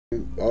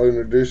I'll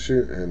introduce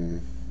you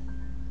and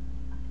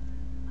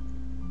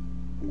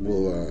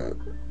we'll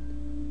hold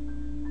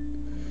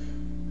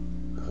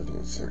on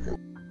a second.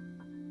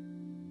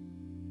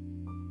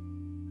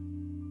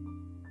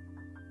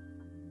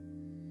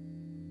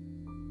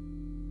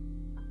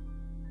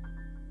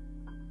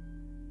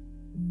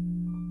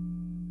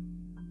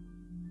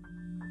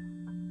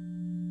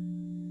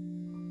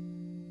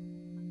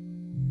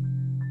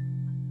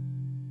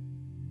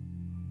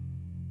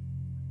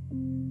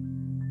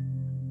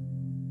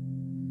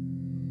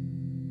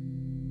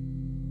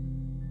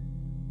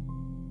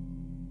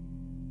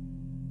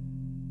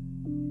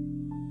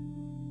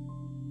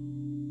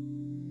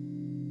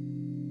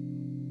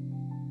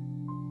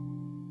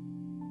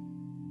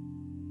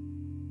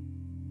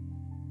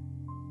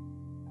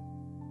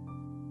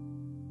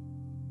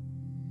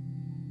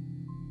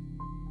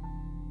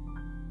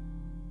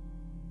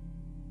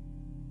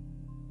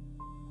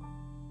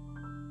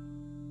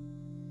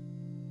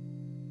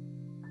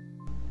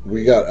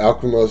 We got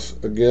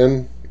Alchemos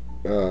again.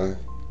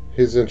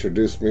 He's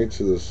introduced me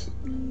to this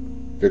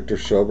Viktor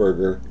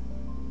Schauberger,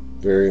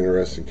 very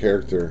interesting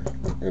character,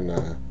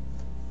 and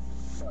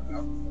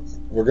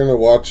we're gonna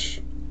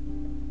watch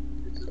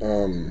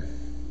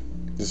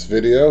this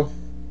video,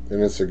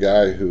 and it's a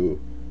guy who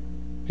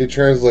he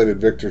translated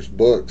Viktor's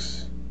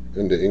books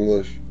into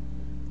English,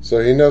 so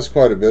he knows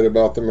quite a bit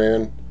about the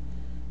man.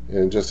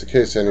 And just in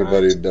case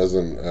anybody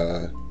doesn't,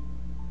 know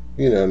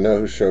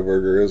who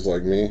Schauberger is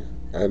like me,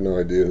 I had no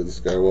idea who this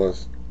guy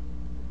was.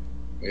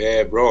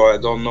 Yeah, bro, I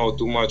don't know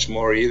too much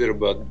more either,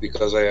 but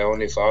because I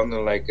only found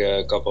him like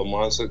a couple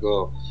months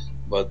ago.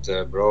 But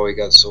bro, he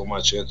got so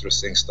much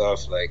interesting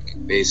stuff, like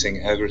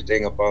basing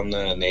everything upon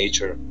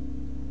nature,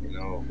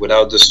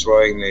 without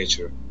destroying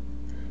nature.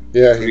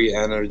 Yeah, free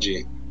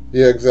energy.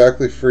 Yeah,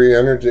 exactly, free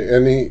energy,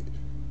 and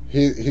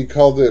he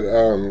called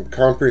it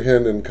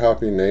comprehend and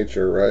copy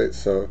nature, right?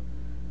 So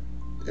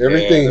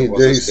everything he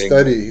did,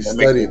 he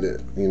studied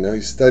it.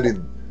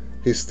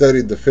 He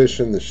studied the fish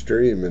in the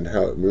stream and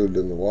how it moved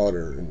in the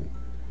water, and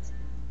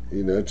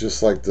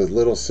just like the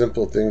little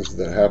simple things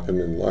that happen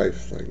in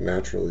life, like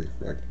naturally,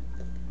 like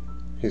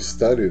he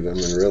studied them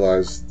and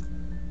realized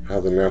how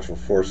the natural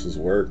forces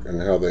work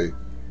and how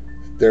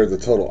they're the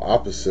total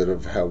opposite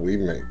of how we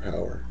make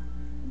power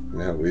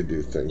and how we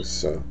do things.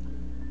 So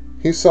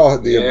he saw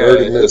the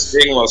invertedness.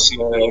 The thing was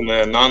in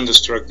a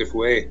non-destructive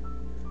way.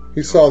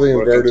 He saw the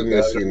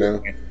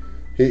invertedness,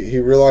 He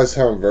realized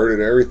how inverted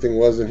everything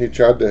was, and he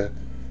tried to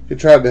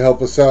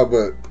help us out.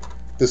 But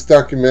this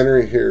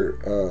documentary here,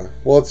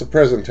 it's a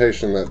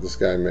presentation that this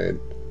guy made,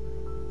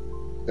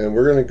 and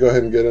we're gonna go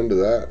ahead and get into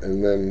that.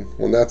 And then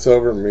when that's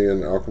over, me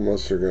and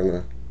Alchemos are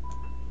gonna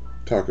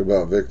talk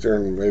about Viktor,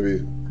 and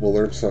maybe we'll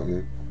learn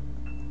something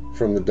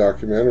from the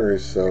documentary.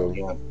 So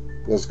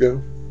let's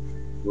go.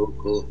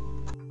 Cool.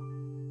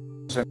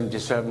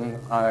 77.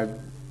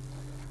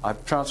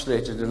 I've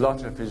translated a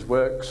lot of his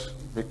works,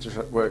 Viktor's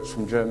works,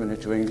 from German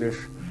into English,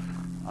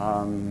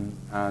 and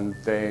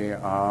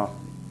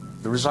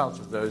the result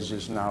of those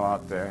is now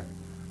out there,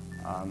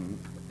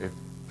 if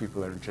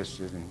people are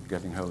interested in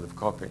getting hold of a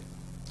copy.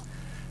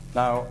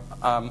 Now,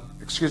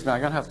 excuse me, I'm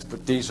going to have to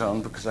put these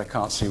on because I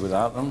can't see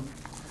without them.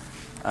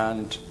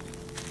 And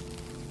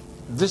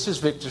this is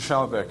Viktor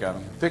Schauberger.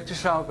 Viktor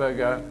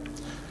Schauberger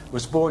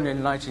was born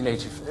in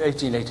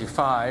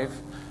 1885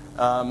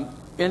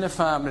 in a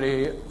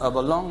family of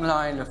a long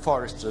line of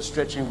foresters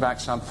stretching back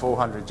some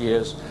 400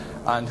 years,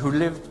 and who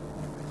lived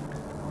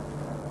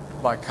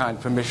by kind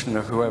permission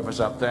of whoever's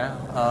up there.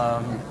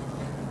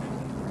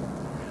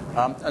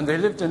 And they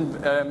lived in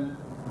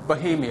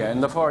Bohemia,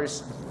 in the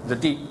forest, the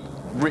deep,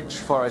 rich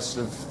forests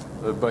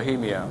of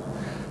Bohemia.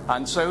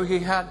 And so he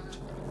had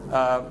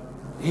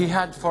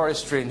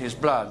forestry in his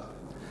blood.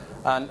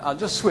 And I'll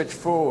just switch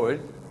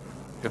forward,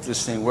 if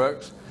this thing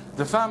works.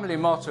 The family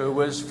motto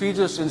was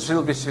Fidus in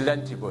silvi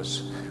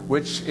silentibus,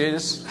 which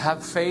is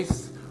have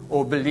faith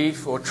or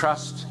belief or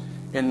trust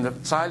in the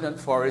silent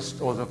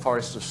forest or the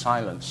forest of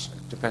silence.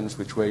 It depends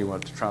which way you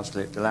want to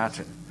translate the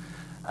Latin.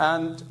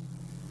 And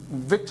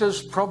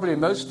Viktor's probably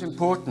most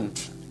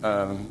important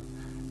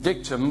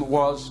dictum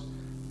was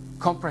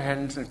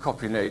comprehend and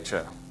copy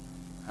nature.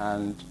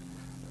 And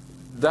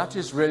that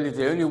is really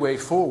the only way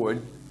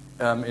forward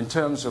in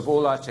terms of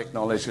all our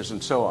technologies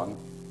and so on.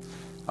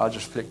 I'll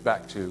just flick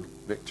back to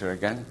Viktor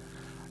again.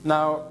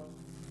 Now,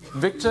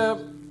 Viktor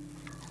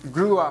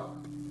grew up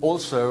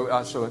also,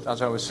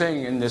 as I was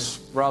saying, in this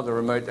rather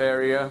remote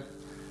area.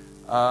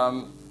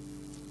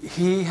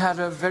 He had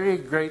a very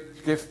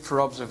great gift for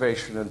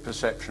observation and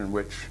perception,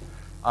 which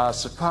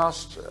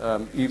surpassed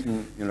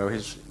even,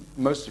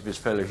 most of his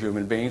fellow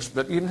human beings.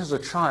 But even as a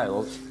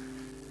child,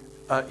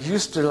 he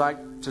used to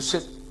like to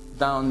sit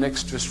down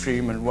next to a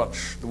stream and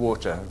watch the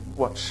water,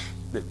 watch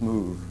it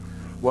move,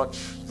 watch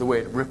the way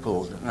it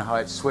rippled and how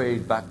it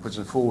swayed backwards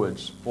and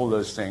forwards, all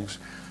those things.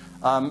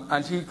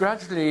 And he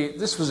gradually,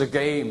 this was a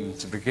game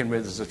to begin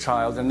with as a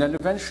child, and then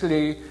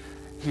eventually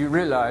he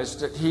realized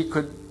that he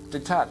could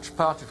detach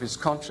part of his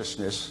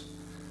consciousness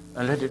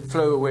and let it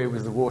flow away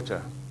with the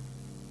water.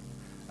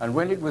 And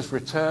when it was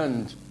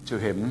returned to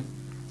him,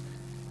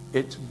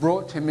 it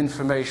brought him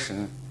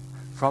information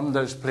from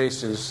those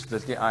places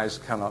that the eyes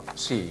cannot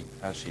see,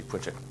 as he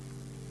put it.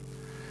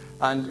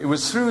 And it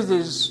was through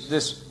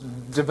this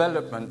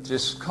development,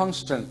 this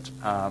constant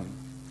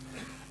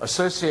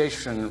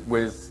association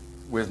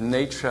with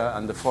nature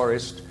and the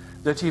forest,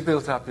 that he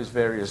built up his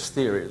various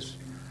theories.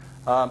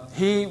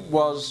 He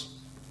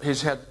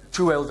had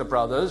two elder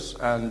brothers,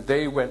 and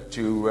they went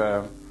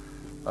to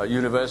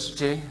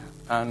university,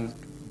 and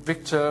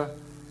Viktor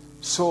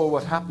saw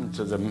what happened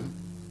to them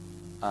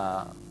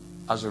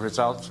as a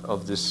result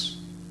of this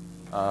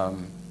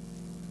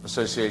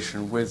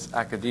association with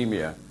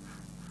academia.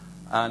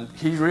 And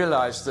he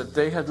realized that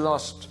they had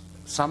lost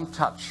some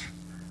touch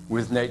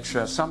with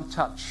nature, some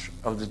touch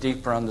of the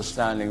deeper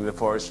understanding of the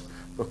forest,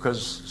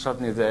 because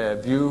suddenly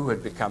their view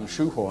had become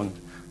shoehorned,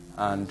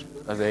 and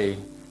they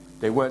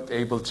weren't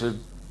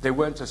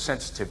as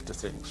sensitive to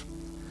things.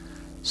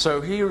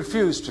 So he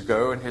refused to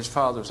go, and his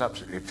father was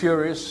absolutely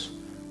furious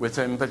with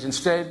him, but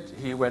instead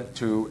he went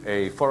to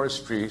a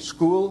forestry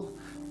school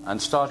and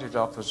started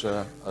off as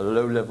a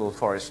low-level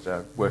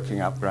forester, working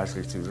up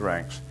gradually through the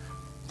ranks.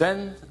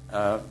 Then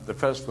the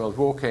First World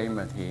War came,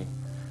 and he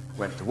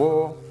went to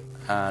war,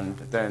 and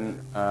then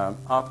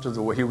after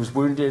the war he was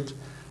wounded,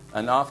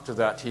 and after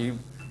that he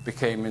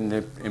became in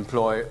the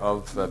employ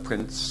of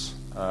Prince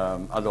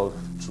Adolf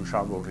zu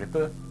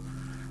Schaubergers,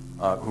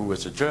 who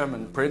was a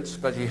German prince,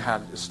 but he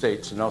had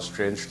estates in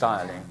Austria and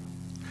Styling.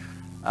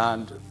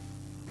 And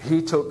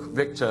he took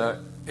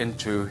Viktor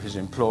into his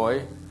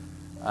employ,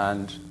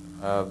 and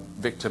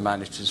Viktor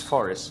managed his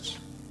forests.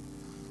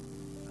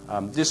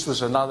 This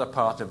was another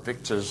part of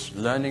Viktor's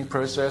learning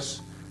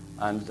process,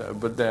 and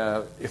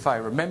if I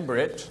remember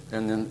it,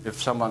 and then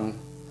if someone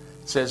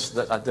says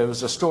that there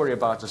was a story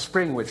about a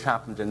spring which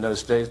happened in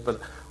those days,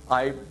 but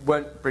I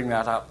won't bring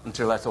that up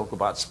until I talk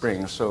about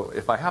spring. So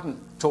if I haven't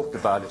talked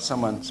about it,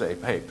 someone say,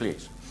 hey,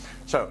 please.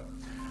 So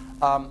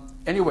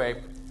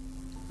anyway,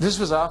 this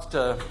was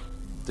after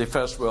the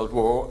First World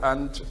War,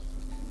 and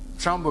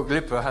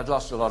Schauberger had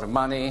lost a lot of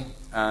money,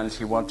 and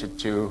he wanted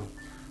to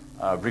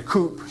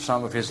recoup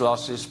some of his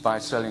losses by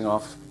selling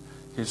off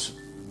his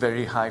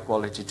very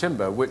high-quality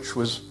timber, which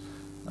was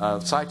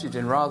sited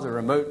in rather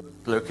remote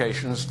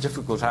locations,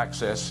 difficult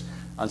access,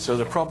 and so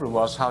the problem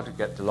was how to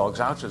get the logs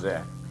out of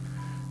there.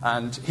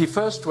 And he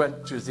first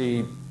went to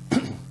the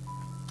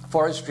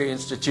Forestry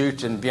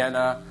Institute in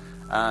Vienna,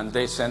 and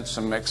they sent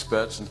some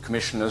experts and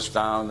commissioners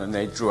down, and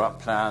they drew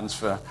up plans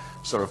for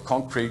sort of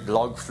concrete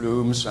log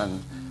flumes,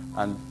 and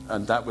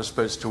that was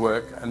supposed to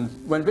work. And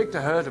when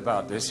Viktor heard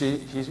about this,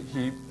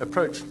 he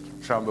approached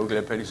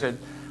Schauberger and he said,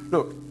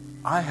 look,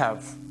 I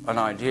have an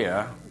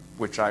idea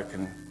which I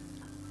can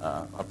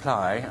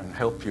apply and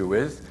help you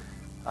with,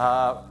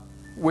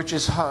 which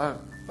is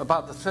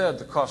about the third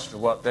the cost of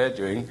what they're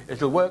doing.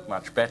 It'll work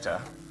much better.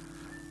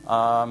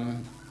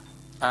 And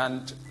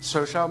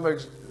so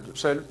Schauberger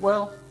said,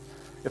 well,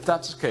 if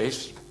that's the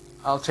case,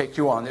 I'll take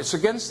you on. It's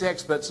against the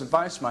expert's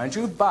advice, mind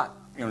you, but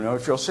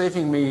if you're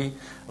saving me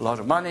a lot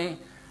of money,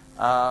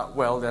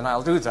 well, then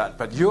I'll do that.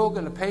 But you're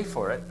going to pay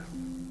for it.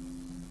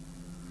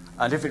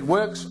 And if it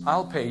works,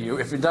 I'll pay you.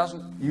 If it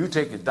doesn't, you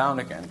take it down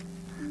again.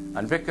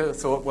 And Viktor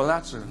thought, well,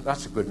 that's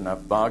a good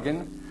enough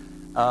bargain.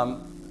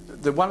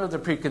 One of the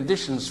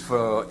preconditions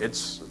for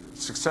its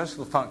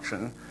successful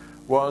function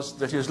was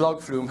that his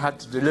log flume had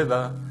to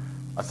deliver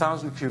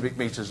 1,000 cubic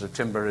meters of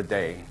timber a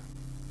day.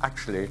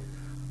 Actually,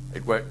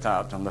 it worked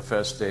out on the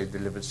first day, it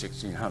delivered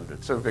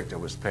 1,600. So Viktor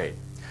was paid.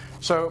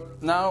 So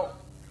now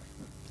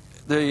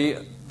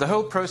the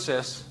whole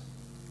process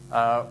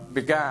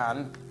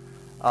began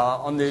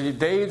on the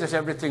day that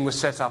everything was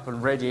set up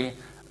and ready.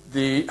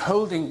 The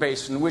holding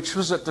basin, which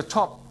was at the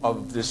top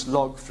of this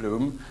log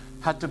flume,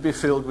 had to be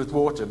filled with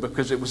water,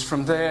 because it was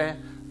from there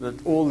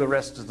that all the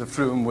rest of the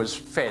flume was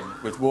fed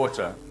with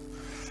water.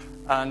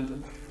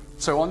 And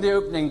so on the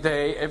opening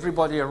day,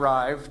 everybody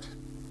arrived,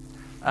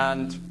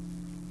 and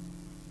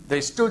they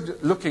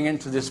stood looking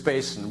into this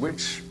basin,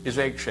 which is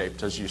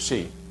egg-shaped, as you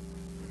see.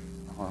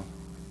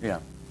 Yeah,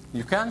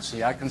 you can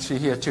see. I can see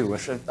here too.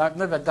 I've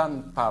never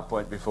done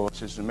PowerPoint before,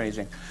 which is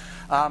amazing.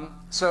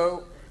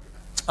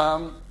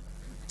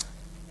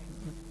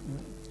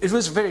 It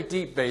was a very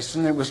deep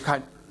basin. It was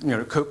quite,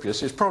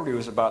 copious. It probably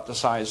was about the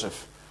size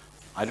of,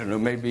 I don't know,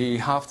 maybe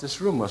half this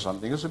room or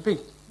something. It was big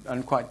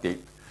and quite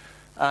deep.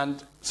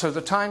 And so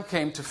the time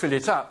came to fill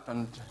it up,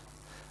 and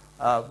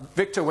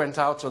Viktor went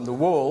out on the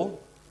wall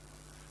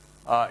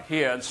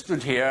here and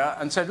stood here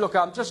and said, look,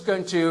 I'm just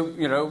going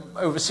to,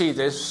 oversee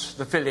this,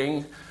 the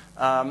filling.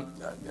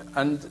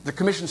 And the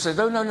commission said,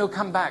 no,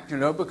 come back,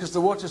 because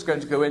the water's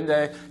going to go in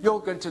there. You're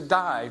going to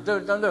die.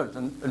 Don't.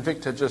 And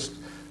Viktor just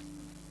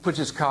put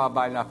his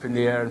carbine up in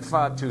the air and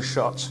fired 2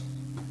 shots.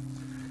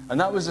 And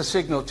that was a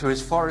signal to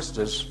his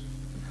foresters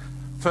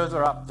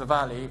further up the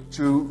valley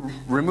to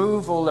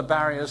remove all the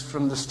barriers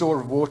from the store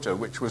of water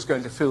which was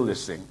going to fill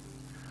this thing.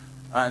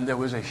 And there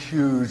was a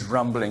huge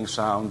rumbling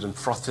sound and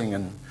frothing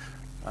and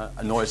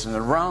a noise, and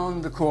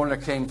around the corner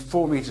came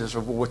 4 meters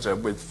of water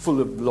full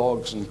of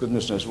logs and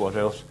goodness knows what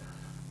else.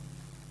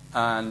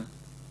 And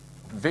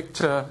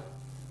Viktor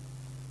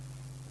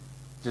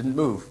didn't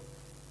move.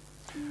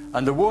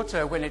 And the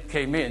water, when it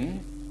came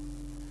in,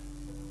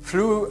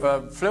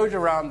 flowed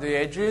around the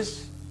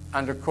edges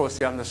and, of course,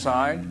 the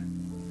underside.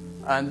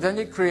 And then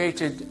it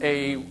created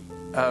a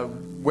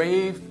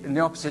wave in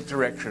the opposite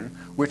direction,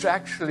 which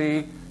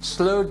actually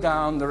slowed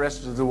down the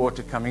rest of the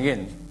water coming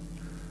in.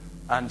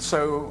 And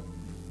so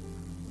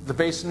the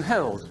basin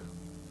held.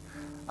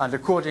 And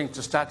according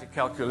to static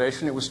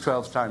calculation, it was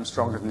 12 times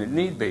stronger than it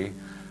need be.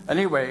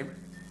 Anyway,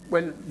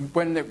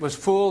 when it was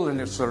full and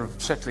it was sort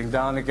of settling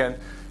down again,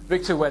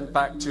 Viktor went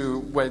back to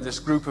where this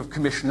group of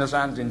commissioners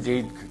and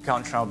indeed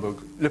Count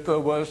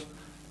Schauberger was,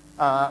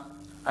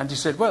 and he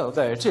said, well,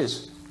 there it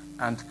is.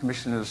 And the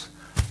commissioners,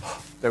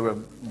 they were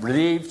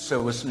relieved,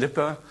 so was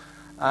Lippe.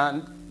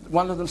 And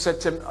one of them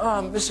said to him,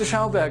 oh, Mr.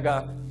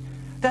 Schauberger,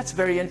 that's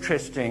very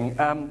interesting.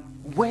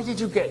 Where did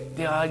you get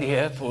the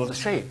idea for the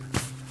shape?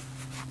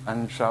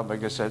 And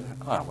Schauberger said,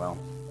 oh, well,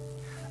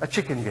 a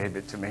chicken gave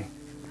it to me.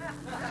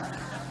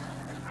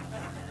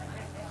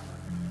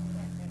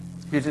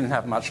 He didn't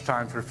have much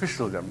time for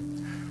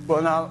officialdom.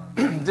 Well, now,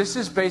 this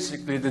is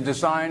basically the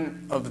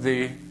design of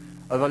a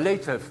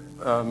later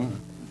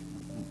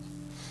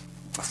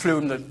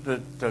flume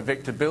that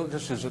Viktor built.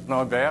 This is at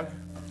Gnawlidge.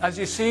 As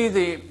you see,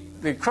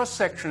 the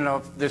cross-section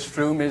of this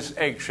flume is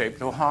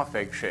egg-shaped or half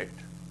egg-shaped.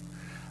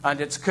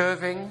 And it's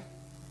curving,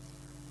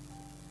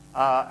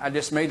 and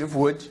it's made of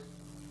wood.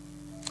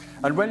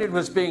 And when it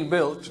was being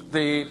built,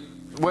 the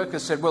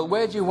workers said, well,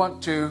 where do you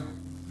want to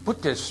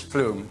put this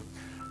flume?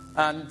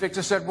 And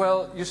Viktor said,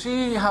 well, you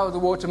see how the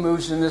water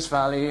moves in this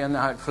valley and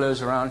how it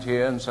flows around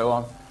here and so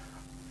on?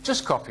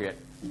 Just copy it.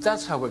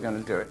 That's how we're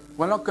going to do it.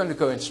 We're not going to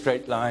go in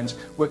straight lines.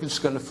 We're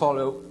just going to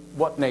follow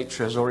what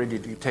nature has already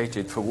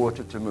dictated for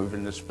water to move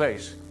in this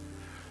place.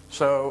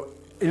 So,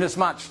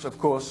 inasmuch, of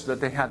course,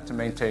 that they had to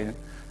maintain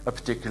a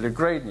particular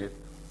gradient.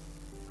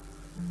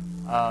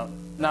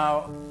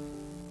 Now,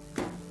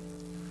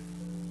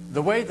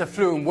 the way the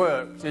flume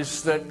worked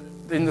is that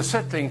in the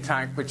settling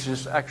tank, which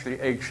is actually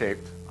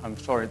egg-shaped, I'm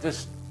sorry,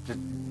 this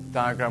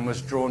diagram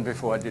was drawn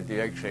before I did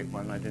the egg-shaped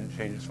one. I didn't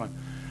change this one.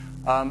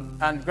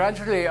 And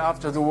gradually,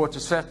 after the water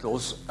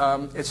settles,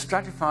 it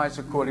stratifies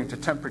according to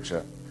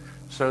temperature,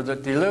 so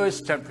that the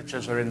lowest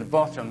temperatures are in the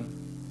bottom.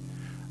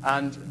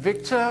 And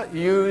Viktor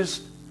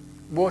used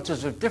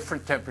waters of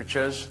different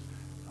temperatures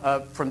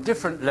from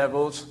different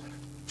levels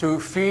to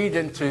feed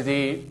into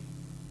the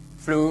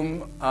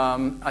flume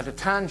at a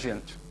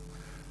tangent,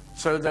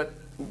 so that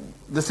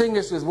the thing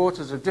is with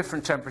waters of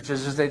different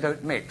temperatures is they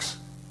don't mix.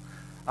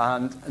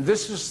 And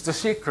this is the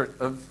secret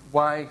of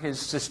why his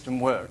system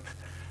worked,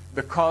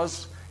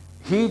 because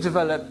he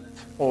developed,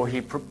 or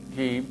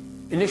he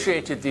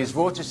initiated these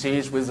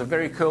vortices with a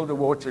very colder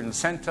water in the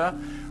center,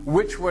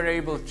 which were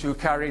able to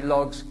carry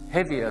logs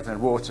heavier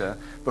than water,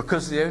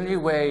 because the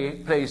only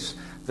place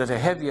that a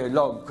heavier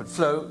log could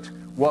float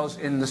was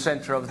in the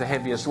center of the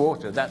heaviest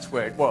water. That's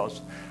where it was.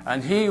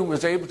 And he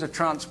was able to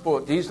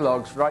transport these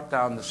logs right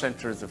down the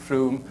center of the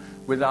flume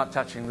without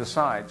touching the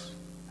sides.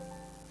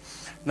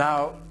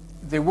 Now,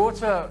 the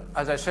water,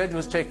 as I said,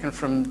 was taken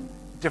from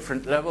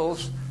different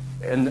levels,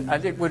 and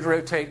it would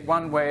rotate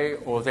one way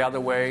or the other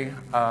way.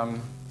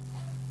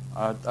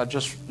 I'll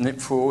just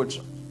nip forwards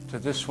to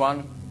this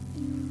one.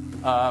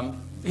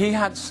 He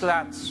had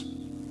slats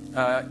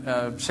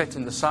set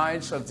in the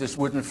sides of this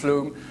wooden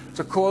flume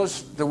to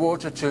cause the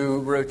water to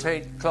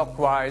rotate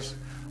clockwise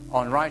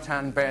on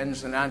right-hand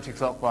bends and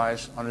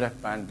anti-clockwise on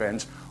left-hand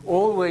bends,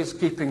 always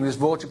keeping this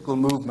vertical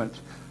movement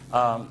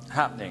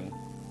happening.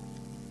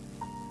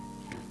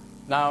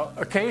 Now,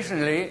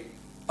 occasionally,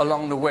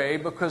 along the way,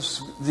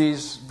 because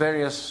these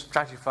various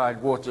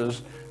stratified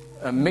waters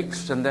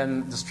mixed and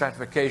then the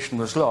stratification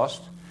was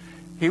lost,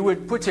 he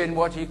would put in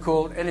what he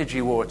called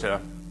energy water,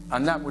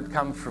 and that would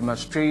come from a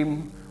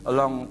stream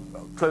along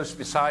close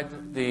beside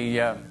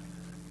the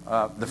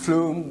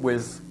flume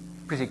with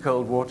pretty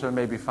cold water,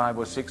 maybe 5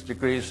 or 6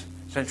 degrees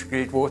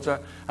centigrade water,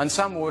 and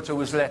some water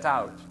was let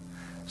out,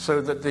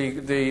 so that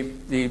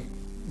the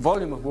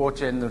volume of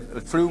water in the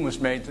flume was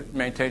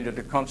maintained at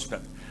a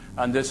constant.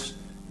 And this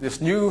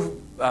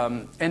new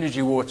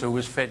energy water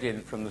was fed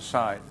in from the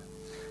side.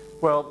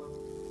 Well,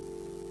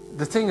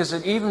 the thing is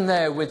that even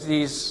there with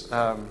these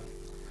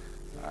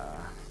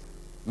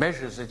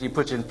measures that he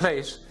put in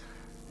place,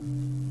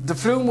 the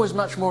flume was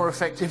much more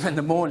effective in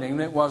the morning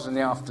than it was in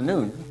the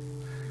afternoon.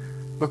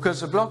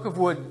 Because a block of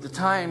wood, the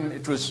time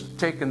it was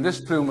taken, this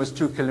flume was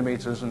 2.5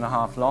 kilometers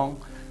long,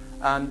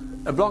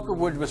 and a block of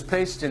wood was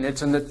placed in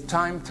it, and the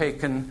time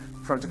taken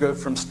to go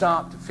from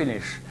start to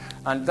finish,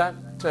 and that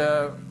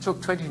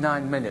took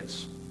 29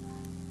 minutes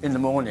in the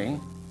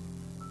morning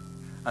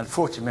and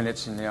 40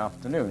 minutes in the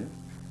afternoon.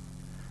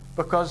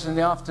 Because in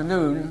the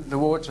afternoon, the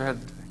water had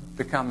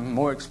become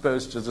more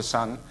exposed to the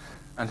sun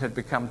and had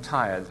become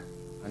tired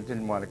and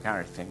didn't want to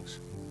carry things.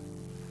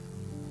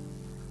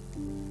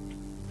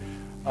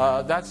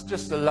 That's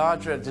just a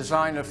larger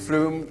design of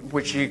flume,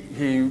 which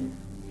he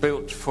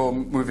built for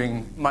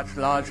moving much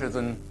larger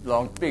than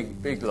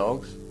big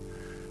logs.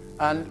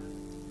 And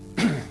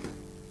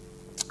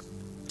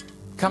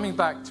coming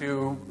back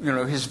to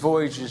his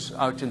voyages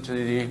out into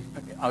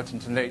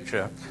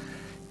nature,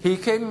 he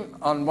came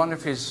on one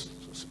of his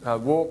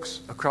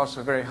walks across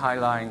a very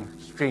high-lying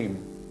stream,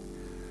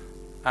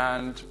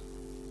 and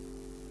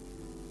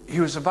he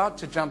was about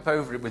to jump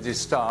over it with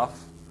his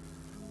staff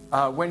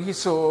when he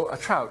saw a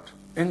trout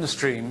in the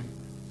stream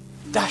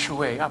dash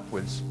away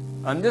upwards,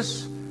 and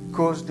this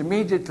caused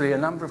immediately a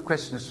number of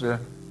questions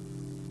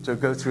to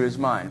go through his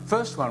mind.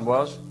 First one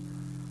was,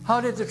 how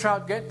did the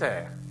trout get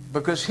there?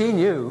 Because he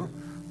knew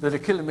that a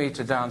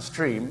kilometre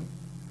downstream,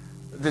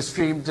 the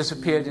stream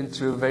disappeared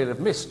into a veil of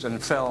mist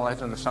and fell, I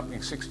don't know,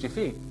 something 60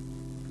 feet.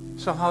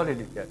 So how did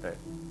it get there?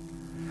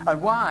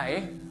 And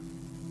why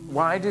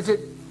did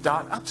it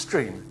dart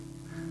upstream?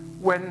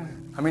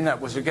 When, I mean, that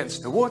was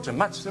against the water,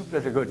 much simpler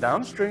to go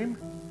downstream.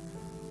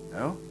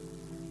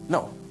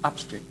 No,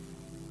 upstream.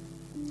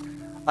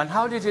 And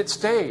how did it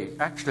stay,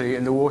 actually,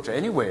 in the water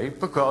anyway?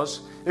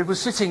 Because it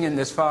was sitting in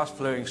this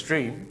fast-flowing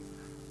stream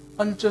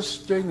and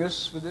just doing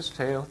this with its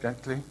tail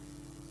gently.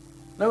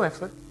 No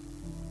effort.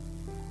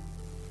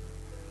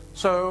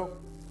 So,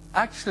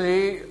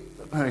 actually,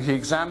 he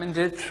examined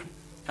it,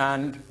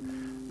 and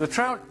the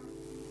trout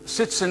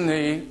sits in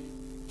the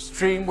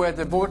stream where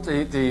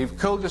the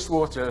coldest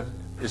water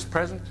is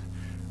present,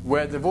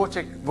 where the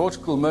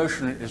vortical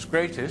motion is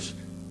greatest,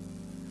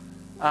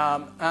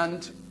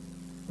 and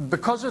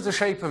because of the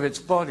shape of its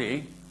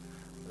body,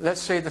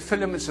 let's say the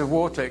filaments of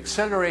water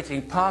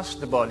accelerating past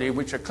the body,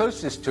 which are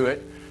closest to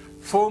it,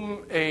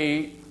 form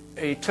a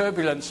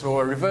turbulence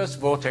or a reverse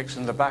vortex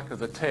in the back of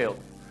the tail.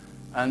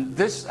 And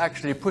this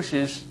actually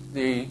pushes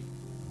the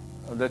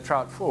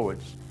trout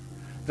forwards.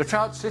 The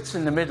trout sits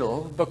in the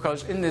middle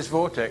because in this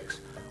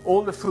vortex,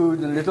 all the food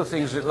and little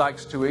things it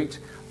likes to eat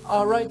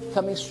are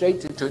coming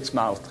straight into its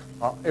mouth.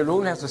 It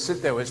only has to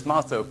sit there with its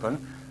mouth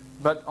open.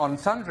 But on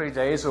thundery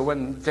days, or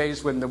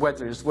days when the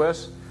weather is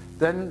worse,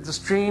 then the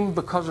stream,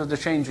 because of the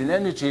change in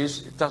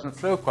energies, it doesn't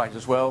flow quite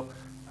as well,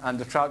 and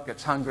the trout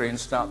gets hungry and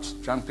starts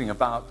jumping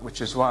about, which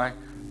is why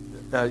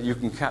you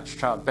can catch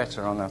trout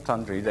better on a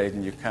thundery day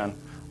than you can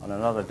on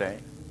another day.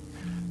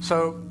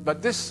 So,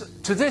 but this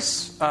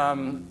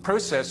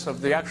process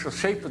of the actual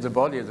shape of the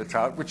body of the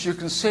trout, which you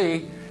can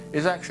see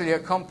is actually a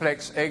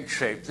complex egg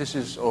shape. This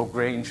is, or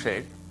grain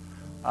shape.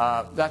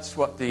 That's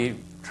what the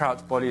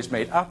trout's body is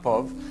made up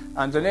of,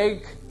 and an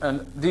egg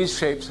and these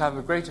shapes have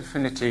a great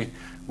affinity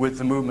with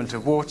the movement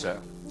of water.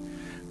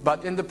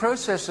 But in the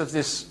process of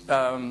this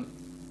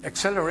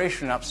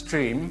acceleration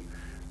upstream,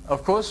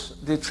 of course,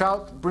 the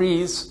trout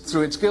breathes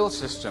through its gill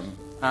system,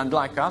 and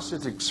like us,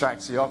 it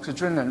extracts the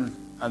oxygen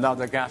and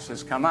other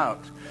gases come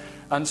out.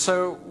 And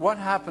so what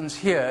happens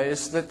here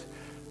is that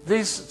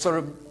these sort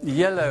of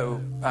yellow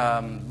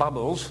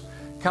bubbles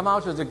come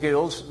out of the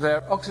gills.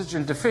 They're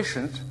oxygen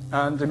deficient,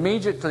 and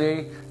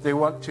immediately they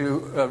want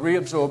to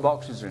reabsorb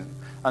oxygen.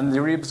 And the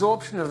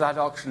reabsorption of that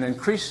oxygen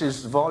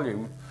increases the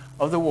volume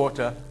of the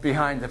water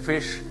behind the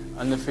fish,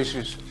 and the fish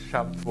is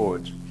shoved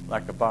forwards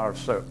like a bar of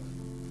soap.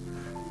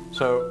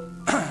 So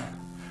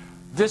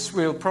this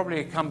will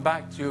probably come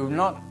back to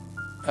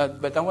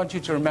but I want you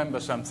to remember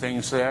some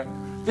things there.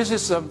 This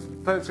is a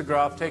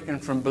photograph taken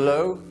from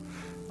below,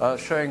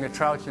 showing a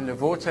trout in the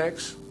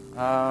vortex.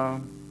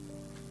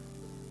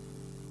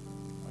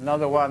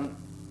 Another one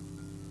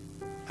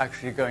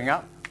actually going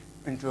up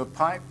into a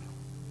pipe.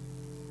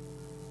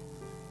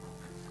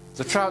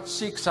 The trout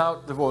seeks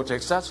out the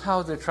vortex. That's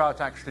how the trout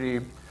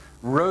actually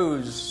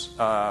rose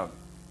up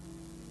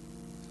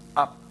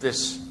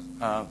this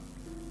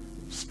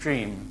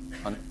stream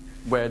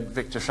where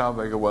Viktor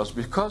Schauberger was,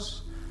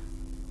 because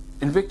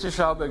in Viktor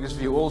Schauberger's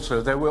view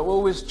also, there were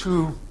always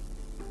two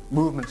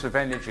movements of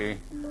energy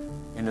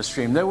in a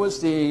stream. There was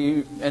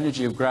the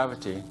energy of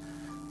gravity,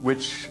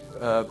 which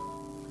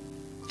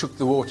took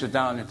the water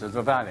down into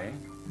the valley,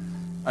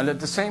 and at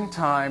the same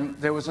time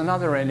there was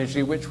another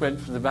energy which went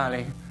from the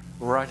valley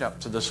right up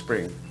to the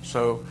spring.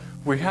 So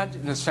we had,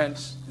 in a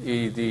sense,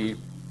 the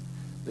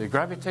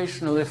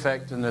gravitational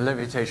effect and the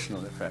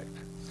levitational effect.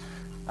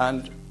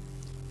 And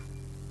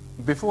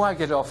before I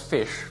get off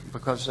fish,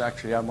 because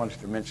actually I wanted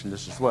to mention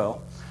this as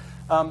well,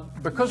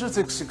 because of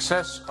the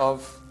success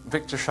of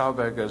Viktor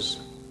Schauberger's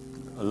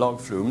log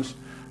flumes,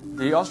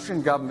 the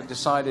Austrian government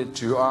decided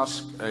to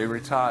ask a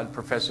retired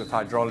professor of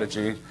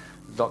hydrology,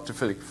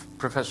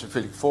 Professor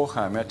Philipp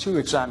Forchheimer, to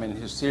examine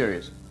his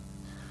theories.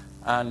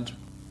 And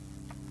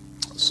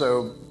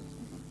so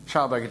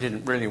Schauberger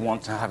didn't really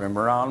want to have him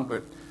around,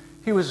 but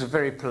he was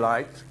very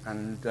polite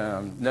and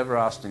never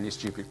asked any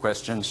stupid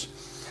questions.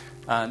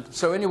 And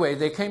so anyway,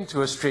 they came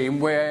to a stream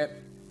where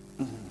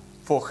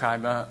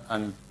Forchheimer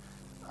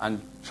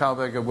and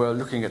Schauberger were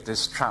looking at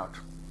this trout.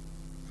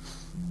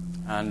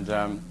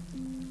 And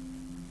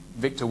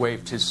Victor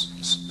waved his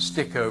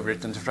stick over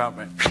it, and the trout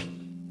went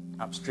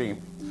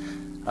upstream.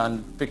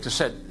 And Victor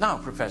said, "Now,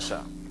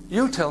 Professor,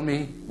 you tell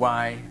me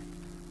why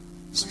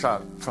this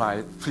trout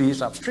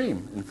flees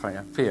upstream in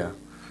fear."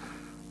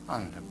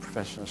 And the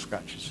professor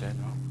scratched his head.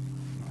 "No."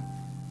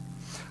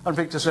 And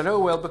Victor said, "Oh,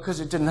 well, because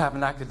it didn't have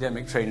an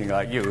academic training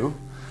like you."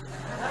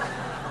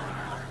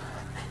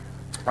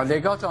 And they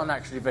got on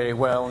actually very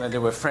well, and they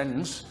were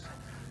friends.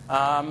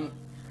 And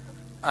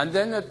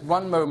then at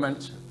one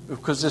moment,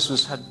 because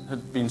this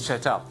had been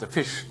set up, the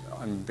fish,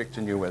 and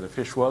Viktor knew where the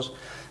fish was,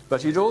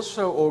 but he'd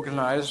also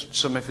organized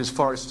some of his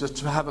foresters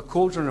to have a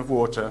cauldron of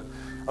water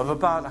of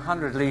about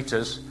 100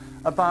 liters,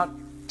 about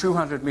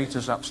 200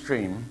 meters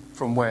upstream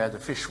from where the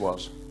fish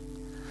was.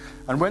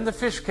 And when the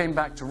fish came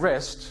back to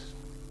rest,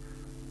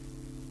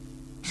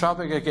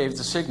 Schauberger gave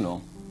the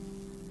signal,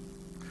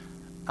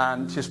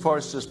 and his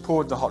foresters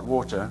poured the hot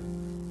water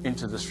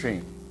into the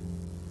stream.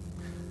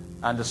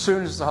 And as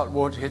soon as the hot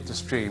water hit the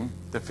stream,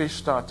 the fish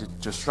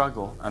started to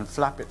struggle and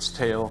flap its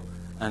tail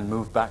and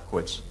move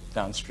backwards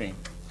downstream.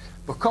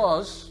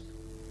 Because,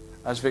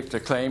 as Viktor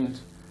claimed,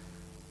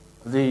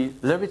 the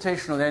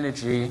levitational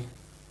energy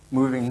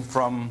moving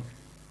from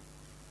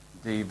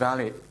the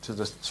valley to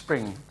the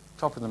spring,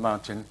 top of the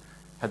mountain,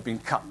 had been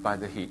cut by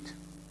the heat.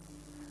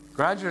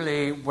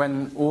 Gradually,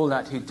 when all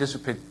that heat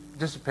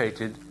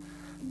dissipated,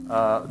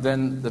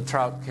 then the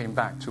trout came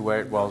back to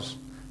where it was,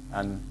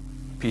 and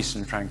peace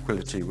and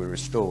tranquility were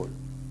restored.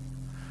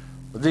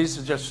 But these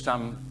are just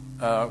some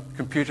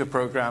computer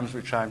programs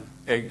which I'm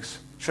eggs,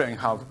 showing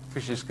how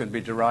fishes can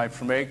be derived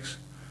from eggs.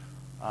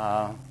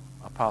 I'll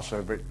pass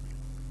over it.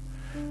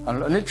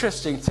 And an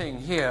interesting thing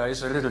here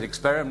is a little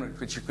experiment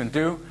which you can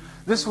do.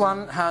 This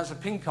one has a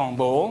ping pong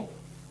ball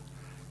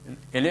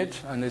in it,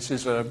 and this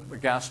is a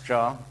gas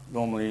jar.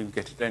 Normally you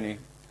get it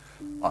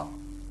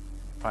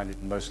find it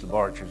in most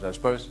laboratories, I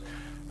suppose.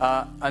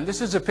 And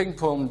this is a ping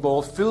pong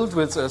ball filled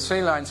with a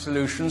saline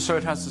solution, so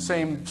it has the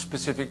same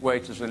specific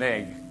weight as an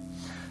egg.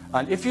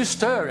 And if you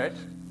stir it,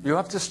 you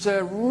have to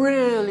stir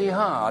really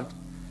hard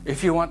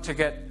if you want to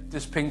get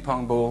this ping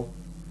pong ball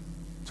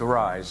to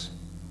rise.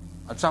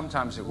 And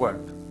sometimes it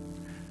won't.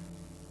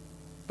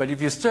 But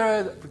if you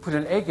put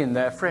an egg in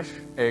there, fresh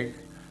egg,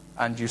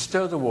 and you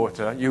stir the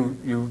water,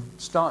 you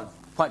start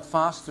quite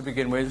fast to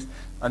begin with,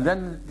 and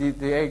then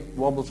the egg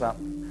wobbles up.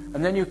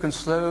 And then you can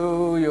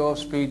slow your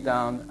speed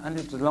down, and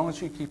as long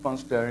as you keep on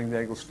stirring, the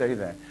egg will stay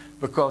there,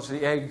 because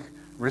the egg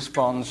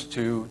responds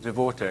to the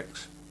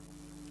vortex.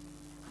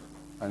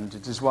 And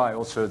it is why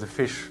also the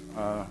fish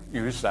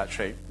use that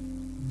shape.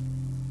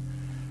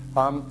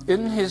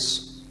 In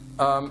his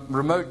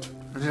remote,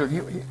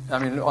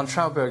 on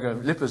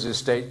Schauberger Lipper's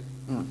estate,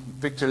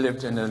 Viktor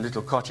lived in a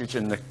little cottage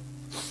in the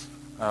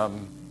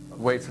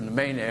away from the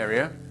main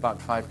area,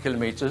 about 5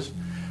 kilometers,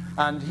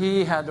 and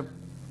he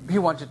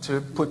wanted to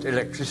put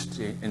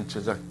electricity into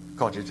the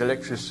cottage.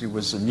 Electricity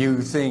was a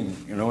new thing,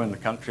 in the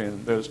country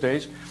in those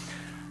days.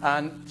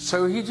 And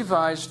so he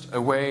devised a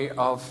way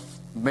of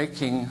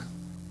making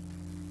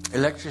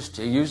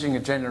electricity using a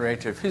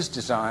generator of his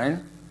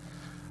design,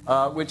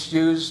 which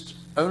used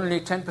only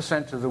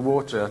 10% of the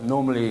water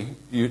normally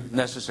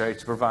necessary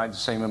to provide the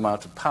same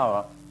amount of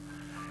power.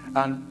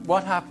 And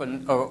what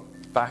happened,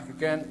 back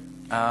again,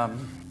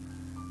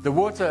 the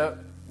water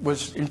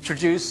was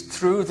introduced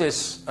through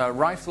this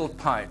rifled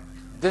pipe.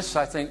 This,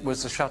 I think,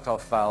 was the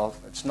shut-off valve.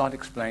 It's not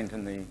explained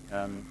in the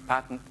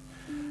patent.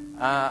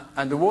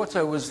 And the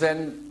water was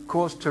then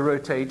caused to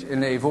rotate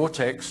in a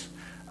vortex,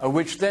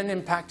 which then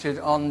impacted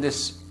on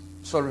this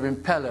sort of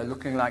impeller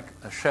looking like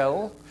a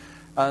shell.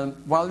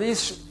 While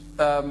these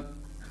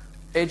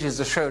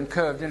edges are shown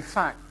curved, in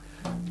fact,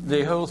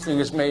 the whole thing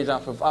is made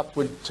up of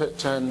upward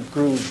turned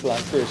grooves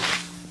like this.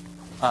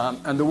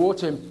 And the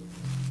water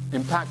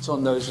impacts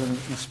on those and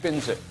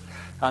spins it.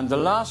 And the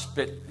last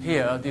bit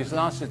here, these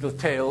last little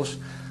tails,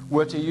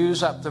 were to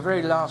use up the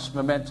very last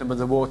momentum of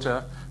the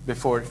water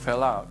before it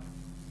fell out.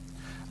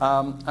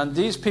 And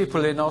these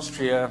people in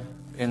Austria,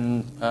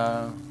 in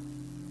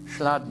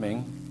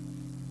Schladming,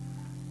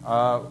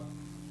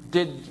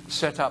 did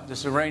set up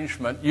this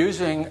arrangement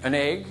using an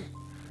egg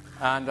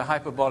and a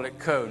hyperbolic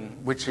cone,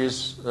 which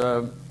is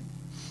the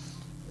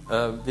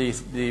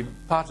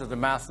part of the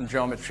math and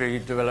geometry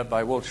developed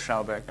by Viktor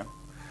Schauberger.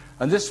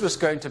 And this was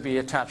going to be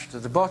attached to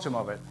the bottom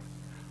of it.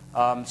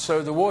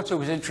 So the water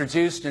was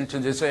introduced into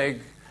this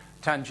egg,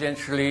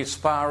 tangentially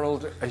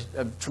spiraled,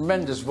 a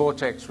tremendous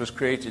vortex was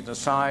created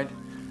aside,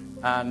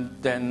 and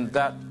then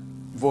that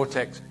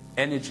vortex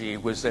energy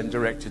was then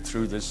directed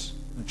through this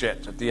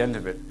jet at the end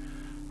of it.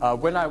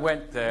 When I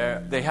went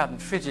there, they hadn't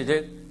fitted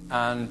it,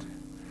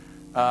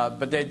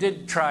 but they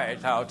did try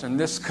it out, and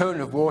this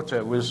cone of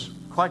water was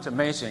quite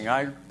amazing.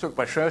 I took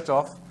my shirt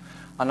off,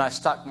 and I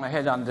stuck my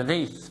head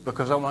underneath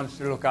because I wanted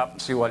to look up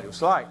and see what it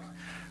was like.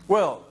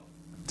 Well,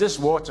 this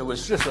water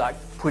was just like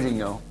putting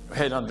your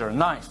head under a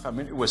knife. I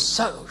mean, it was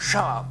so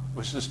sharp. It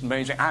was just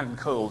amazing, and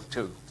cold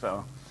too.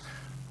 So,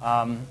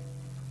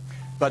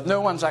 but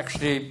no one's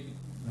actually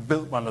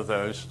built one of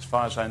those, as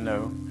far as I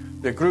know.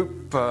 The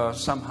group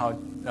somehow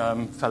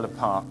fell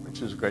apart,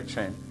 which is a great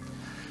shame.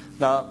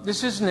 Now,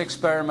 this is an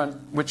experiment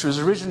which was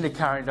originally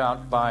carried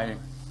out by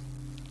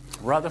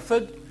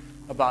Rutherford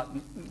about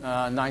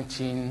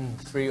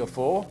 1903 or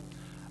 4,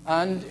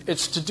 and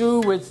it's to do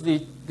with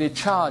the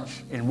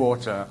charge in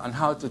water and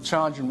how the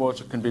charge in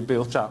water can be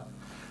built up.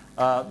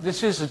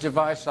 This is a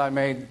device I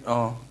made,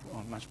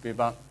 it must be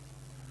about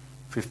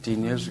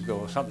 15 years ago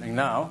or something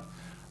now.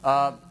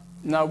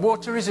 Now,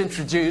 water is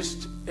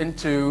introduced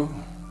into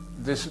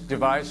this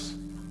device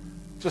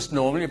just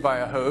normally by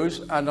a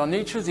hose, and on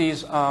each of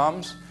these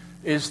arms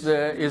is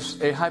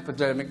a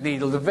hypodermic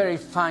needle, the very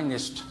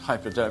finest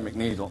hypodermic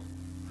needle.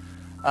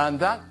 And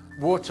that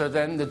water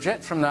then, the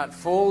jet from that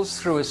falls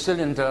through a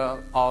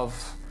cylinder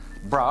of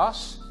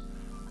brass,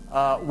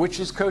 which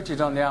is coated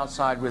on the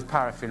outside with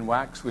paraffin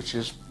wax, which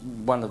is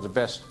one of the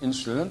best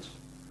insulants,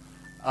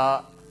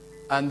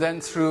 and then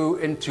through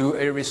into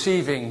a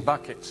receiving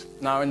bucket.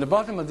 Now, in the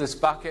bottom of this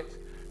bucket,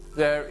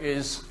 there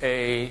is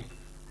a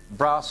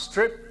brass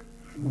strip,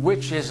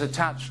 which is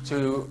attached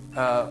to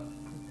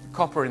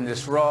copper in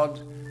this rod,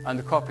 and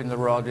the copper in the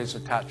rod is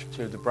attached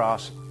to the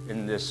brass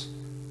in this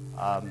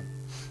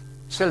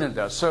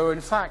cylinder. So,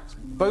 in fact,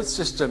 both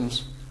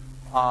systems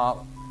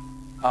are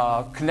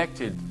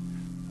connected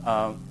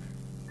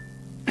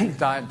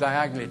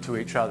diagonally to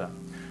each other.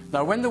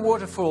 Now, when the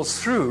water falls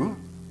through,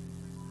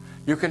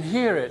 you can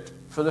hear it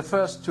for the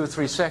first 2 or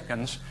 3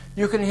 seconds.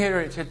 You can hear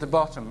it hit the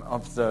bottom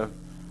of the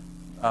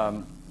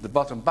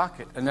bottom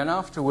bucket, and then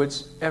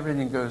afterwards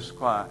everything goes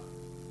quiet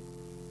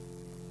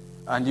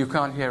and you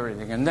can't hear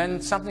anything, and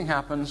then something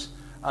happens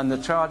and the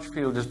charge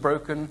field is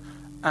broken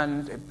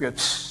and it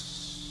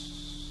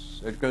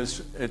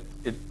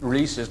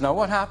releases. Now,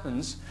 what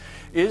happens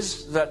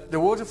is that the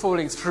water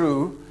falling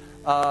through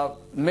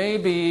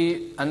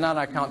maybe, and now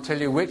I can't tell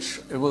you which,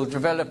 it will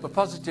develop a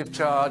positive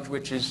charge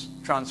which is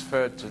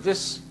transferred to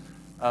this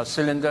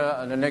cylinder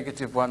and a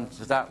negative one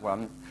to that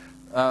one.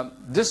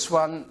 This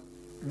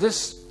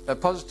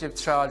positive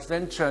charge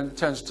then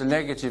turns to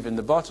negative in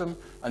the bottom,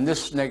 and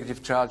this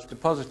negative charge to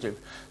positive.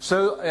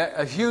 So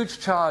a huge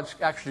charge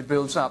actually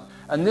builds up,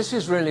 and this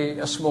is really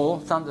a small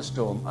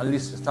thunderstorm, at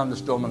least a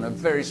thunderstorm on a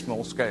very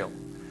small scale,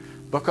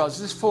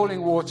 because this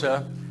falling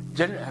water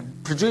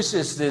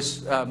produces this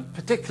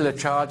particular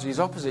charge, these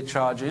opposite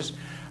charges,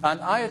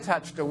 and I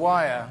attached a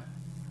wire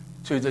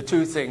to the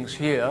two things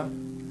here,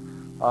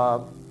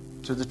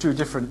 to the two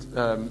different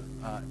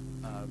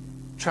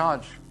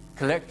charge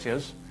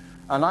collectors,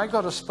 and I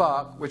got a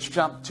spark which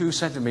jumped 2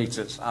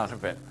 centimeters out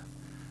of it.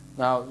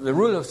 Now, the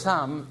rule of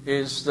thumb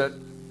is that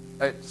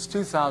it's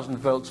 2,000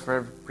 volts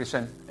for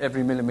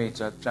every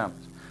millimeter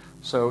jumped.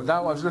 So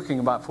now I was looking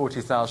about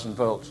 40,000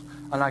 volts.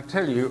 And I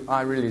tell you,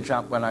 I really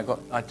jumped when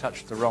I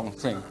touched the wrong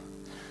thing.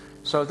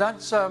 So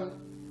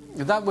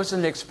that was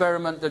an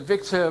experiment that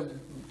Viktor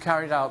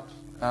carried out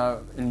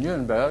in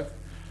Nuremberg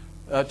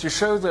to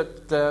show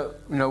that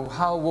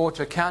how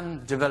water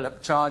can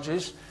develop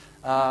charges,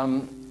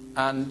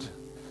 and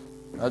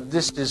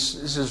this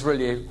is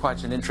really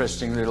quite an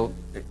interesting little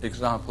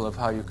example of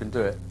how you can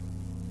do it.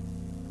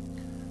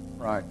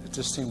 Right, is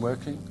this thing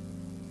working?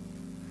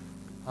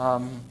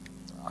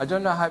 I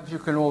don't know how you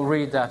can all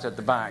read that at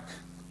the back,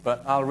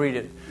 but I'll read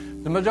it.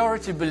 The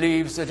majority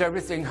believes that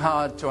everything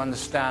hard to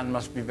understand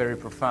must be very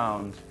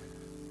profound.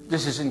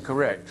 This is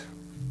incorrect.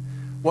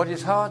 What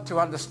is hard to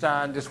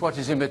understand is what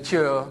is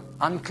immature,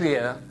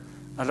 unclear,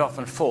 and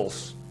often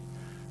false.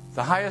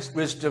 The highest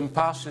wisdom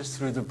passes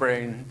through the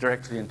brain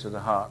directly into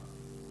the heart.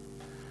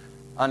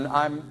 And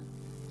I'm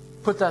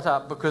put that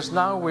up because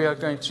now we are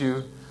going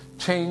to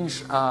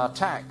change our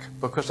tack,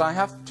 because I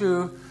have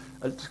to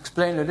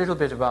explain a little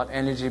bit about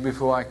energy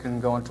before I can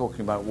go on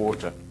talking about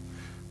water.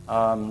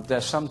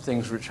 There's some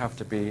things which have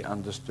to be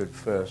understood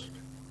first.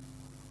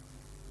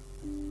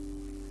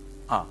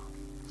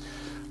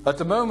 At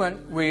the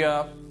moment, we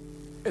are,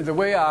 the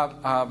way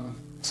our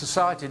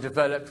society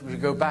developed, we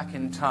go back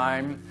in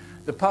time,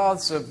 the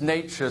paths of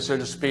nature, so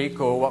to speak,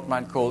 or what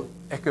one might call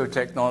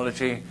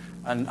ecotechnology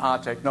and our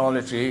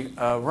technology,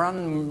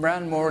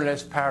 ran more or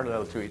less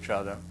parallel to each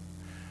other.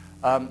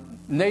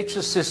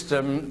 Nature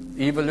system,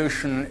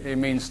 evolution, it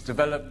means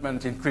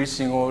development,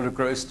 increasing order,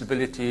 growth,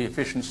 stability,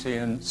 efficiency,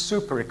 and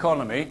super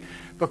economy.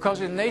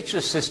 Because in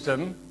nature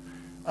system,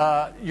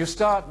 you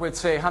start with,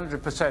 say,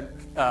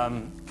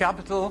 100%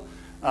 capital,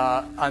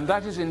 and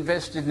that is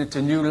invested into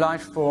new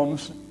life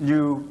forms,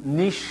 new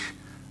niche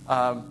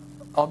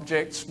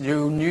objects,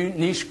 new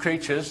niche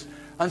creatures,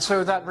 and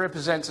so that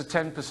represents a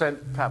 10%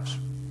 perhaps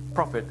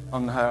profit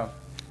on her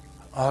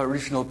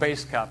original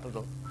base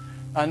capital.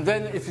 And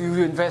then if you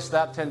invest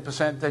that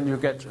 10%, then you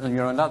get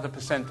another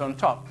percent on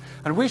top.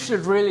 And we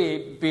should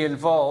really be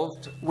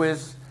involved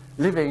with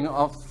living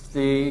off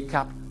the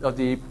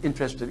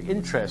interest of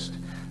interest,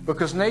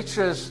 because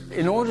nature's,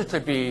 in order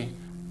to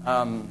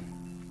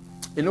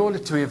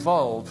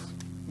evolve,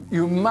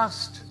 you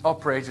must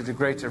operate at a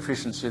greater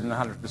efficiency than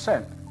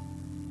 100%.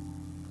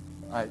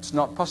 It's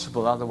not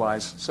possible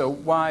otherwise. So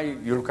why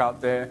you look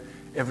out there,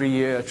 every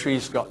year a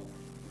tree's got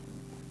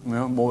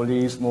more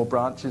leaves, more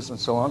branches, and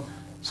so on.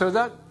 So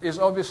that is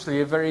obviously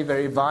a very,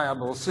 very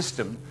viable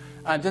system.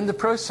 And in the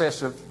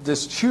process of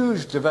this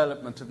huge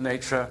development of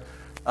nature,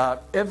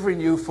 every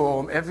new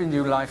form, every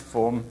new life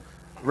form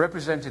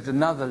represented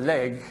another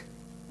leg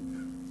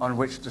on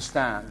which to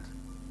stand.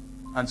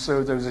 And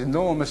so there was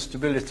enormous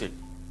stability.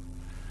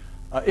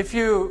 If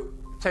you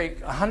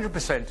take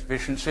 100%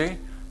 efficiency,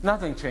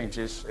 nothing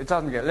changes. It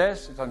doesn't get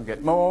less, it doesn't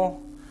get more.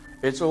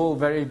 It's all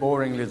very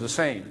boringly the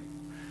same.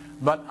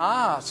 But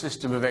our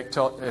system of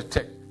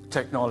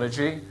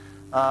technology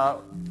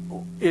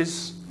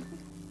is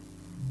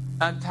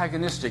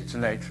antagonistic to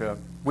nature.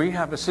 We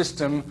have a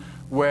system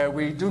where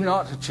we do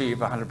not achieve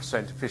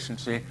 100%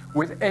 efficiency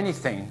with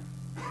anything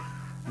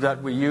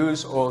that we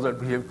use or that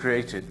we have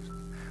created.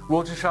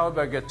 Viktor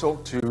Schauberger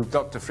talked to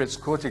Dr. Fritz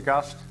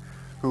Kortegast,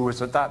 who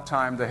was at that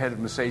time the head of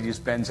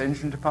Mercedes-Benz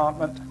engine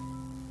department.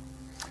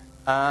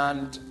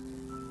 And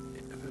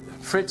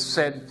Fritz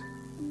said,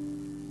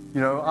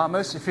 you know, our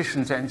most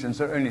efficient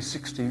engines are only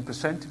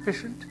 16%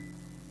 efficient.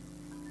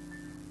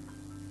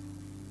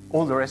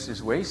 All the rest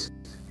is waste.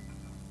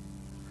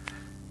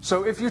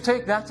 So if you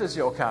take that as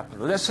your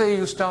capital, let's say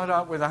you start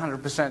out with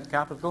 100%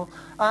 capital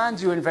and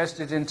you invest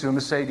it into a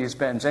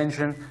Mercedes-Benz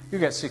engine, you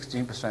get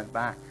 16%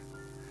 back.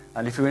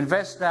 And if you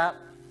invest that,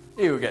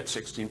 you get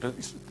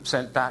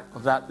 16% back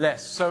of that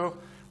less. So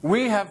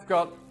we have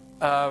got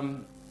a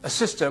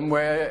system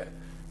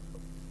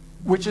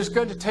which is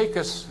going to take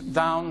us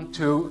down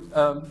to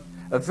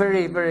a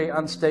very, very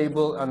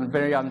unstable and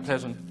very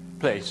unpleasant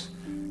place.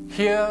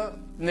 Here,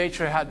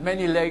 nature had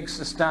many legs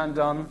to stand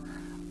on.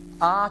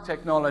 Our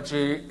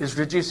technology is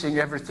reducing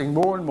everything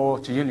more and more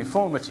to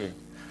uniformity.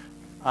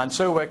 And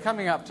so we're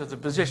coming up to the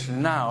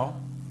position now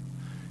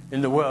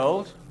in the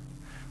world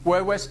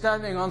where we're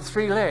standing on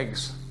three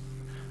legs.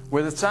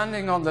 We're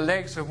standing on the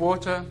legs of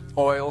water,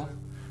 oil,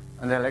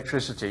 and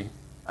electricity.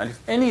 And if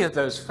any of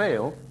those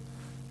fail,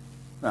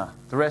 the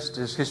rest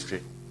is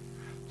history.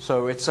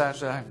 So it's,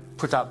 as I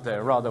put up there,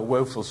 a rather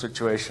woeful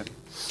situation.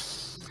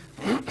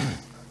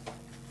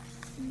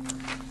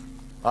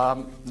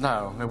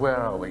 Now, where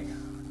are we?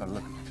 I'll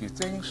look at a few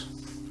things.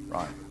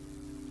 Right.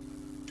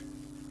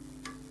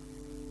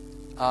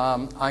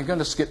 I'm going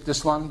to skip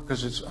this one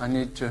because I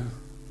need to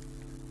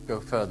go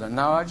further.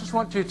 Now, I just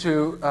want you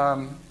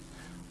to,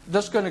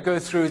 just going to go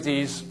through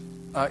these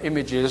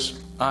images.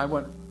 I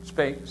won't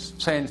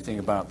say anything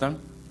about them,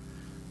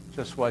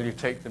 just while you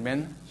take them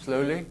in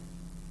slowly.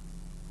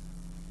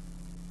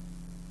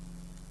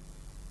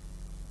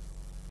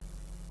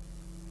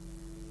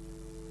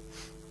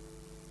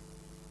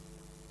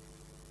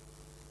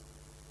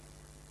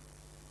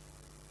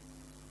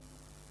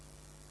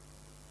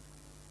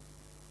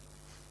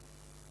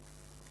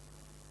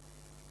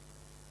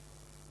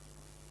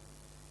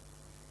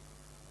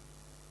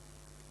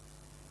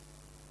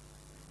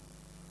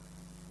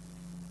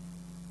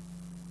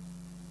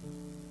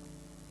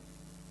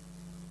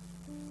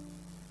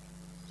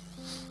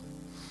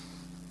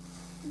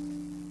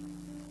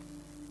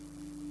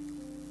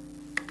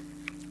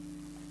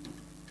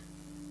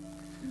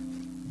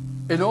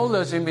 In all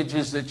those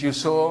images that you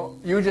saw,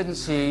 you didn't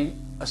see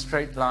a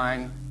straight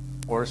line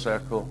or a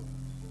circle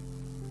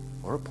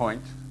or a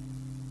point,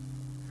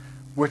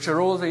 which are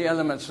all the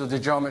elements of the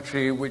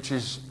geometry which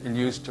is in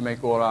use to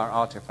make all our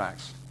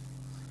artifacts.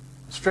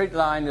 A straight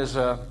line is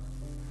in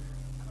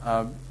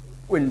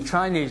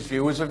Chinese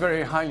view, was a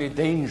very highly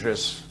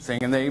dangerous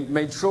thing, and they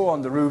made sure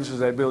on the roofs of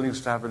their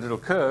buildings to have a little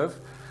curve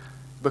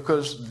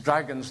because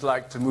dragons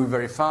like to move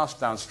very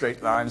fast down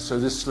straight lines, so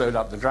this slowed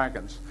up the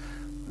dragons.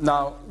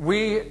 Now,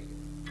 we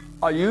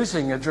are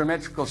using a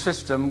geometrical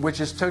system which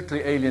is totally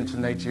alien to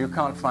nature. You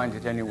can't find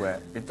it anywhere.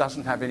 It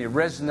doesn't have any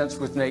resonance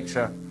with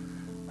nature,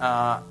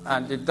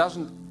 and it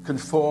doesn't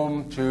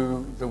conform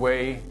to the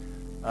way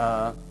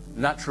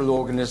natural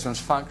organisms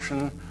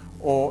function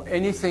or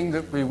anything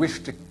that we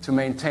wish to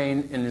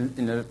maintain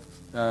in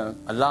a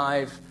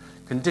alive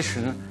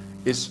condition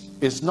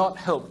is not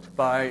helped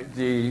by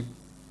the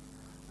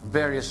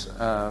various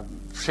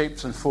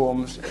shapes and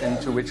forms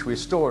into which we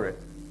store it.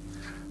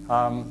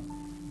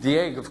 The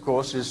egg, of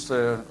course, is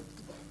the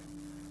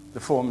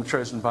form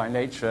chosen by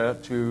nature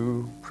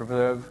to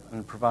preserve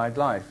and provide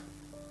life.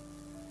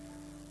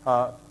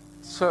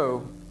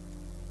 So,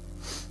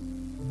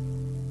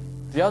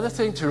 the other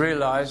thing to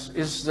realize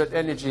is that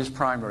energy is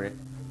primary,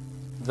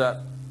 that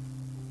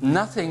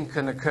nothing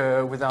can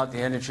occur without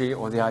the energy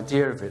or the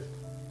idea of it.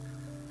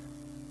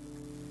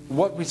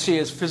 What we see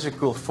as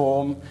physical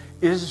form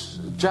is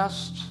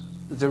just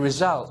the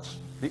result,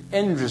 the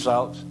end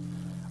result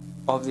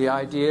of the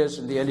ideas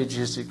and the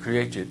energies it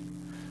created.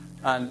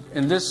 And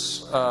in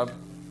this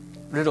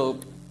little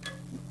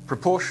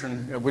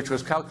proportion, which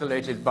was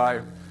calculated by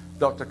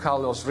Dr.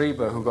 Carlos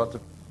Riber, who got the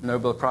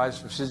Nobel Prize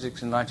for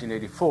Physics in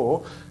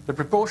 1984, the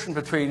proportion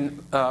between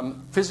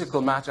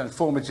physical matter and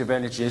formative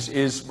energies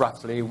is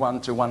roughly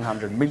 1 to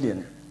 100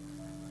 million.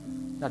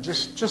 Now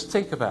just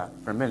think about it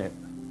for a minute.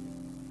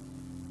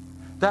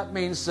 That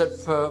means that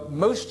for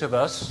most of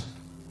us,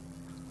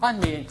 and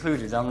me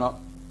included, I'm not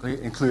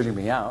including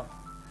me out,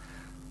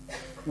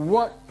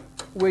 what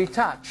we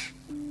touch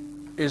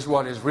is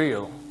what is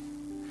real.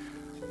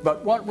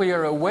 But what we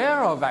are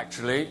aware of,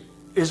 actually,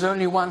 is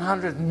only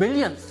 100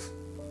 millionth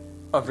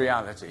of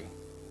reality.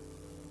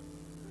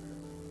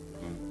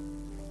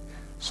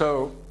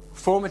 So,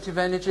 formative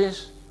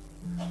energies,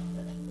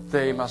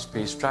 they must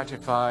be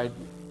stratified.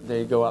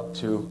 They go up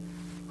to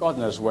God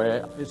knows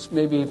where. It's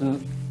maybe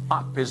even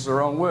up is the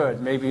wrong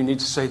word. Maybe you need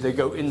to say they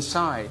go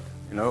inside,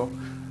 you know.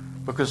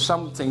 because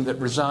something that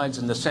resides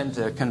in the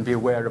center can be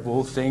aware of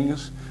all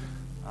things,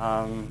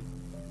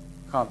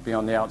 can't be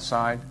on the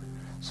outside.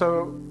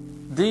 So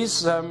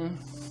these,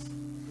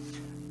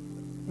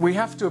 we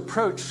have to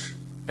approach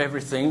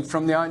everything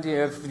from the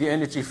idea of the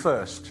energy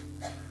first.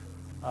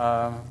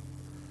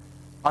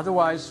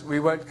 Otherwise, we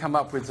won't come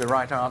up with the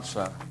right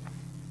answer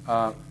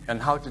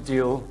and how to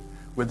deal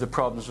with the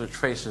problems which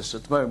face us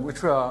at the moment,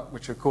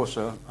 which of course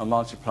are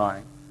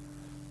multiplying.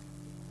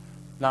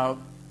 Now,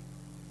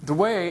 the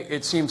way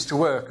it seems to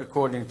work,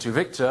 according to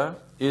Viktor,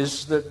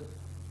 is that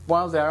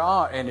while there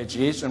are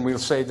energies, and we'll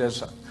say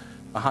there's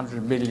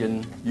 100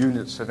 million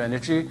units of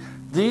energy,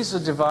 these are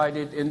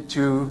divided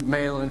into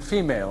male and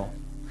female,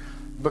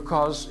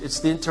 because it's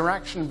the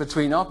interaction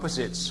between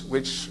opposites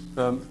which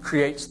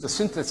creates the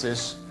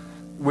synthesis,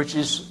 which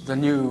is the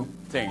new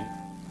thing.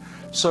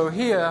 So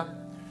here,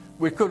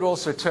 we could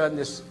also turn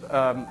this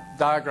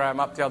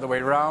diagram up the other way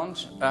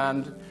around,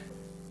 and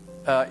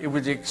it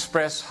would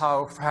express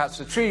how perhaps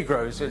a tree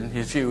grows in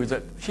his view,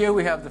 that here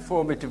we have the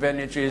formative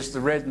energies,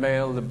 the red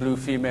male, the blue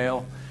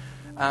female,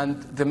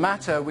 and the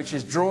matter which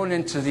is drawn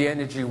into the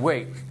energy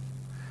wake.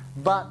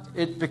 But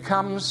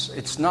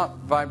it's not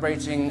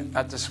vibrating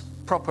at the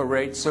proper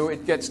rate, so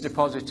it gets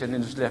deposited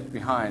and is left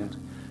behind.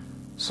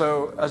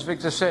 So, as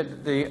Viktor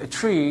said, a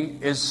tree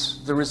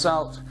is the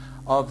result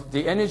of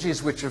the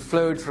energies which have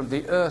flowed from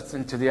the Earth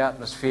into the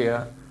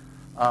atmosphere,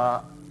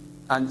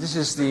 and this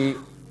is the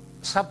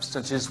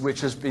substances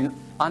which has been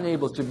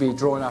unable to be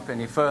drawn up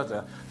any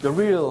further. The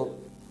real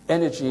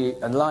energy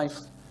and life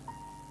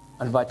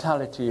and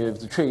vitality of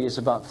the tree is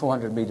about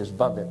 400 meters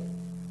above it.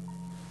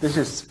 This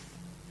is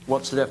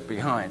what's left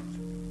behind.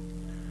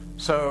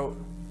 So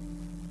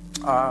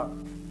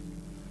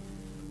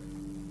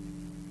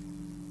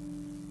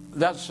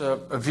that's a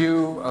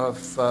view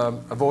of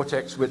a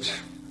vortex which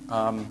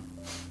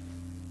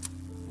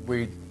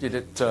we did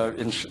it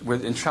in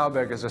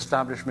Schauberger's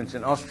establishment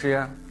in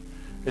Austria.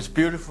 It's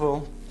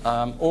beautiful.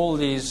 All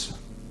these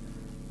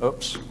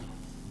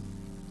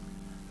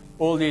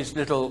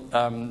little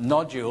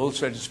nodules,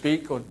 so to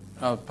speak, or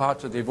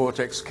part of the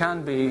vortex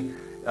can be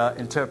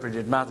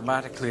interpreted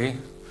mathematically.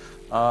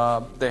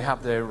 They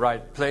have their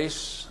right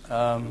place,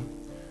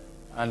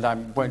 and I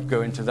won't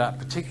go into that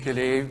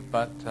particularly,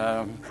 but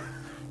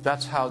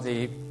that's how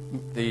the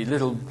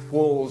little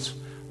walls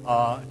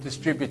are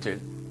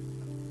distributed.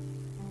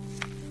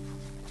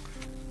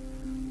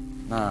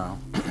 Now,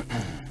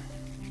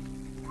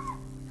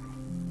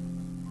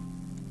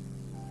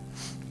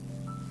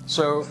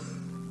 so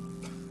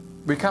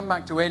we come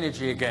back to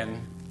energy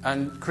again,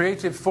 and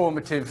creative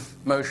formative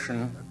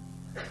motion,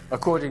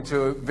 according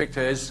to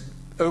Viktor, is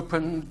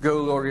open,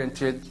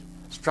 goal-oriented,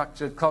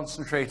 structured,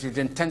 concentrated,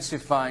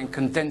 intensifying,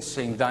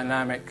 condensing,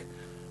 dynamic,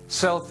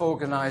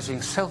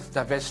 self-organizing,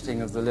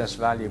 self-divesting of the less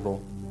valuable,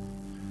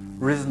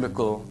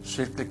 rhythmical,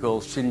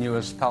 cyclical,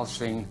 sinuous,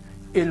 pulsing,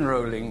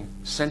 in-rolling,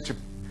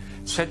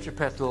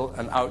 centripetal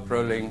and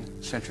out-rolling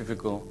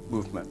centrifugal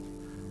movement.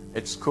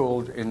 It's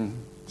called, in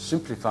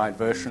simplified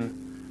version,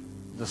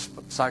 the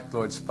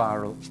cycloid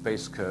spiral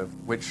space curve,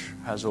 which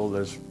has all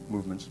those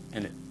movements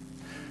in it.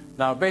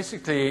 Now,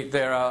 basically,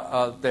 there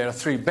are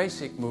three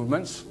basic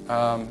movements.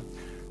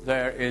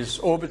 There is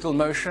orbital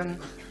motion,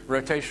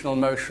 rotational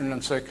motion,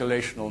 and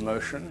circulational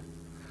motion.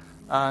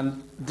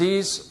 And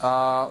these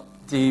are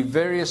the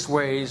various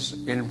ways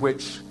in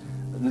which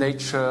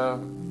nature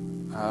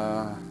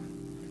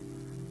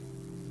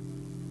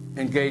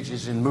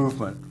engages in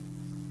movement.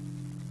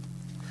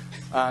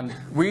 And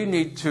we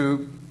need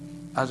to,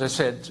 as I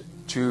said,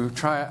 to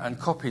try and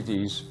copy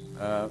these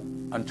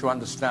and to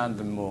understand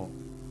them more.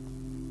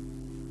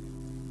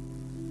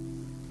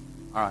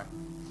 All right.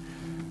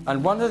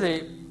 And one of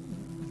the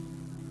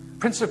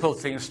principal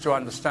things to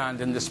understand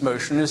in this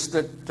motion is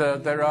that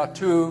there are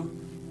two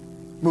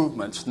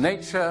movements.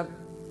 Nature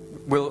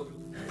will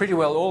pretty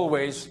well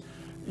always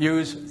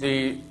use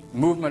the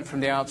movement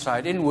from the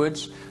outside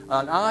inwards,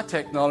 and our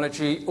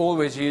technology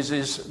always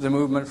uses the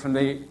movement from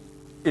the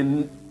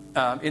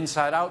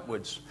inside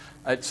outwards.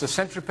 It's a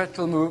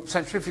centrifugal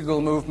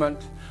movement.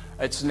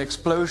 It's an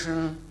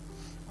explosion.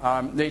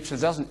 Nature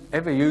doesn't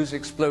ever use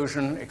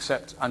explosion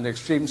except under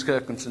extreme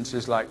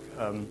circumstances like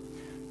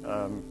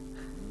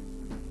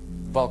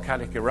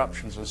volcanic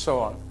eruptions and so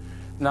on.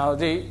 Now,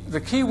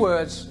 the key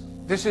words,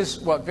 this is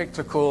what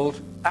Viktor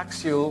called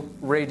axial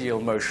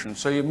radial motion.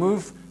 So you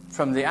move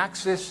from the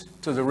axis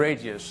to the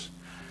radius,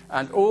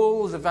 and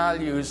all the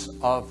values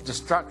of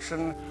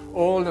destruction,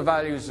 all the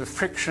values of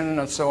friction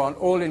and so on,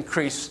 all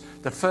increase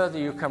the further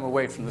you come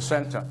away from the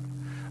center.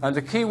 And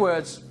the key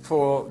words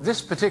for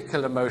this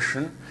particular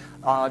motion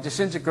are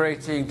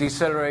disintegrating,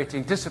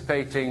 decelerating,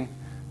 dissipating,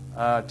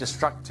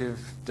 destructive,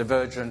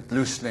 divergent,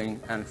 loosening,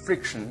 and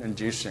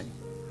friction-inducing.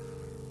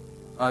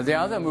 The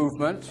other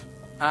movement,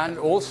 and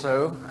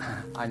also,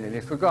 I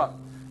nearly forgot,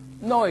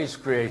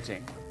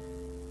 noise-creating.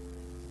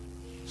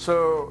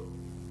 So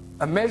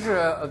a measure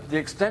of the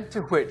extent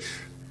to which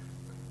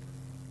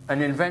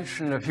an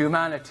invention of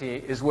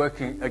humanity is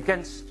working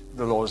against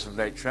the laws of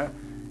nature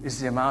is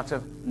the amount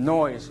of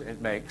noise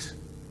it makes.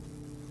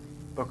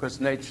 because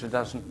nature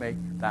doesn't make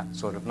that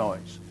sort of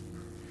noise.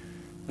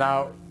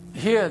 Now,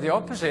 here the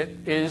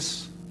opposite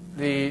is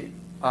the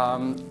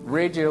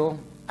radial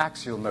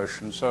axial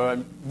motion, so it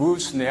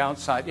moves from the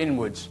outside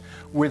inwards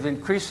with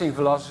increasing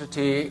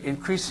velocity,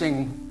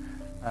 increasing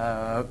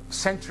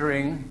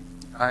centering,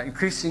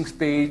 increasing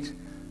speed,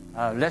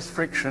 less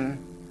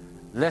friction,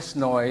 less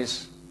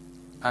noise,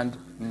 and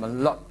a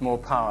lot more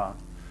power.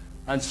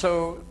 And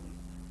so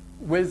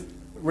with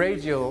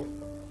radial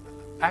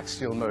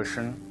axial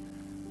motion,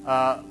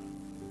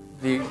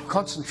 the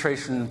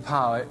concentration and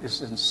power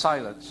is in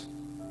silence.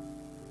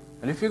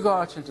 And if you go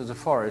out into the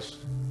forest,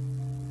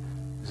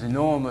 there's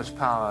enormous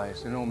power,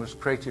 there's enormous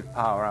creative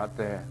power out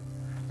there.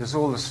 There's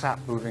all the sap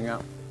moving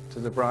up to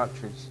the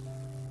branches.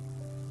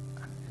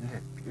 And isn't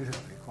it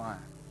beautifully quiet?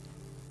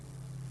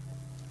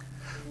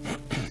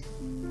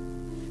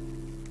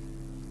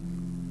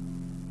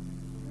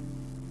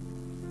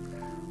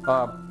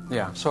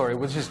 Yeah, sorry,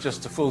 this is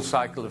just a full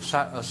cycle of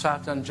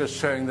Saturn, just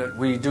showing that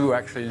we do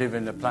actually live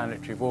in the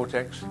planetary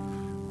vortex.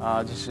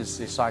 This is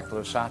the cycle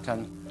of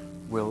Saturn.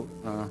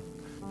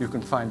 You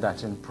can find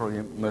that in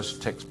probably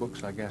most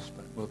textbooks, I guess,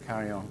 but we'll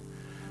carry on.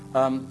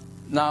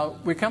 Now,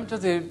 we come to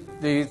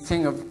the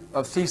thing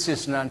of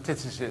thesis and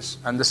antithesis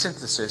and the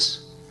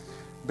synthesis.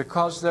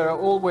 Because there are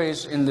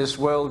always, in this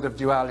world of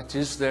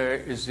dualities, there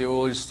is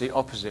always the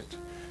opposite.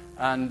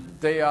 And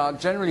they are,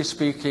 generally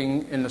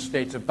speaking, in a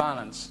state of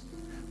balance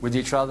with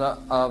each other,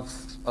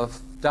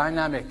 of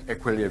dynamic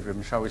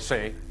equilibrium, shall we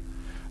say.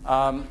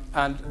 And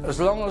as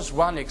long as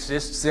one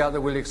exists, the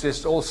other will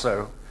exist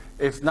also.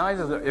 If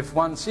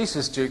one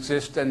ceases to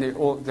exist, then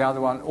the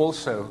other one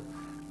also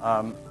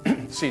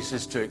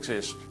ceases to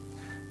exist.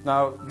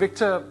 Now,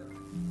 Viktor,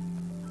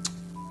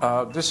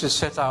 this is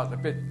set out a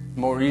bit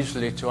more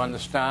easily to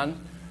understand.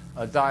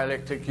 A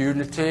dialectic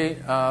unity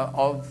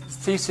of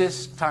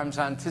thesis times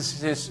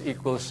antithesis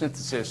equals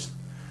synthesis.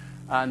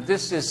 And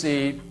this is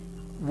the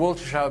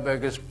Viktor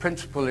Schauberger's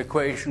principal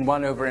equation,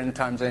 1 over n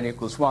times n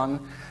equals 1,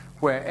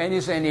 where n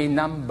is any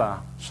number.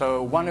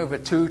 So 1 over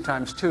 2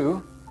 times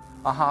 2,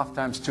 a half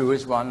times 2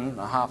 is 1,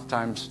 a half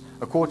times,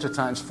 a quarter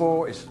times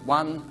 4 is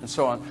 1, and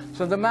so on.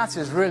 So the math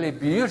is really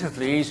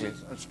beautifully easy.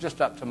 It's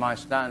just up to my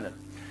standard.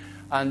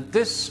 And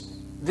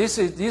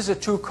these are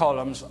two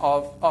columns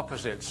of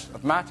opposites,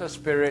 of matter,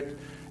 spirit,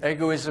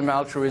 egoism,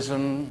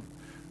 altruism,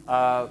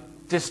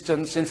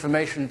 distance,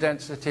 information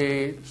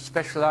density,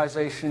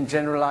 specialization,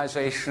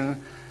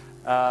 generalization,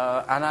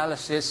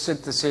 analysis,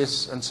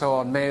 synthesis, and so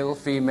on, male,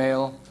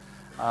 female,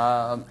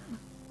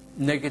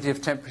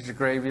 negative temperature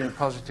gradient,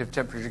 positive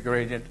temperature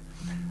gradient.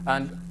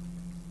 And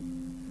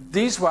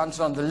these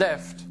ones on the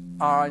left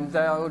are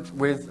endowed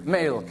with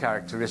male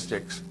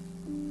characteristics.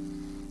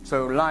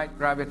 So light,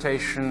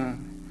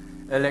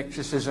 gravitation,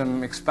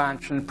 electricism,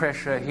 expansion,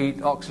 pressure,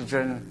 heat,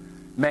 oxygen,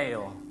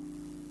 male.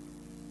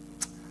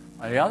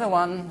 And the other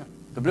one,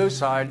 the blue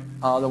side,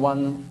 are the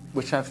ones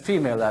which have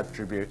female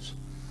attributes.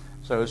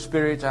 So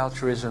spirit,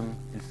 altruism,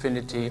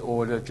 infinity,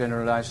 order,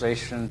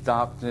 generalization,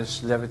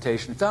 darkness,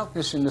 levitation.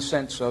 Darkness in the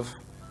sense of,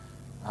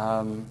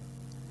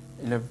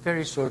 in a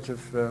very sort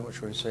of, what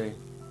shall we say,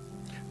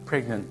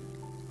 pregnant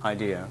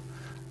idea.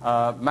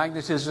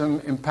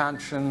 Magnetism,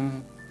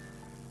 impansion,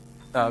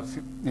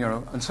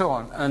 and so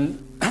on.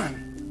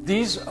 And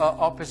these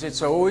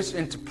opposites are always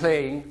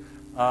interplaying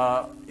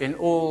in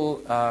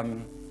all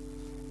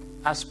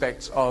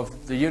aspects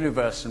of the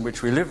universe in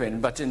which we live in.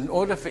 But in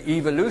order for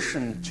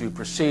evolution to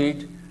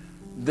proceed,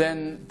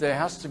 then there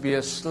has to be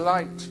a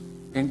slight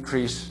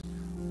increase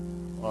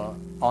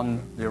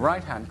on the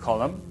right-hand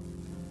column,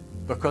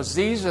 because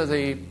these are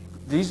the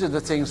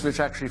things which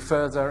actually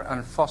further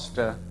and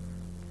foster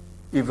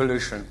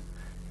evolution.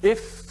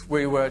 If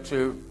we were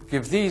to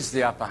give these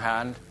the upper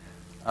hand,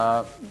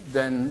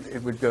 then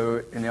it would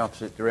go in the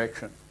opposite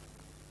direction.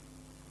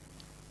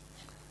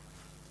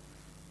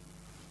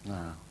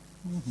 Now,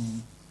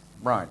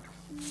 right.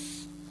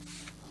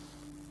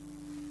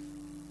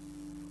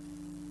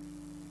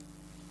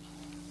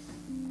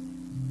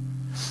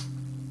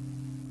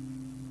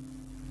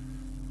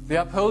 The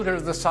upholder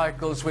of the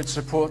cycles which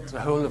support the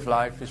whole of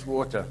life is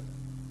water.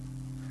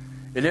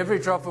 In every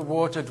drop of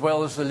water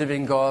dwells the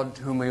living God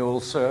whom we all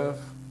serve.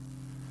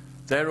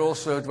 There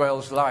also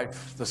dwells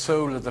life, the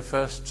soul of the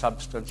first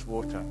substance,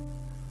 water,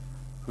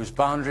 whose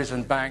boundaries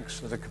and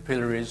banks are the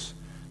capillaries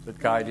that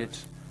guide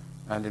it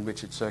and in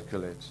which it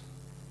circulates.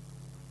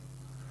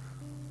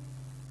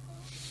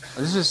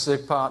 This is the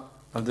part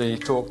of the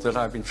talk that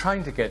I've been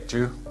trying to get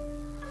to,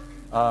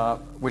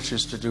 which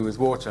is to do with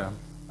water.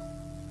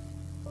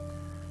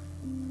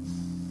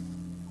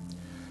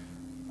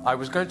 I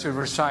was going to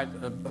recite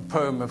a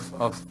poem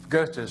of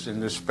Goethe's in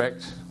this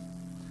respect.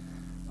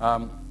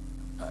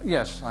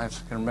 Yes, I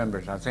can remember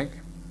it, I think.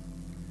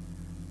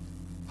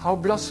 How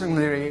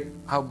blossomingly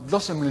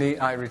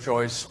I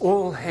rejoice,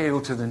 all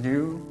hail to the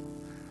new.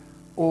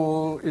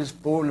 All is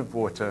born of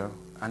water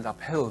and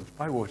upheld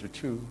by water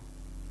too.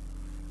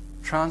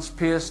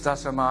 Transpierced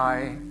thus am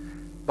I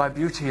by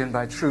beauty and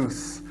by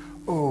truth.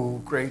 O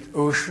great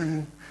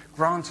ocean,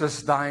 grant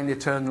us thine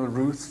eternal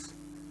ruth.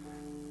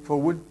 For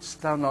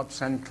wouldst thou not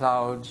send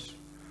clouds,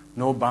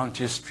 nor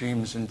bounteous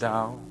streams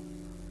endow,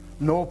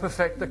 nor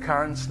perfect the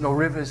currents, nor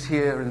rivers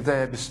here and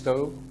there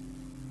bestow,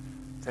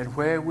 then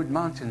where would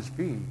mountains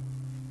be?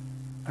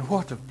 And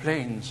what of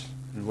plains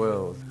and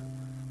world?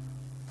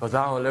 For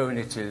thou alone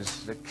it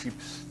is that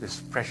keeps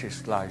this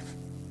precious life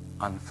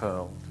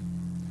unfurled.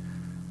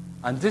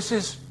 And this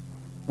is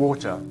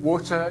water.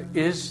 Water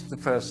is the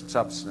first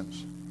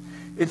substance.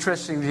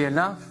 Interestingly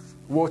enough,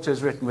 water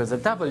is written with a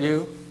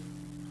W,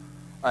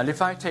 and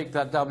if I take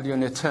that W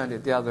and turn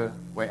it the other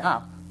way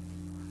up,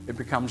 it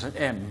becomes an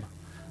M,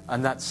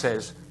 and that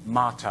says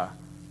mater,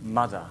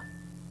 mother.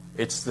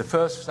 It's the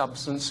first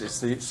substance, it's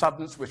the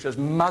substance which has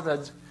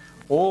mothered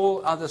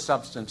all other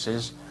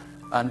substances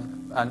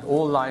and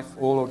all life,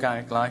 all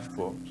organic life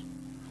forms.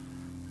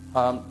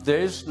 There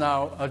is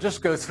now, I'll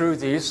just go through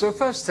these. So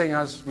first thing,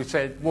 as we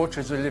said, water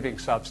is a living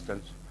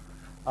substance.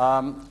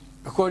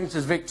 According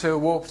to Viktor,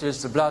 water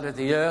is the blood of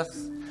the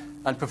earth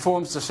and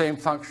performs the same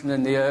function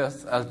in the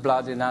earth as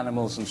blood in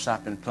animals and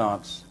sap in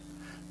plants.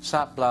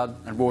 Sap, blood,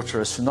 and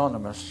water are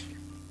synonymous.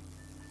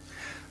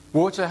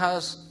 Water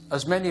has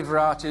as many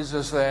varieties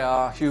as there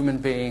are human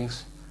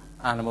beings,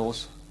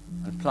 animals,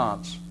 and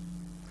plants.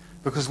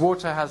 Because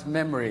water has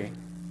memory.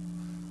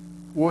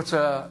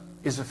 Water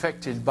is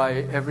affected by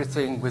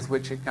everything with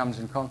which it comes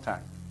in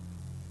contact.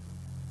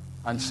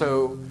 And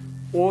so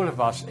all of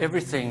us,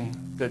 everything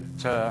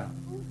that,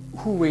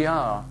 who we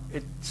are,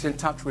 it's in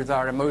touch with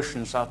our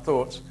emotions, our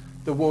thoughts,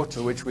 the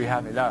water which we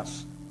have in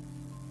us.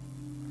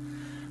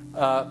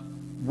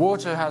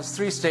 Water has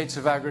three states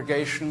of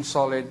aggregation: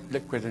 solid,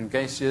 liquid, and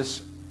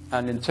gaseous.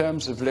 And in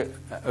terms of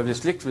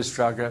its liquid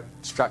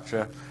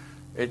structure,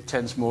 it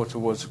tends more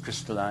towards the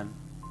crystalline.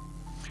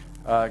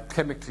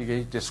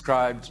 Chemically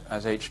described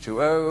as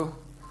H2O.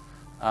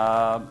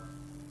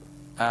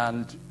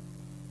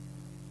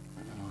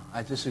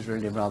 This is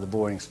really rather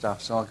boring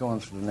stuff, so I'll go on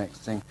to the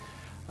next thing.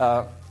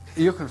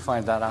 You can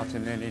find that out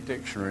in any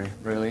dictionary,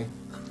 really,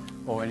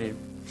 or any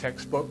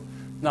textbook.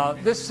 Now,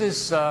 this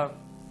is a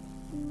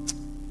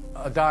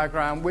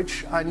diagram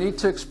which I need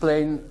to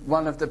explain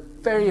one of the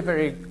very,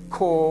 very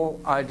core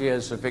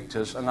ideas of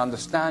Viktor's and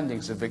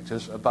understandings of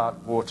Viktor's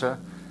about water,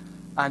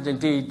 and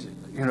indeed,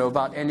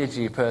 about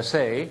energy per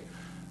se,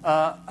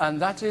 and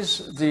that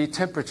is the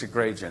temperature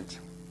gradient.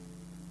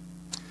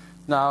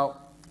 Now,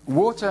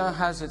 water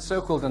has its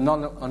so-called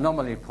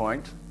anomaly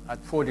point at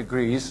 4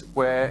 degrees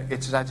where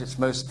it's at its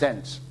most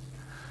dense.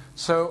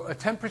 So a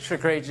temperature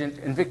gradient,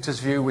 in Viktor's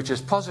view, which is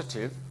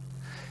positive,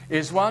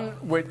 is one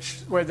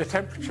where the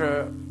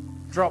temperature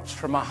drops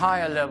from a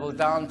higher level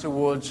down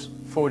towards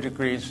 4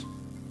 degrees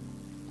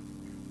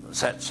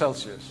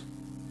Celsius.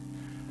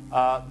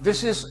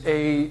 This is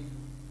a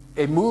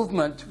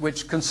movement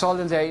which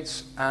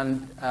consolidates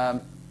and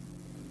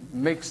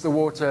makes the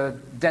water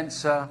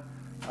denser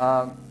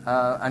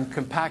and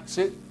compacts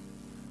it.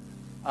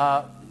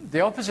 The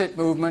opposite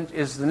movement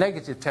is the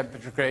negative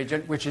temperature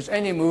gradient, which is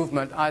any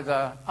movement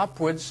either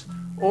upwards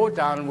or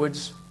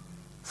downwards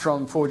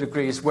from 4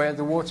 degrees, where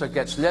the water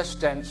gets less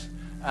dense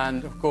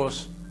and, of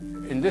course,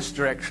 in this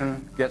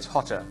direction gets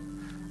hotter.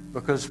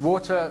 Because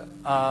water,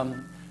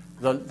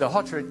 the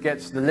hotter it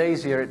gets, the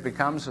lazier it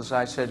becomes, as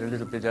I said a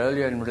little bit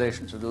earlier in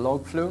relation to the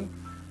log flume.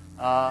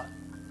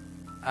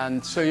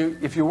 And so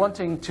if you're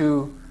wanting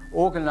to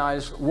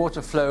organize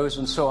water flows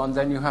and so on,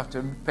 then you have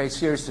to pay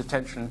serious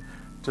attention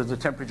to the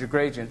temperature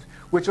gradient,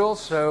 which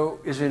also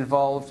is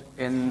involved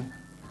in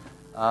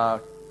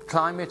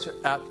climate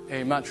at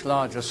a much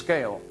larger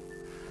scale.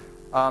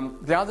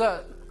 The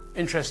other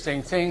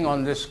interesting thing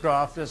on this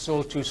graph, that's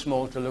all too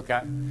small to look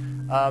at,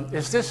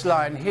 is this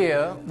line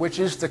here, which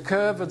is the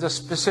curve of the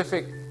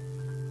specific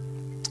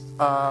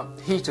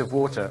heat of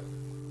water.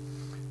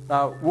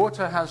 Now,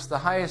 water has the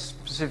highest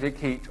specific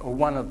heat, or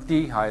one of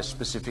the highest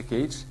specific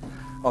heats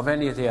of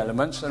any of the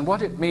elements, and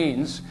what it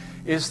means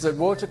is that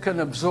water can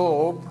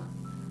absorb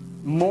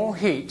more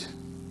heat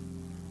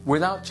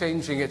without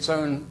changing its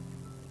own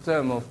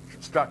thermal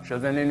structure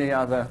than any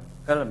other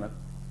element.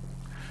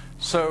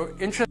 So,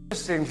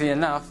 interestingly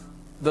enough,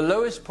 the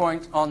lowest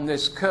point on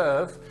this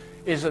curve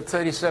is at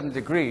 37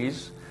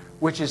 degrees,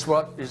 which is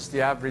what is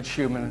the average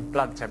human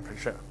blood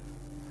temperature.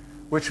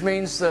 Which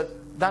means that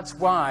that's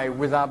why,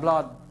 with our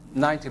blood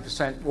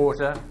 90%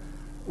 water,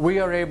 we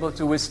are able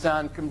to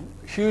withstand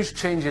huge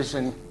changes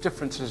in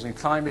differences in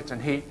climate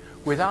and heat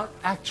without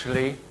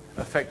actually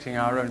affecting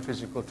our own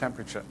physical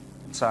temperature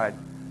inside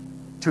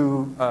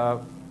too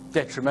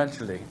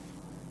detrimentally.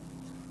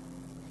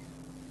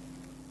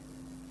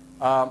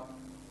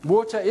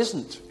 Water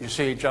isn't, you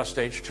see, just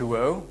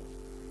H2O.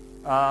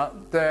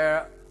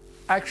 There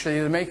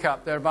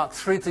are about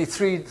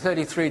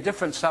 33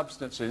 different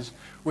substances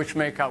which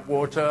make up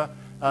water,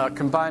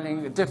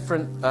 combining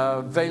different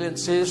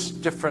valencies,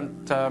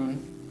 different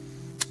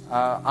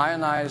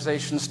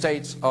ionization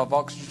states of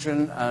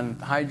oxygen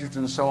and hydrogen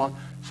and so on.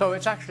 So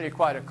it's actually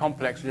quite a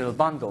complex little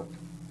bundle.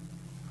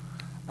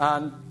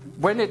 And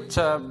when it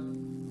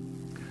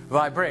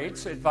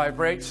vibrates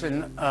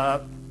in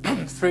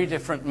 3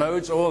 different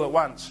modes all at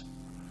once.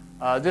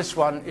 This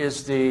one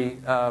is the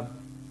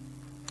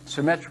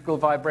symmetrical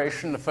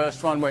vibration. The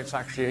first one where it's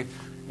actually,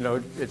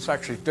 it's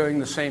actually doing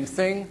the same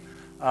thing.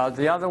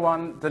 The other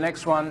one, the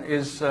next one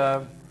is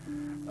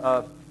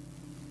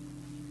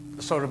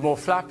sort of more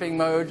flapping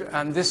mode,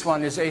 and this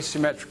one is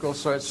asymmetrical,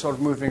 so it's sort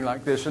of moving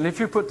like this. And if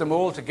you put them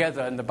all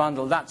together in the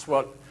bundle, that's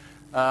what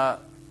the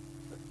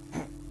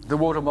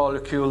water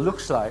molecule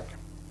looks like.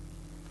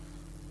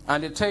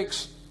 And it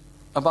takes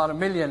about 1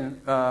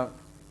 million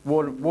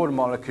water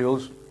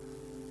molecules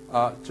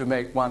to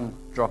make one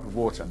drop of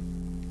water.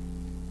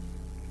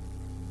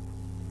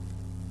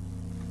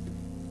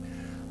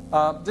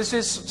 This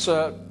is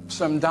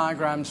some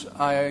diagrams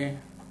I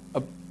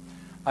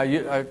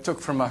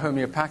took from a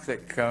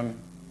homeopathic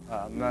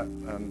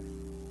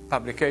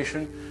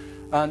publication.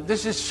 And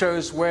this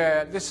shows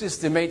where, this is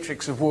the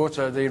matrix of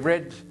water. The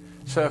red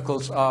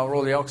circles are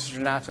all the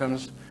oxygen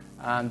atoms,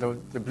 and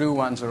the blue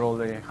ones are all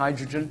the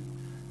hydrogen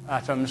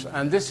atoms.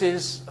 And this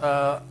is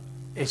a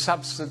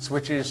substance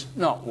which is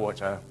not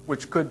water,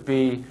 which could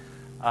be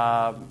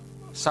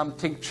some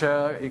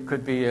tincture, it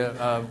could be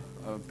a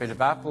bit of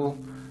apple,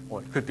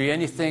 or it could be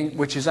anything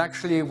which is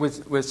actually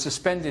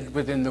suspended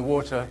within the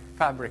water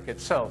fabric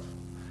itself.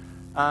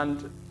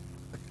 And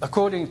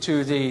according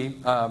to the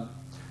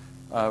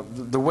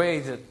way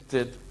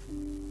that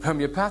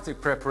homeopathic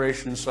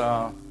preparations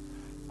are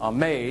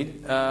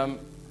made, the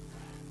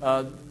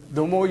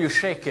more you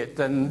shake it,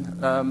 then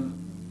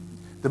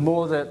the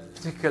more that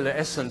particular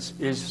essence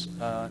is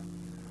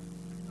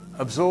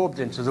absorbed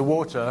into the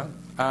water.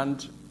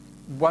 And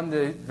when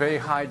the very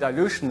high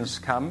dilutions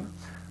come,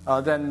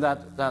 then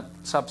that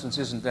substance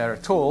isn't there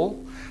at all.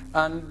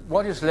 And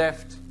what is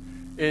left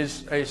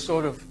is a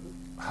sort of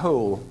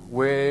hole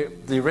where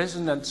the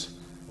resonant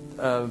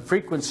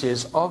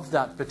frequencies of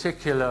that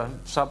particular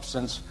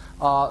substance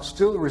are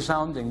still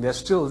resounding, they're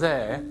still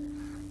there,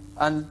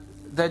 and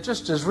they're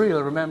just as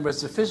real, remember,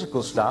 as the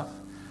physical stuff,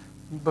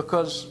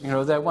 because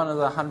they're one of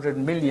the 100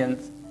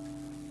 millionth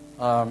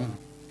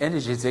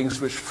energy things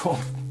which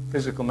form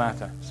physical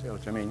matter. See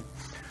what I mean?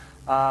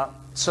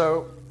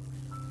 So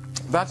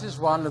that is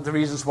one of the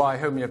reasons why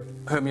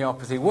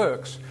homeopathy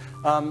works.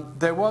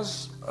 There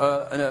was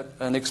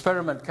an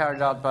experiment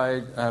carried out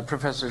by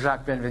Professor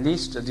Jacques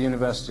Benveniste at the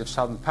University of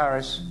Southern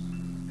Paris,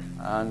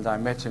 and I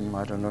met him,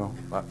 I don't know,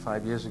 about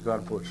 5 years ago.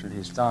 Unfortunately,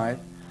 he's died.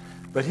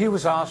 But he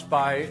was asked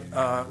by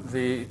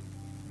the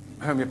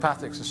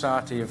Homeopathic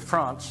Society of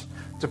France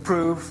to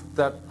prove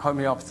that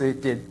homeopathy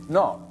did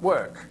not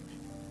work.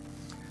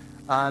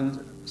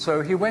 And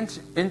so he went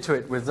into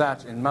it with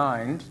that in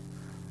mind,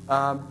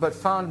 but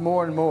found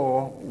more and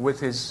more with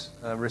his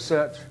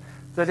research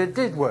that it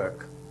did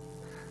work.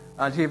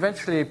 And he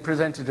eventually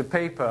presented a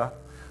paper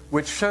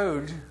which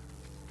showed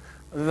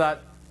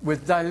that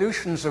with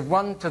dilutions of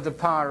 1 to the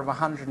power of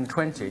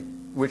 120,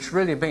 which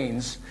really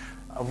means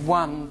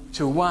 1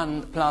 to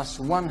 1 plus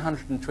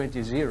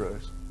 120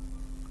 zeros,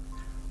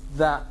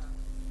 that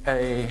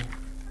a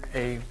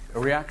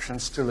reaction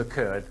still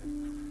occurred.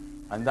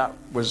 And that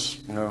was,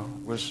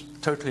 was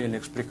totally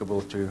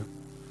inexplicable to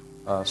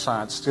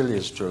science, still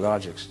is to a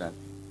large extent.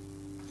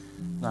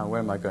 Now, where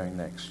am I going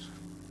next?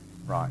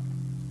 Right.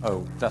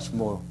 Oh, that's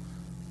more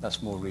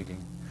reading.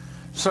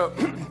 So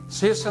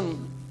here's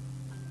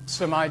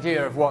some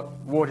idea of what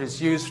water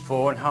is used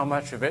for and how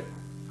much of it.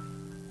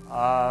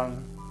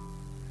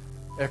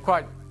 They're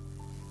quite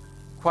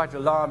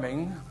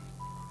alarming.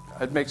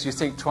 It makes you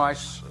think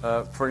twice,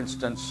 for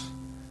instance,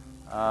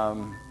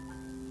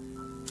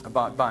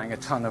 about buying a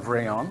ton of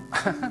rayon.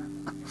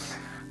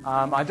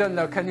 I don't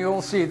know, can you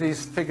all see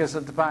these figures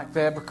at the back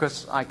there?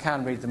 Because I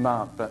can read them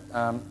out, but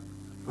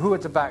who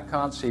at the back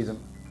can't see them?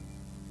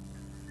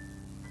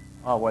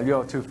 Oh, well,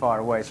 you're too far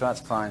away, so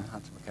that's fine.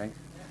 That's okay.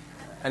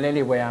 And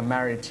anyway, I'm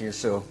married to you,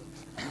 so.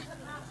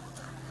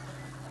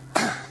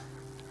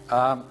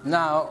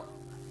 Now,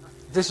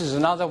 this is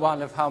another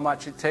one of how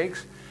much it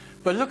takes.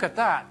 But look at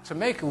that. To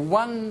make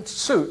one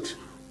suit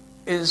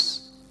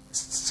is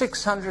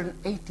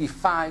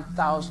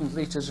 685,000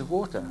 liters of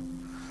water.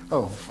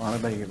 Oh, well, I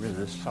better get rid of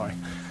this, sorry.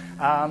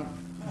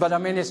 But I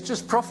mean, it's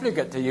just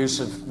profligate, the use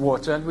of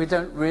water, and we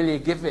don't really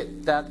give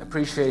it that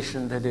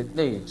appreciation that it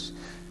needs.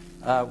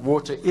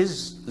 Water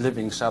is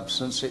living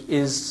substance. It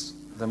is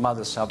the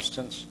mother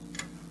substance.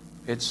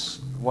 It's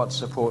what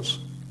supports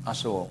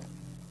us all.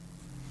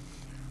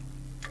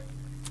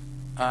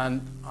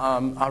 And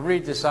I'll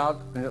read this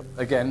out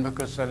again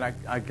because then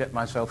I get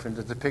myself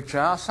into the picture.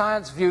 Our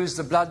science views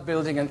the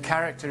blood-building and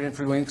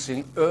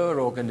character-influencing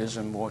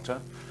organism, water,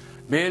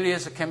 merely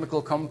as a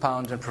chemical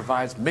compound and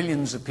provides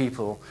millions of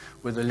people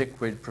with a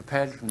liquid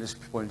prepared from this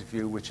point of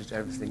view, which is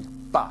everything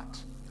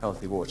but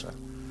healthy water.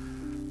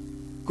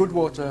 Good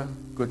water,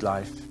 good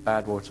life.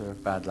 Bad water,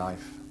 bad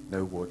life.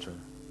 No water,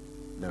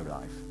 no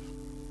life.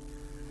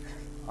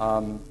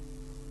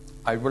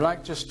 I would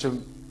like just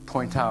to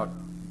point out,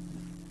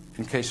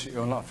 in case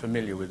you're not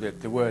familiar with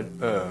it, the word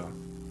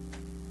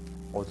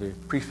or the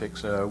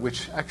prefix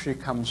which actually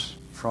comes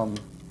from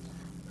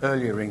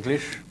earlier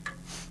English.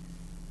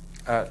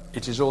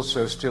 It is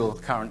also still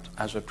current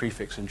as a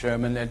prefix in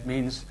German. It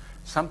means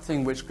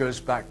something which goes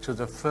back to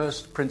the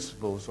first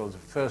principles or the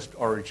first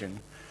origin.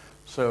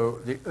 So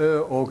the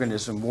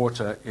organism,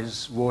 water,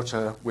 is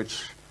water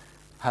which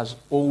has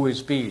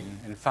always been.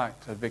 In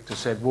fact, as Viktor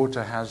said,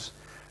 water has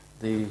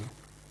the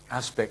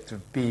aspect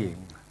of being.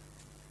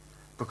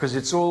 Because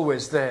it's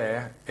always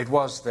there, it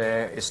was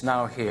there, it's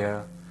now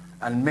here,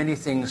 and many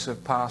things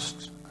have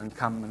passed and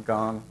come and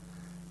gone,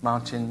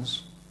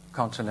 mountains,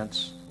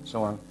 continents,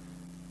 so on.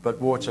 But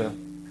water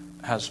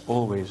has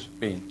always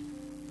been.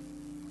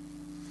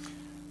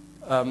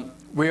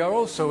 We are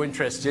also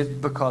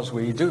interested, because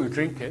we do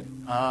drink it,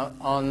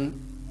 on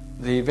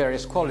the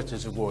various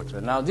qualities of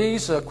water. Now,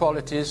 these are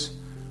qualities,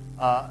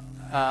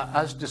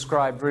 as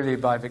described really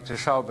by Viktor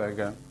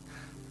Schauberger.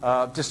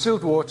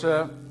 Distilled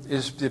water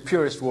is the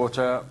purest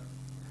water.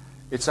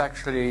 It's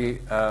actually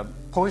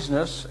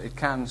poisonous. It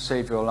can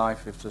save your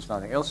life if there's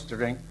nothing else to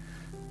drink.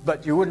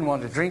 But you wouldn't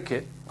want to drink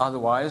it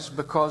otherwise,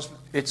 because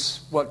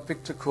it's what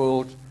Viktor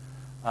called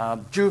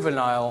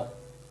juvenile,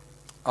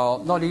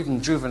 or not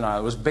even juvenile,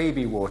 it was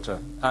baby water.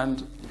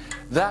 And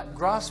that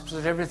grasps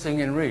at everything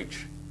in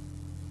reach,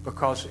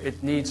 because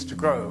it needs to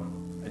grow,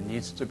 it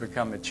needs to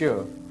become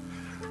mature.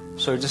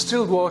 So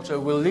distilled water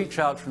will leach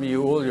out from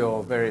you all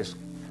your various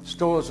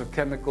stores of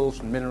chemicals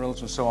and minerals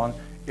and so on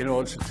in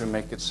order to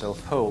make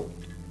itself whole.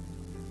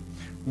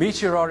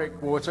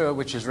 Meteoric water,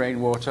 which is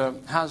rainwater,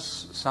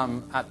 has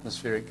some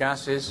atmospheric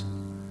gases,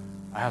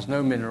 has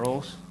no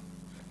minerals.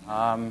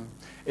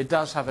 It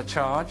does have a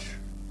charge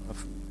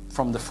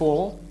from the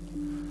fall,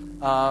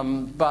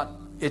 but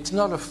it's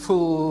not a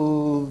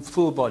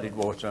full-bodied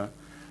water.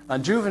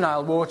 And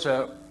juvenile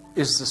water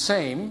is the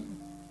same,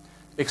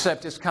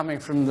 except it's coming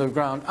from the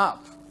ground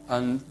up.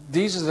 And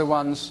these are the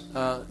ones,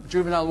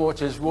 juvenile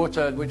water is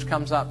water which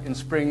comes up in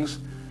springs,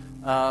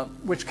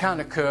 which can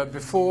occur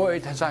before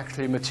it has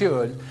actually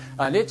matured.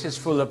 And it is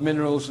full of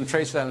minerals and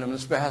trace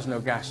elements, but has no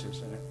gases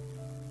in it.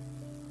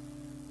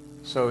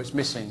 So it's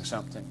missing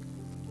something.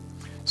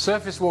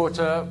 Surface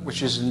water,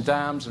 which is in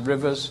dams and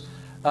rivers,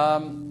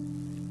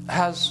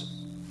 has,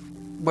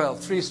 well,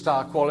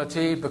 3-star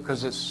quality,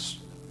 because it's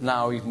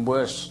now even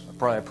worse. I'll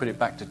probably put it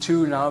back to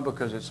 2 now,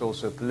 because it's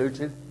also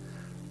polluted.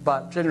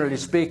 But generally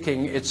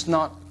speaking, it's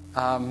not,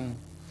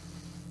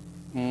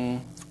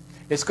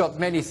 it's got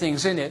many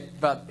things in it,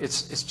 but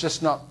it's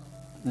just not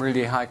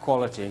really high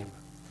quality.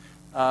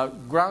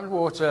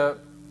 Groundwater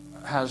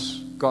has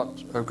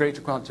got a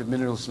greater quantity of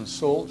minerals and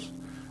salts.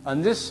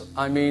 And this,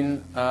 I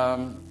mean,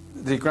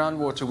 the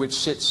groundwater which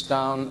sits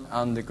down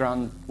on the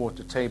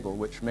groundwater table,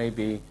 which may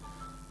be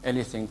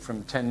anything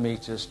from 10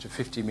 meters to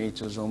 50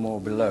 meters or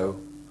more below.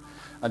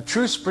 And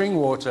true spring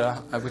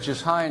water, which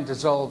is high in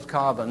dissolved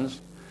carbons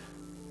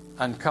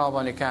and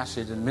carbonic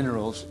acid and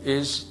minerals,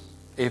 is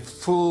a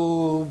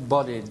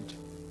full-bodied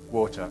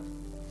water.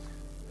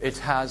 It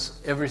has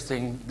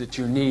everything that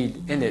you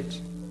need in it.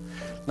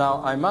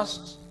 Now, I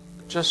must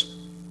just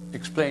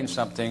explain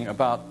something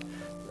about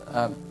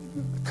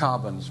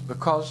carbons,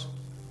 because,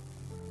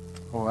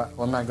 or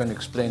am I going to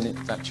explain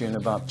that to you in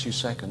about 2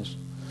 seconds?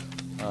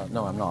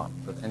 No, I'm not,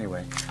 but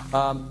anyway.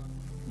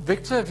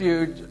 Viktor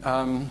viewed,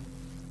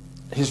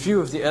 his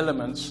view of the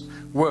elements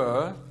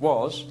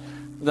was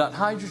that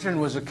hydrogen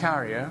was a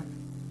carrier,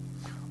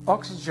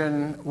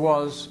 oxygen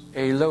was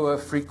a lower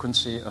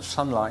frequency of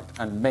sunlight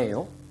and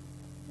male,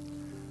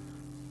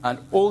 and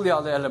all the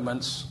other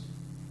elements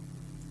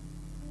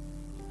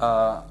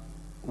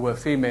were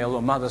female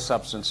or mother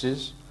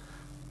substances,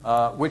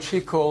 which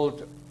he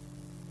called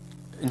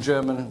in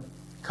German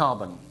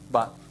carbon.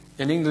 But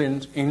in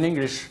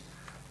English,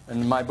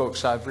 in my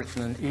books, I've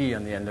written an E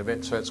on the end of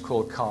it, so it's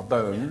called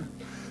carbone,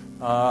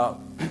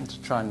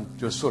 to try and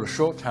do a sort of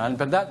shorthand.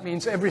 But that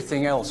means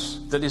everything else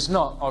that is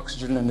not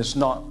oxygen and is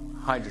not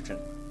hydrogen.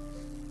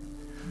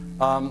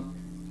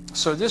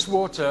 So this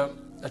water,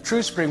 a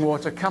true spring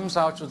water, comes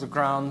out of the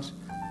ground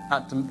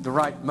at the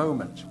right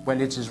moment, when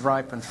it is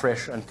ripe and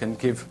fresh and can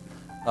give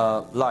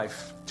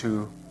life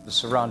to the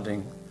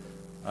surrounding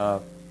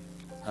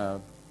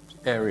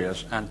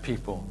areas and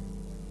people.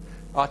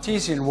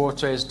 Artesian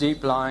water is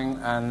deep-lying,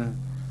 and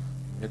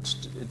it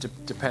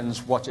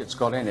depends what it's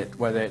got in it,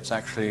 whether it's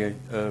actually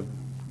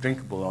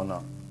drinkable or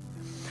not.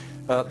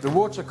 The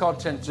water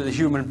content to the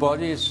human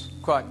body is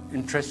quite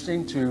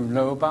interesting to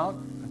know about,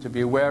 to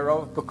be aware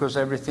of, because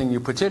everything you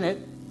put in it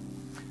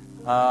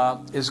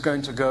is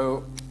going to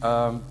go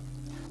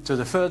to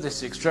the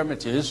furthest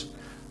extremities,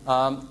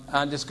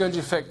 and it's going to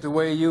affect the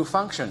way you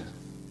function.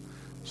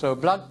 So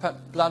blood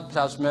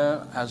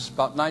plasma has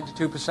about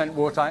 92%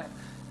 water.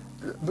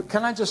 But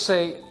can I just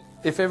say,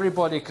 if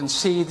everybody can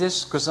see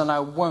this, because then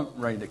I won't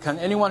read it. Can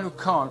anyone who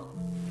can't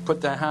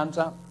put their hands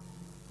up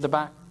the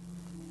back?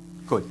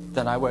 Good,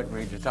 then I won't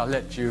read it. I'll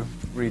let you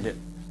read it.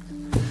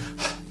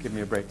 Give me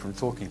a break from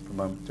talking for a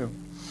moment too.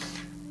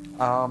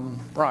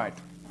 Right.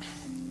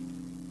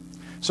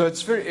 So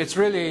it's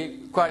really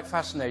quite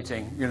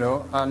fascinating, you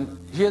know. And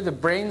here the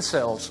brain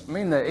cells, I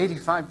mean, they're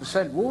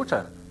 85%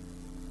 water.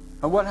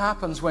 And what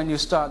happens when you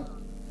start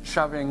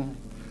shoving,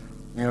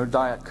 you know,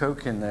 Diet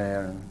Coke in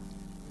there and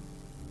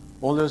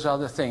all those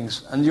other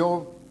things, and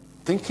your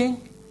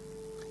thinking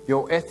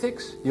your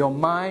ethics, your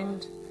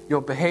mind,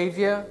 your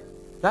behavior,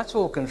 that's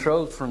all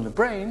controlled from the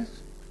brain.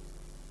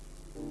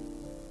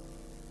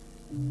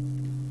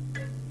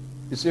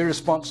 It's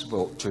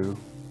irresponsible to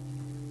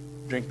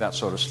drink that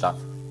sort of stuff.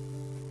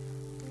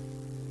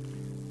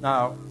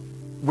 Now,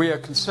 we are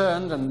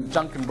concerned, and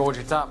Duncan brought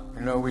it up,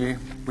 you know,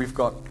 we've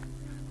got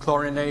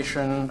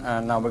chlorination,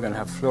 and now we're going to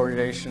have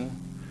fluoridation.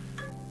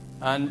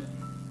 And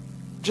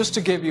just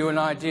to give you an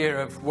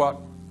idea of what,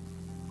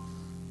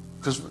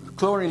 because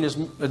chlorine is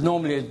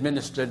normally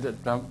administered at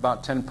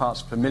about 10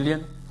 parts per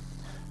million.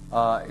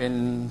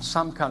 In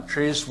some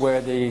countries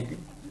where the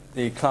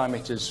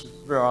climate is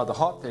rather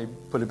hot, they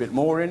put a bit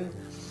more in.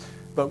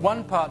 But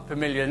 1 part per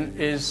million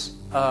is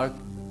a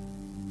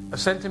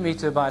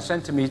centimeter by a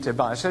centimeter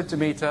by a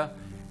centimeter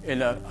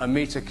in a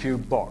meter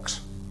cube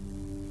box.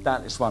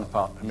 That is 1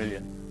 part per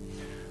million.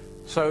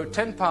 So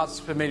 10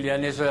 parts per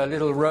million is a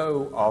little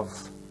row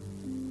of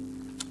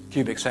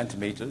cubic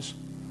centimeters,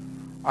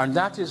 and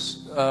that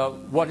is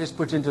what is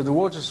put into the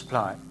water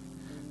supply.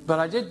 But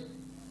I did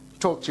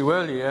talk to you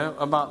earlier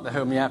about the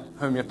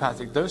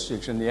homeopathic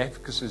dosage and the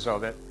efficacies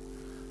of it.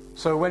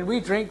 So when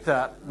we drink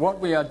that, what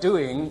we are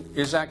doing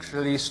is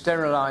actually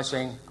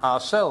sterilizing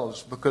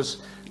ourselves, because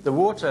the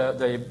water,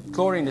 the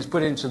chlorine is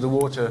put into the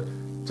water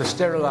to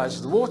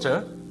sterilize the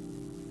water,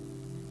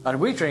 and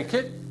we drink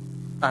it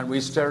and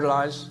we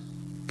sterilize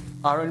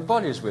our own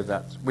bodies with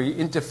that. We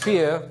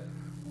interfere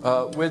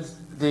with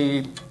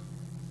the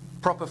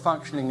proper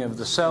functioning of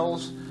the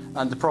cells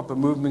and the proper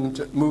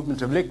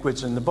movement of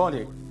liquids in the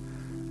body.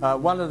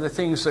 One of the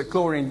things that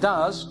chlorine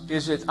does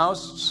is it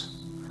ousts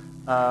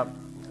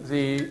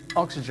the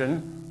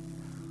oxygen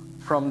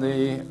from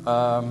the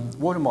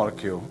water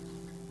molecule.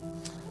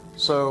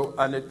 So,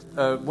 and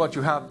what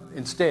you have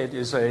instead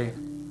is a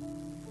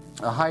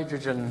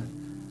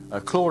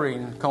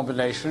hydrogen-chlorine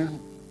combination,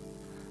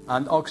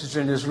 and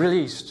oxygen is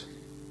released.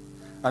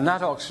 And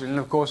that oxygen,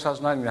 of course, has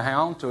nothing to hang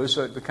on to,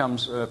 so it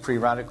becomes a free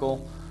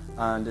radical,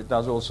 and it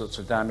does all sorts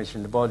of damage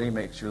in the body,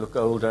 makes you look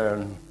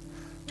older,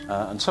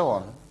 and so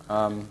on.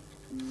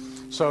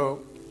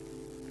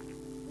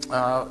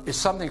 It's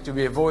something to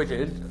be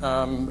avoided.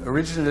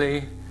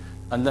 Originally,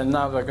 and then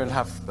now they're going to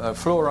have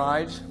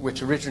fluoride,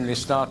 which originally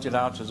started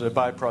out as a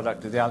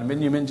byproduct of the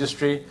aluminium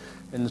industry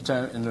in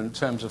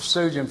terms of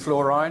sodium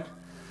fluoride.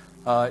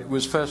 It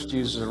was first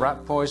used as a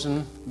rat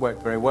poison,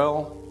 worked very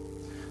well.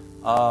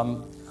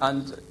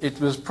 And it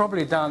was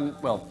probably done,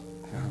 well,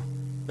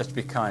 let's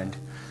be kind,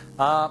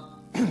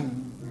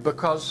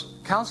 because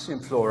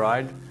calcium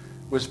fluoride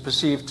was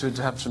perceived to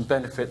have some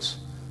benefits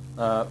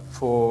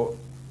for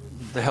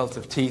the health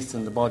of teeth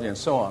and the body and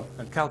so on.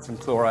 And calcium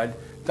chloride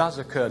does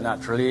occur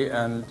naturally,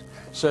 and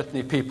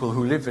certainly people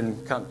who live in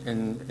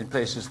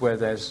places where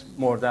there's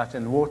more of that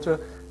in the water,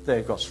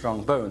 they've got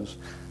strong bones.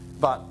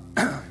 But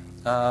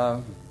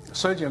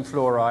sodium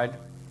fluoride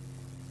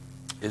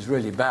is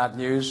really bad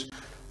news,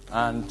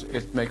 and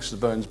it makes the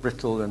bones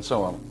brittle and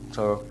so on.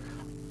 So,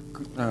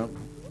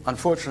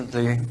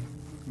 unfortunately,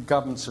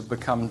 governments have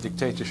become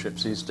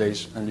dictatorships these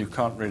days, and you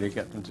can't really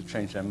get them to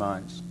change their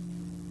minds.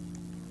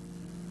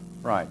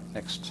 Right,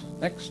 next.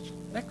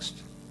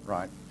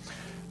 Right.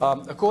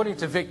 According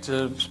to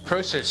Viktor's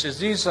processes,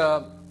 these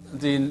are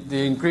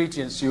the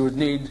ingredients you would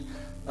need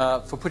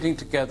for putting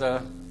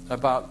together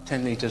about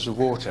 10 liters of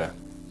water.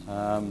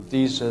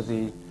 These are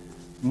the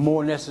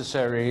more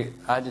necessary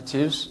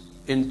additives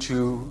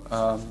into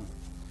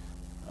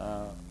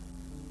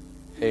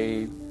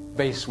a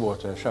base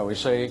water, shall we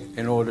say,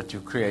 in order to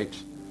create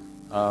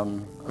a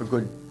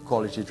good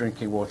quality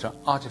drinking water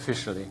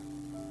artificially.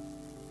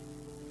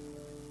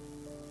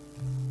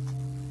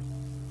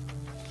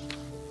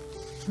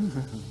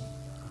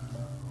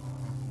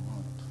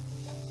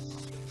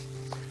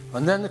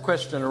 And then the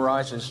question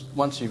arises,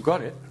 once you've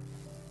got it,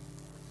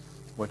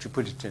 what you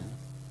put it in.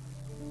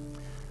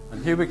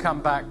 And here we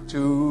come back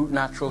to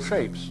natural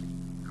shapes.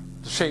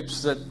 The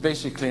shapes that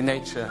basically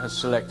nature has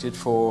selected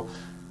for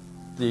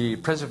the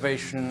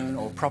preservation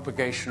or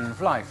propagation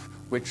of life,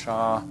 which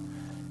are,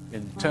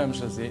 in terms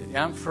of the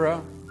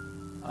amphora,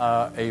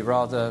 a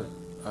rather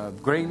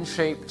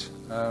grain-shaped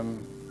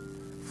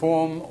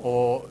form,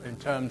 or in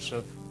terms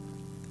of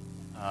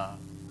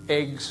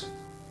eggs.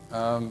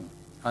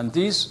 And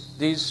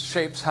these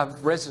shapes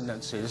have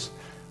resonances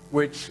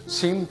which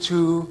seem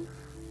to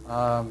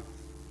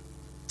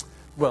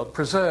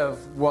preserve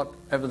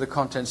whatever the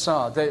contents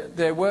are.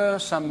 There were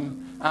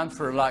some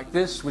amphora like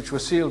this which were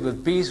sealed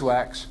with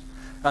beeswax,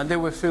 and they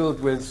were filled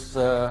with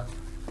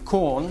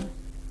corn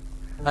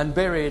and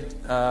buried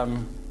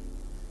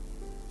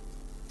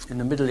in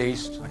the Middle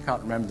East. I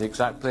can't remember the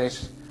exact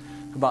place,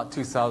 about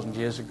 2,000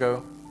 years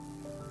ago.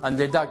 And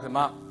they dug them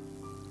up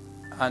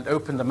and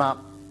opened them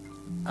up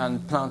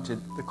and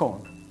planted the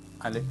corn,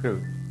 and it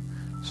grew.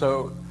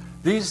 So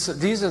these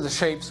are the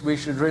shapes we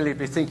should really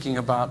be thinking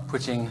about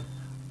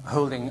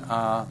holding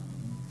our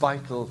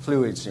vital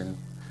fluids in,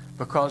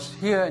 because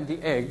here in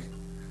the egg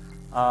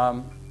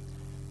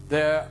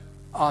there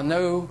are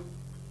no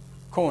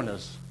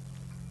corners.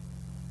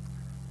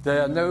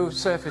 There are no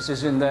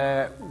surfaces in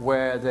there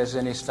where there's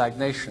any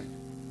stagnation.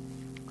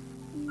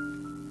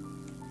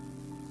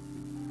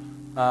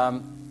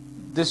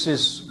 This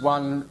is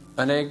an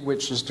egg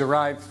which is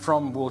derived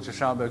from Walter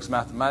Schauberg's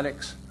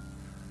mathematics.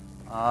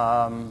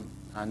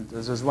 And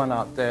there's one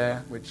out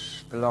there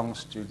which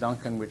belongs to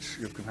Duncan, which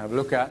you can have a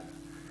look at.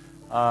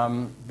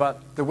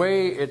 But the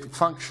way it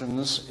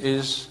functions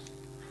is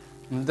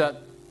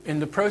that in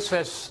the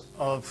process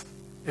of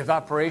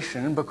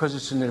evaporation, because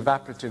it's an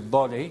evaporative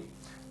body,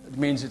 it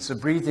means it's a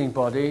breathing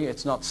body,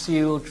 it's not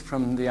sealed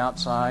from the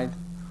outside.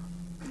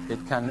 It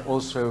can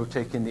also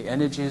take in the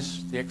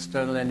energies, the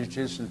external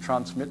energies, and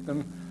transmit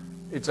them,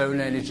 its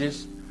own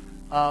energies.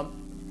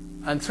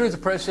 And through the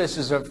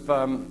processes of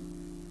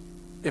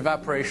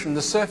evaporation,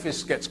 the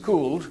surface gets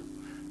cooled,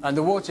 and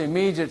the water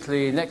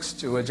immediately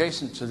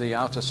adjacent to the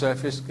outer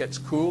surface gets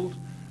cooled,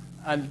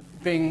 and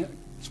being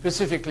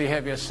specifically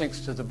heavier sinks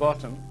to the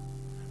bottom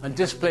and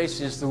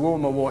displaces the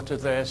warmer water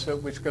there,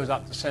 which goes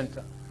up the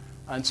center.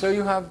 And so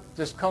you have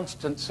this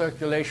constant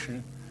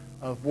circulation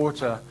of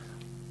water,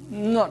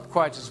 not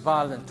quite as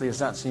violently as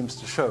that seems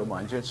to show,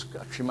 mind you, it's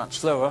actually much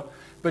slower,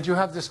 but you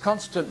have this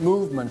constant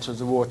movement of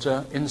the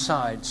water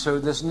inside, so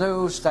there's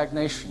no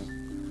stagnation.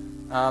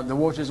 The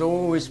water is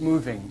always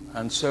moving,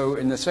 and so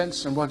in the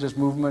sense, and what is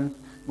movement?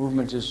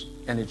 Movement is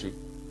energy,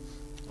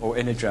 or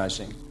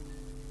energizing.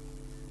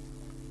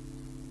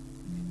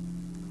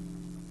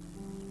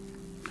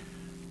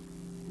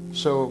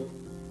 So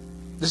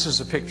this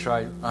is a picture,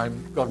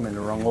 I've got them in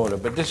the wrong order,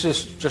 but this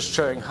is just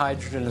showing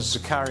hydrogen as the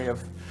carrier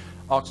of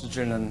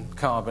oxygen and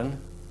carbon.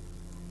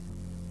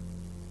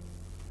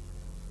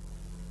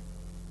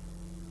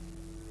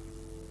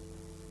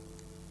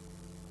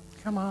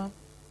 Come on.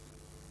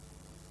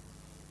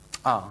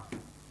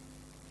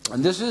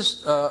 And this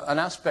is an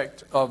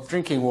aspect of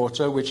drinking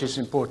water which is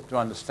important to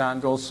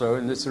understand also,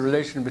 and it's the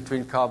relation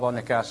between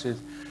carbonic acid,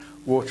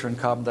 water, and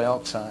carbon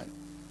dioxide.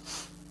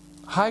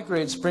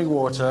 High-grade spring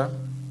water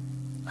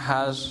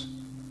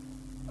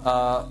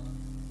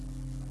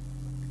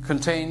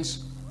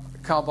contains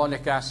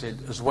carbonic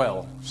acid as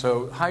well.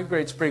 So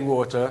high-grade spring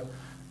water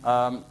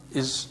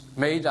is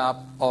made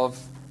up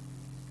of,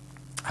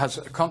 has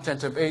a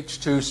content of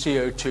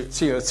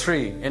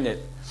H2CO3 in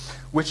it,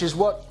 which is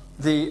what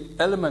the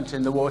element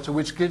in the water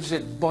which gives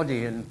it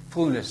body and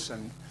fullness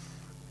and,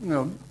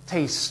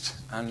 taste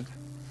and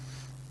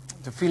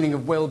the feeling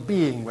of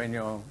well-being when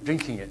you're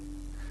drinking it.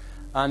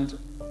 And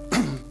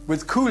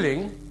with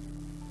cooling,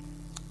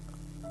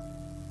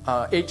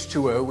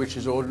 H2O, which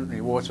is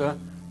ordinary water,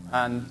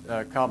 and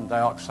carbon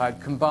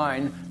dioxide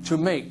combine to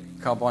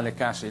make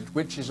carbonic acid,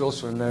 which is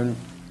also known,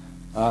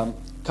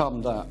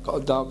 carbon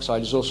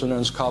dioxide is also known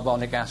as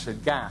carbonic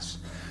acid gas.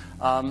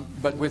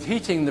 But with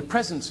heating the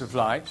presence of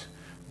light,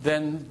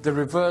 then the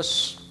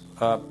reverse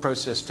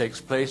process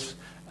takes place,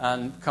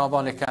 and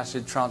carbonic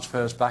acid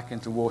transfers back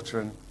into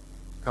water and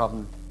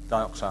carbon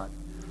dioxide.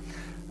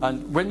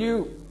 And when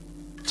you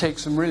take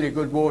some really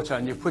good water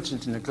and you put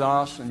it in a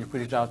glass and you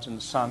put it out in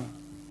the sun,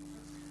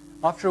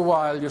 after a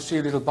while you'll see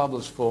little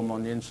bubbles form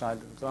on the inside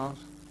of the glass.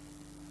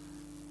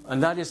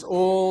 And that is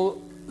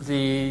all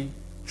the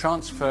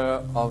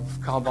transfer of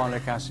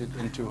carbonic acid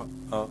into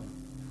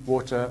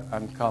water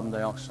and carbon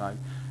dioxide.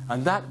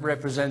 And that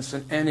represents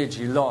an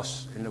energy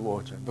loss in the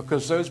water,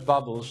 because those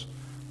bubbles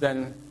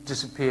then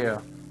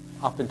disappear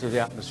up into the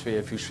atmosphere.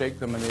 If you shake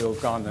them and they're all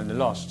gone and they're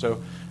lost.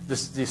 So the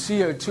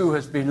CO2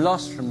 has been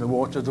lost from the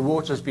water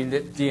has been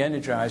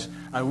de-energized,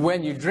 and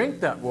when you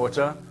drink that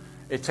water,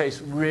 it tastes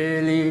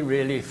really,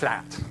 really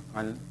flat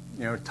and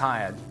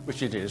tired,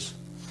 which it is.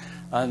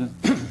 And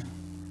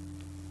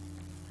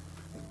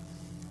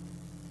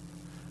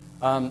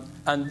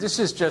and this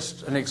is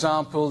just an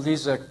example.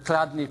 These are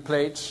Chladni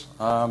plates.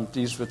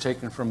 These were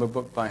taken from a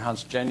book by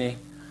Hans Jenny.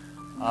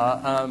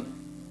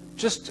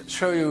 Just to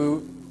show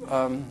you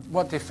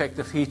what the effect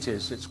of heat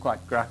is. It's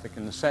quite graphic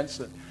in the sense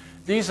that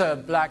these are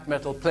black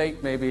metal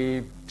plate,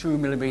 maybe 2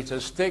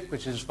 millimeters thick,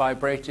 which is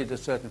vibrated at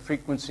a certain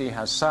frequency,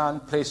 has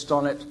sand placed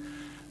on it,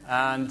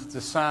 and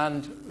the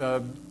sand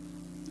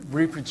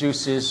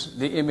reproduces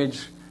the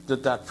image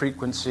that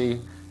frequency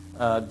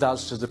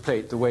does to the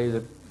plate, the way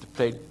the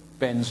plate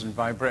bends and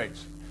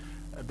vibrates.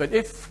 But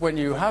if, when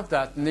you have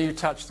that, and then you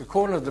touch the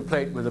corner of the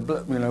plate with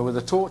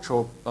a torch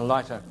or a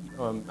lighter,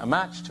 a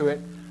match to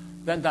it,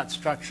 then that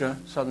structure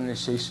suddenly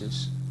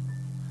ceases.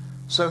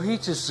 So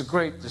heat is a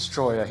great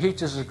destroyer.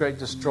 Heat is a great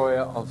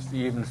destroyer of the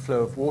even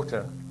flow of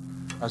water,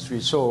 as we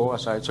saw,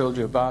 as I told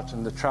you about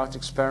in the trout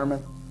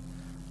experiment.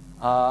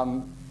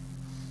 And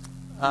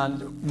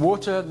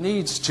water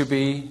needs to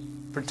be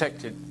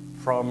protected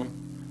from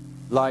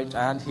light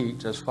and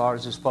heat as far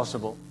as is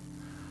possible.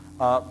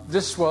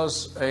 This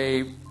was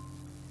a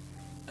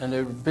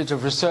bit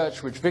of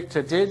research which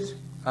Viktor did,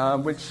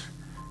 which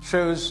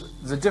shows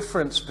the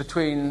difference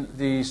between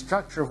the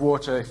structure of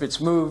water if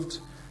it's moved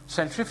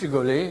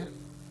centrifugally,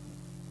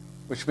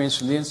 which means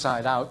from the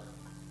inside out,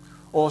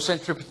 or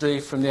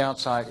centripetally from the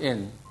outside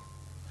in.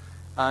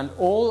 And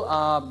all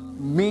our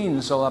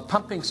means, all our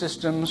pumping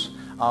systems,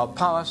 our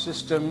power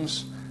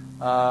systems,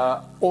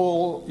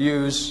 all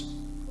use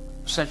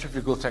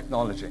centrifugal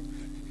technology.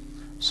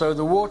 So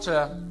the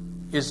water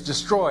is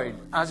destroyed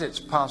as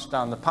it's passed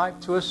down the pipe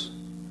to us,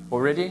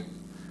 already,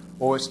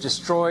 or it's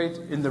destroyed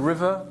in the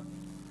river.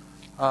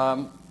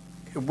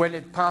 When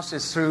it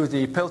passes through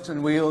the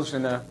Pelton wheels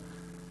in a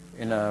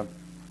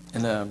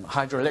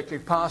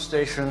hydroelectric power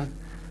station,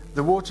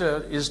 the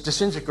water is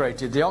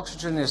disintegrated. The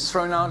oxygen is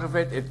thrown out of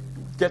it. It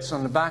gets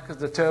on the back of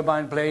the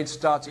turbine blades,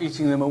 starts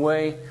eating them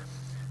away,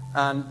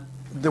 and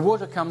the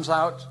water comes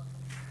out.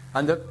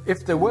 And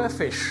if there were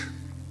fish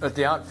at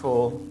the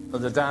outfall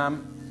of the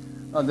dam,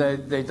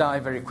 they die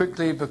very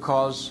quickly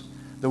because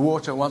the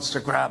water wants to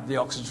grab the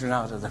oxygen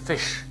out of the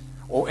fish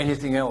or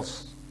anything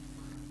else.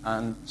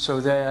 And so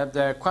there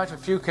are quite a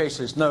few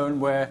cases known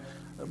where,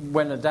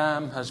 when a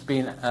dam has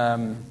been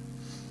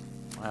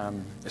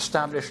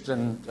established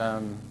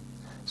and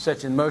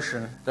set in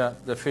motion,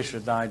 that the fish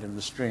have died in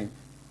the stream.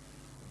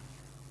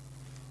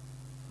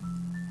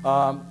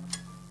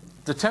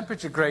 The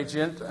temperature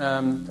gradient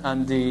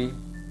and the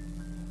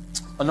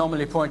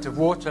anomaly point of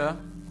water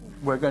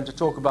we're going to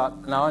talk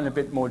about now in a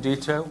bit more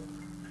detail.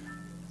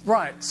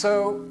 Right,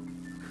 so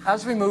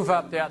as we move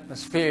up the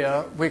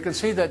atmosphere, we can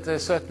see that there are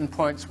certain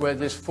points where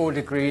this 4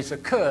 degrees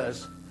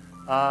occurs.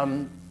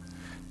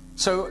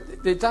 So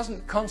it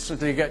doesn't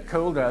constantly get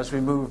colder as we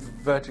move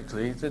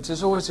vertically.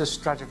 There's always a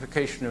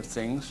stratification of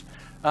things.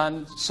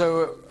 And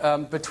so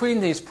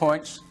between these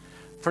points,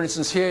 for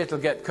instance, here it'll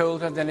get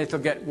colder, then it'll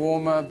get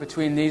warmer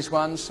between these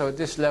ones. So at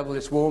this level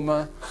it's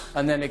warmer,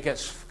 and then it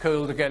gets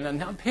cold again.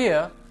 And up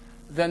here,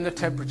 then the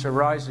temperature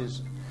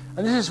rises.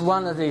 And this is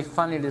one of the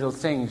funny little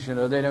things, you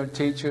know, they don't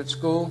teach you at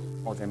school,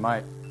 or they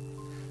might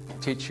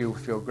teach you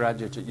if you're a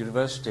graduate at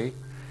university,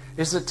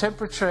 is that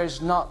temperature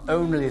is not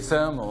only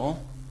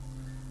thermal,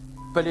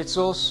 but it's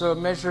also a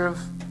measure of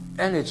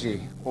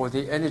energy, or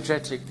the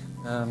energetic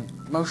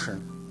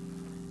motion.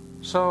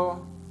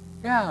 So,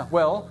 yeah,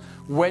 well,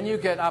 when you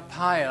get up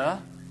higher,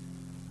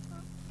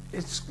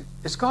 it's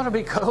got to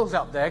be cold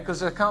up there, because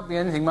there can't be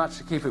anything much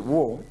to keep it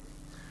warm.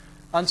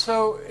 And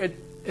so it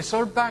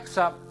sort of backs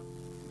up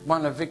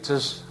one of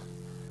Viktor's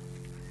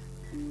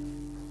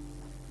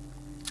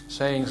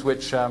sayings,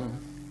 which,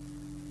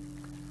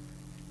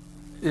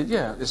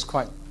 is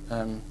quite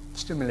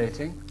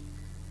stimulating.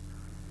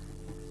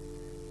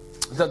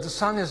 That the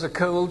sun is a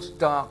cold,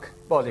 dark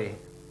body.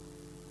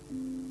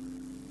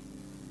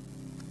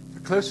 The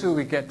closer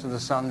we get to the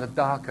sun, the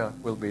darker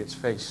will be its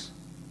face.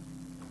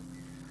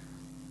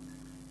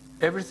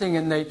 Everything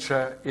in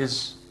nature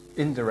is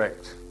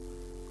indirect.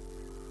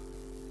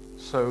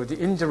 So the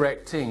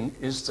indirect thing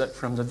is that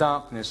from the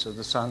darkness of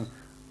the sun,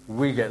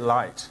 we get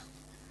light.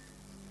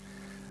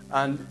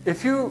 And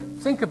if you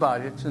think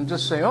about it and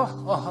just say,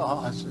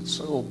 it's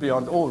all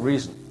beyond all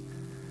reason.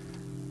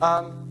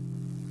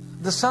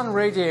 The sun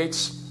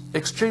radiates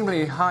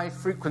extremely high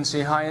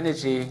frequency, high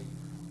energy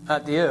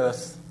at the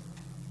Earth,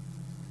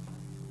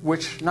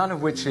 none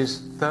of which is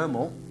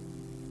thermal.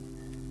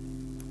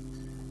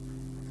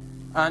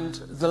 And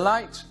the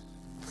light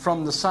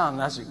from the sun,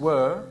 as it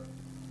were,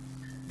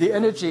 the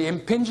energy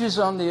impinges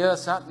on the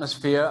Earth's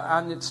atmosphere,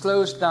 and it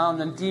slows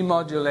down and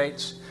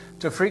demodulates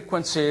to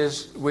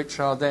frequencies which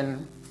are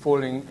then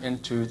falling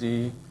into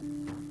the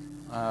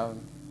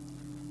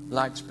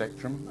light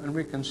spectrum, and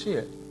we can see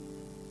it.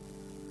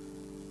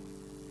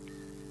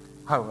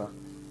 However,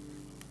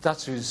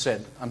 that's what he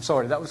said. I'm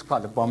sorry, that was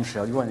quite a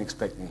bombshell. You weren't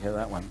expecting to hear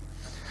that one.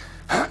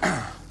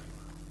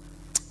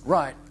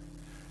 Right.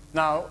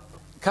 Now,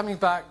 coming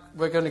back,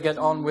 we're going to get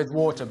on with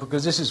water,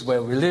 because this is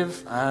where we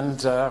live,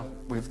 and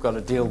we've got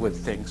to deal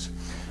with things.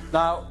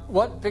 Now,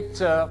 what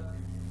Viktor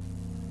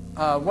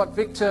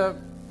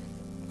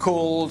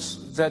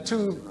calls, there are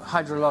two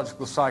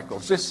hydrological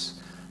cycles.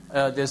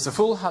 There's the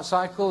full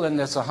cycle and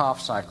there's a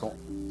half cycle.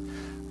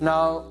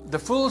 Now, the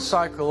full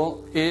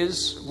cycle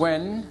is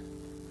when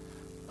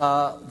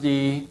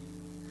the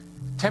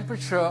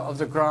temperature of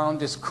the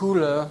ground is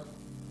cooler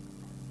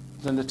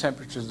than the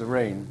temperature of the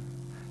rain.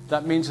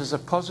 That means there's a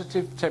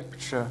positive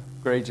temperature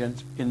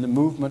gradient in the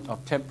movement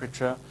of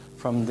temperature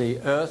from the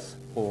earth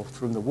or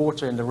from the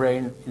water in the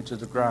rain into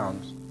the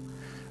ground.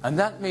 And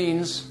that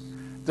means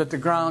that the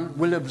ground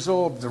will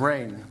absorb the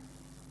rain.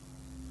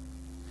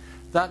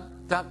 That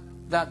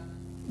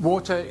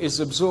water is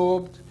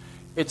absorbed,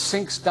 it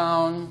sinks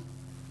down,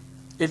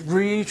 it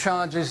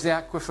recharges the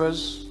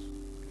aquifers,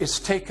 it's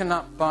taken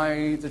up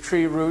by the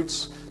tree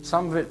roots,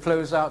 some of it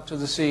flows out to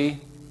the sea,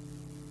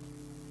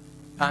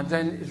 and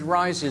then it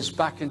rises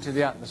back into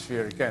the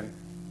atmosphere again.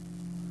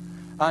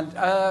 And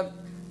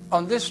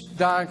on this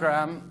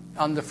diagram,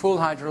 on the full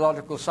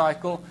hydrological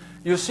cycle,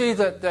 you see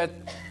that the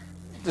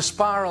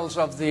spirals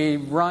of the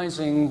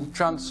rising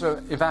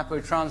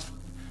evaporative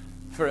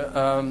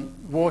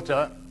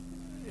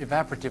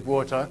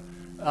water,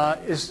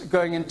 is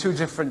going in two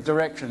different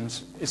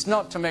directions. It's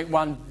not to make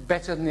one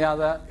better than the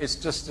other, it's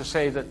just to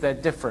say that they're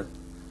different.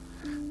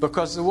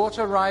 Because the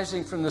water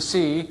rising from the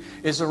sea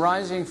is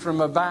arising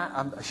from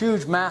a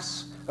huge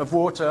mass of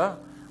water,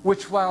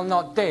 which, while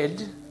not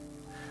dead,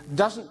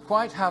 doesn't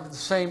quite have the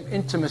same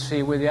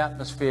intimacy with the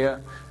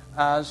atmosphere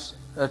as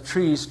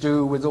trees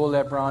do with all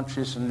their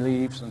branches and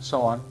leaves and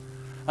so on.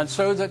 And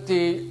so that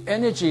the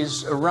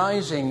energies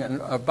arising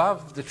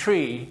above the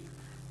tree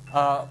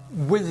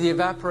with the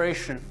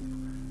evaporation,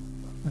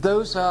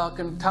 those are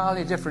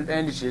entirely different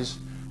energies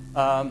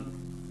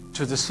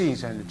to the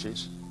sea's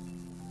energies.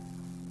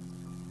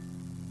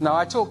 Now,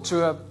 I talked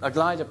to a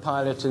glider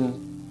pilot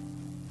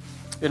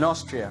in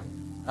Austria,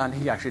 and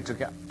he actually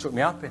took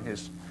me up in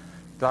his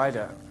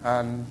glider.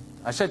 And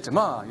I said to him,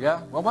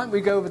 yeah, well, why don't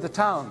we go over the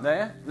town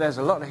there? There's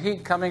a lot of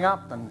heat coming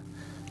up, and,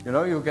 you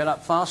know, you'll get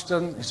up faster.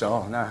 And he said,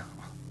 oh, no.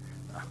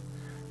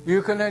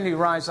 You can only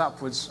rise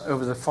upwards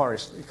over the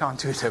forest. You can't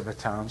do it over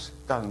towns.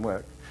 It doesn't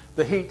work.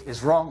 The heat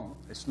is wrong.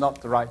 It's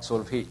not the right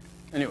sort of heat.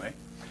 Anyway,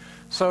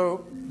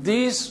 so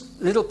these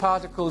little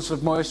particles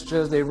of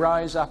moisture, they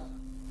rise up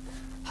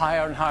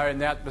higher and higher in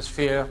the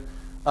atmosphere.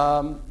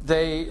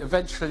 They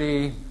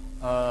eventually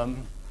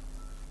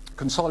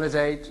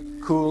consolidate,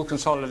 cool,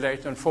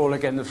 consolidate, and fall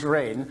again as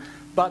rain.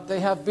 But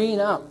they have been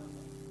up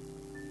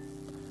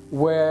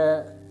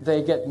where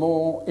they get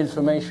more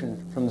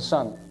information from the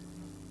sun.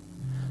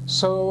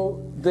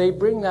 So they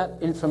bring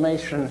that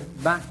information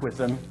back with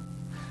them,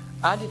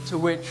 added to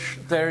which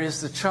there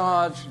is the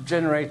charge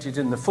generated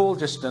in the fall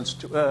distance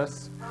to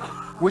Earth,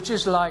 which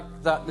is like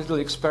that little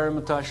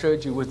experiment I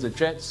showed you with the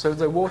jets. So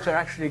the water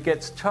actually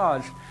gets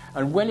charged,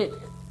 and when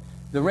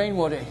the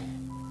rainwater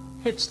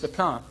hits the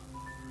plant,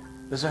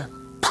 there's a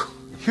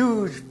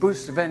huge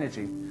boost of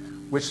energy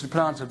which the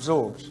plant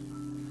absorbs,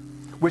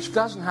 which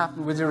doesn't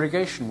happen with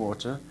irrigation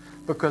water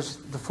because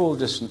the fall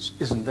distance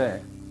isn't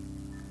there.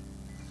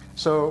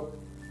 So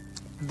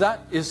that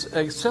is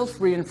a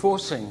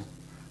self-reinforcing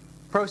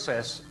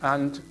process,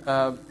 and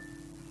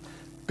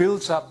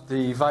builds up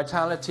the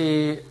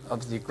vitality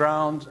of the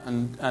ground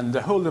and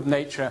the whole of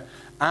nature,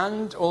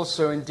 and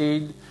also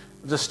indeed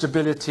the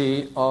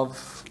stability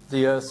of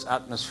the Earth's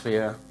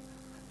atmosphere,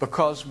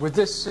 because with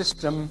this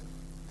system,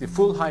 the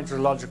full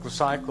hydrological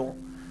cycle,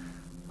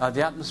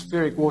 the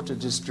atmospheric water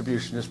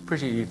distribution is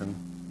pretty even,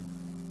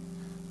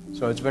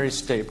 so it's very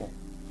stable.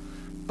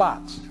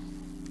 But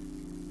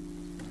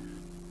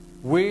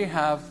we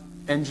have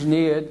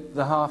engineered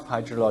the half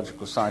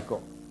hydrological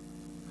cycle.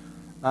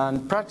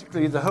 And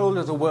practically the whole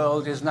of the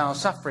world is now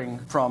suffering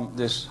from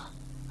this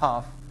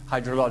half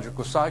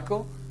hydrological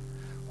cycle,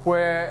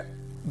 where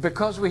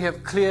because we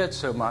have cleared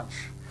so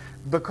much,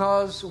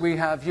 because we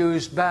have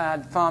used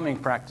bad farming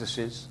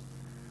practices,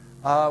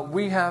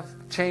 we have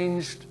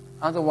changed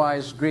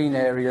otherwise green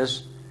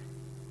areas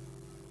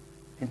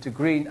into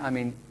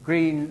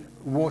green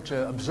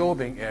water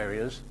absorbing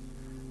areas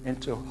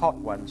into hot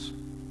ones.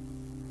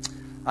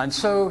 And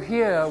so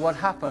here what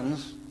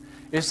happens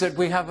is that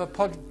we have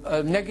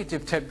a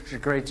negative temperature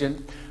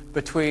gradient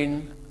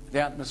between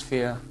the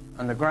atmosphere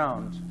and the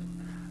ground.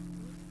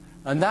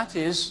 And that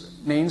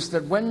means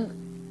that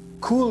when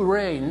cool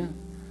rain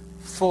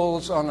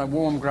falls on a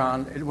warm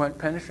ground, it won't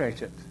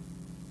penetrate it.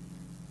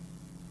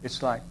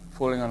 It's like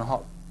falling on a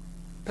hot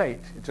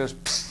plate. It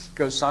just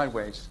goes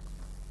sideways.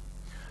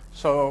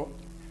 So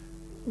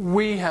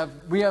we are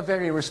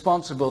very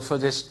responsible for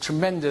this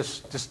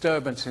tremendous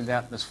disturbance in the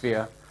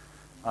atmosphere.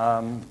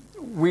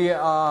 We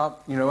are,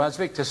 as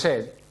Viktor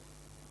said,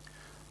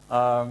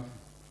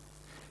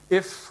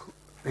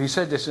 he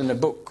said this in a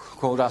book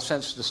called Our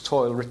Senseless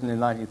Toil, written in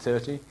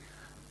 1930,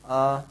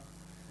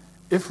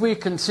 if we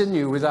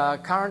continue with our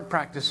current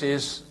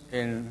practices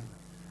in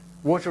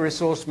water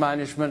resource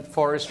management,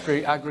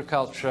 forestry,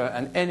 agriculture,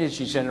 and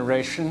energy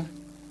generation,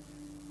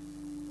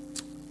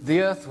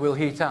 the Earth will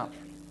heat up,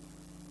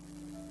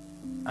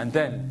 and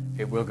then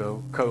it will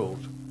go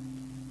cold.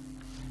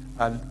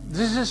 And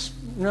this is,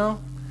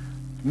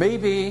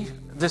 maybe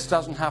this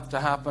doesn't have to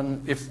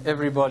happen if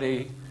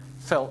everybody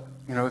felt,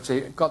 if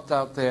they got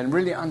out there and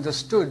really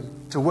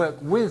understood to work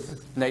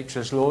with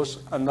nature's laws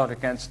and not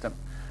against them.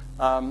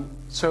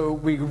 So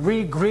we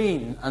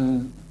re-green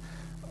and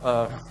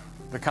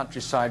the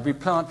countryside. We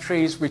plant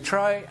trees. We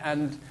try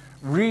and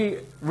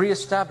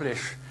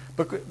re-establish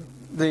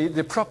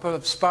the proper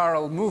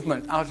spiral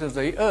movement out of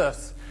the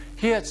earth.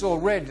 Here it's all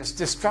red. It's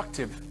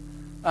destructive.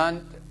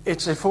 And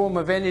it's a form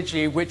of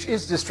energy which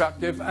is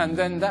destructive, and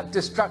then that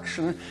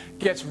destruction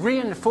gets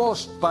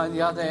reinforced by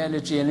the other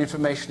energy and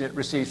information it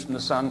receives from the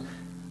sun,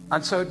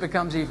 and so it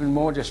becomes even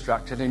more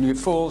destructive, and it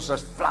falls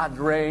as flood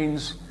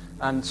rains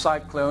and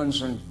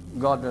cyclones and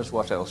God knows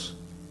what else.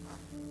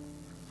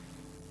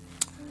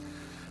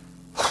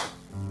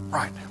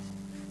 Right.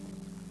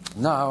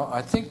 Now,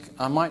 I think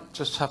I might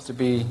just have to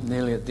be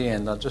nearly at the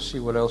end. I'll just see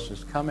what else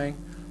is coming.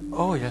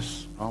 Oh,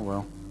 yes. Oh,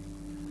 well.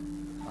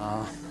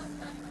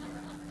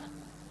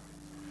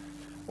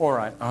 All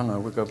right. Oh, no,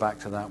 we'll go back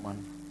to that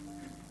one.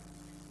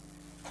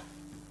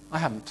 I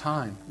haven't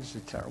time. This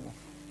is terrible.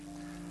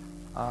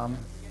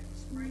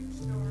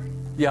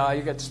 Yeah,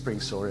 you get the spring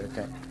story,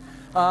 okay.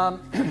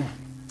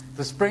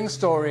 The spring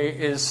story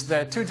is,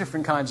 there are two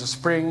different kinds of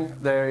spring.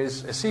 There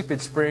is a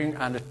seepage spring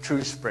and a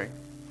true spring.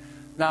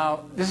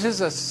 Now, this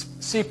is a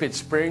seepage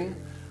spring,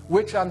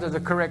 which under the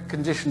correct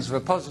conditions of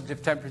a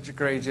positive temperature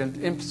gradient,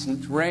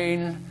 instant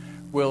rain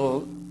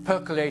will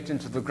percolate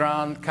into the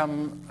ground,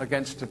 come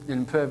against an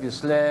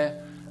impervious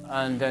layer,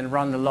 and then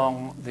run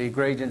along the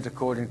gradient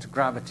according to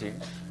gravity.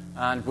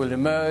 and will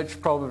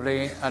emerge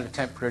probably at a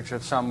temperature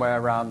of somewhere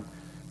around,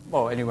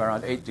 well, anywhere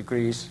around 8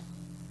 degrees,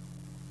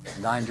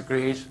 9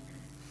 degrees.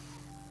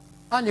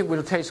 And it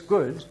will taste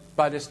good,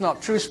 but it's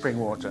not true spring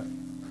water.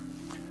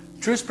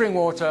 True spring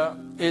water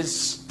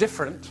is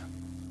different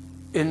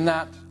in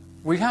that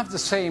we have the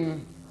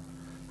same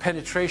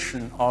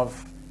penetration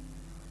of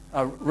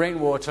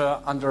rainwater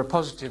under a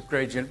positive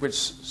gradient, which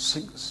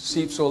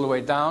seeps all the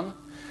way down.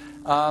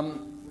 But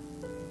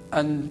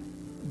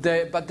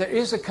there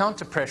is a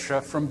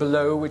counterpressure from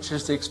below, which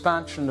is the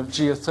expansion of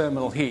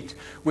geothermal heat,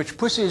 which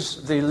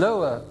pushes the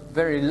lower,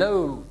 very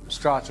low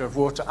strata of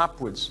water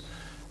upwards.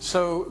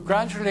 So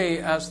gradually,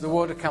 as the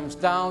water comes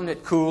down,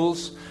 it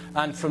cools,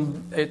 and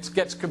it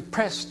gets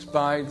compressed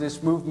by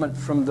this movement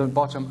from the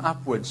bottom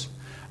upwards.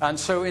 And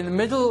so in the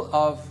middle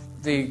of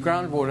the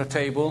groundwater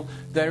table,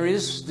 there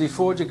is the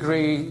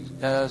 4-degree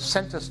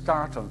center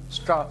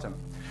stratum.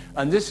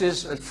 And this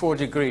is at 4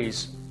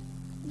 degrees.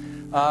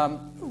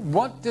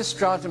 What this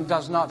stratum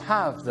does not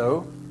have,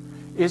 though,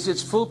 is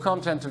its full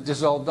content of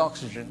dissolved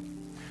oxygen,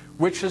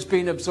 which has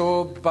been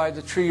absorbed by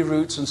the tree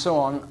roots and so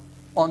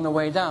on the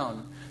way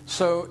down.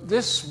 So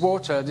this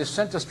water, this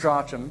center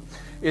stratum,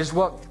 is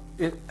what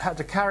it had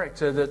the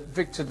character that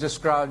Viktor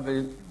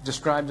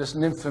described as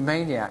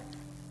nymphomaniac,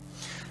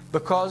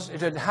 because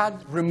it had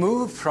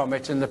removed from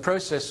it in the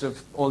process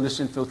of all this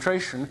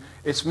infiltration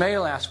its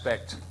male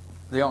aspect,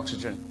 the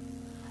oxygen.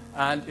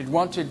 And it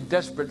wanted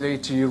desperately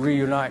to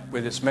reunite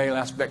with its male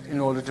aspect in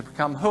order to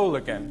become whole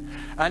again.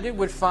 And it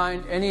would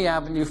find any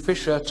avenue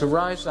fissure to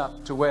rise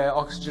up to where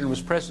oxygen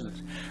was present.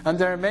 And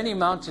there are many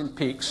mountain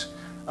peaks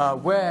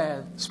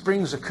where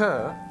springs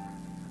occur,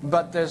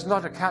 but there's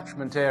not a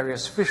catchment area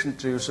sufficient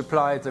to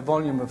supply the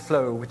volume of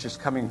flow which is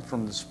coming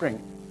from the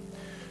spring.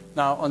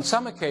 Now, on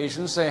some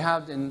occasions, they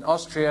had in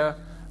Austria,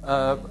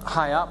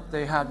 high up,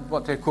 they had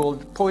what they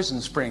called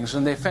poison springs,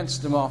 and they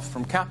fenced them off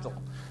from cattle,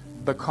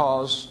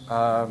 because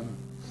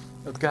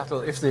the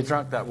cattle, if they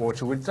drank that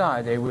water, would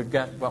die. They would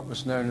get what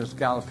was known as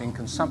galloping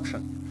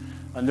consumption.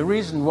 And the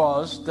reason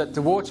was that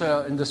the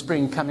water in the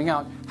spring coming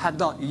out had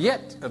not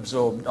yet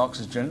absorbed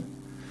oxygen,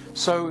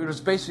 so it was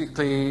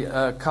basically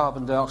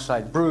carbon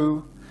dioxide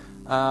brew,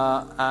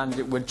 and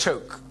it would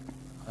choke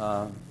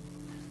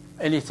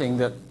anything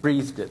that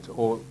breathed it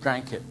or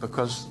drank it,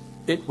 because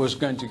it was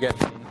going to get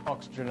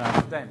oxygen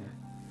out then.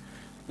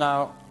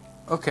 Now,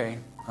 okay,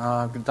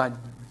 I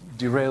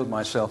derailed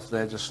myself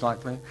there just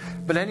slightly.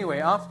 But anyway,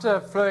 after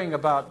flowing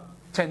about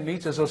 10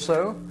 meters or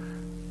so,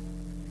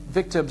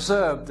 Viktor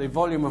observed the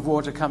volume of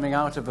water coming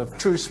out of a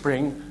true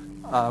spring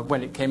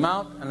when it came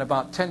out, and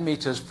about 10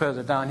 meters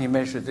further down he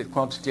measured the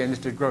quantity, and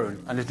it had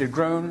grown. And it had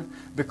grown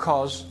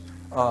because,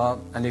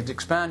 and it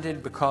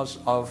expanded because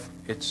of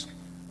its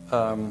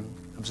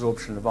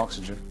absorption of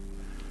oxygen.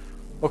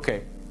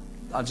 Okay,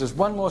 just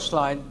one more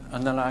slide,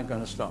 and then I'm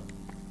going to stop.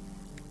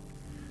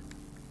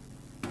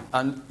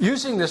 And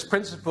using this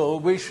principle,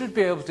 we should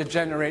be able to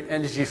generate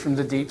energy from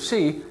the deep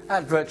sea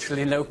at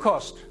virtually no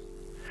cost,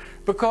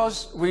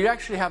 because we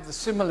actually have the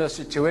similar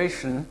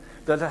situation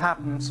that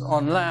happens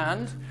on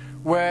land,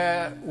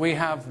 where we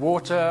have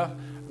water,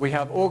 we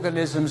have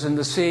organisms in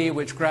the sea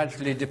which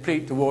gradually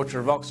deplete the water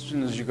of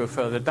oxygen as you go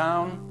further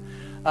down.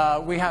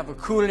 We have a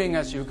cooling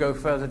as you go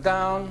further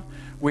down.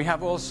 We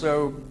have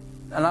also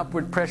an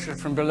upward pressure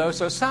from below.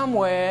 So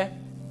somewhere,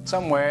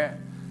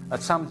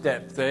 at some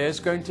depth, there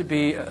is going to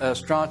be a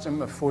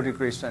stratum of 4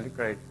 degrees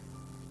centigrade,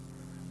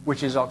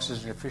 which is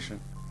oxygen efficient.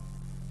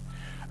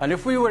 And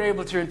if we were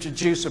able to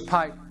introduce a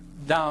pipe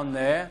down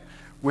there,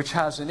 which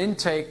has an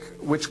intake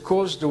which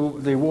caused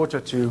the water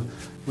to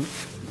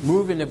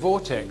move in a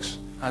vortex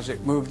as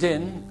it moved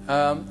in,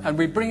 and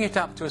we bring it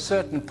up to a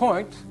certain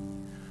point,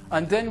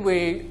 and then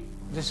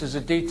this is a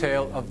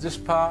detail of this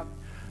part,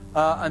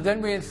 and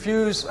then we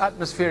infuse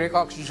atmospheric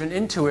oxygen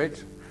into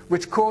it,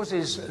 which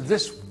causes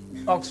this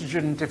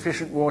oxygen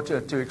deficient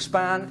water to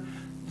expand,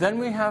 then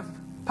we have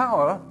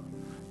power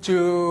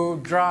to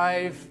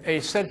drive a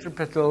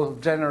centripetal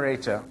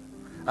generator,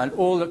 and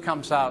all that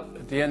comes out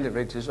at the end of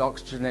it is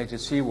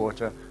oxygenated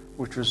seawater,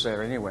 which was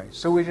there anyway.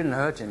 So we didn't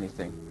hurt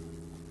anything.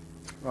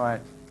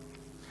 Right.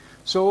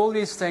 So all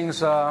these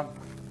things are,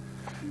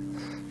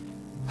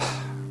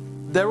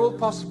 they're all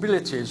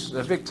possibilities.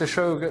 Viktor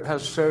Schaubergers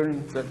has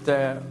shown that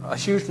there are a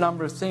huge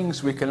number of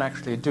things we can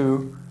actually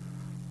do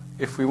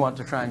if we want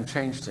to try and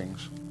change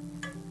things.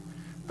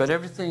 But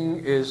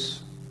everything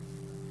is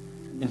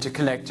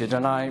interconnected,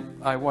 and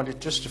I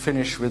wanted just to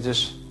finish with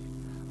this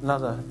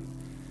another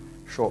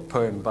short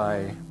poem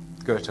by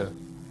Goethe.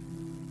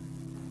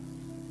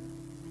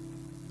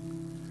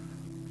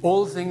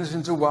 All things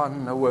into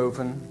one are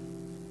woven,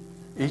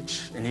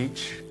 each in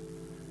each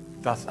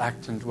doth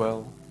act and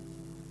dwell,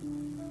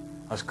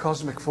 as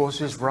cosmic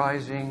forces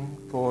rising,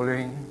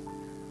 falling,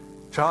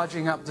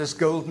 charging up this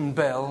golden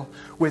bell,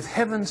 with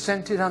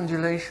heaven-scented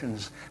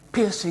undulations,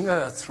 piercing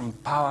earth from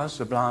power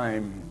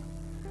sublime,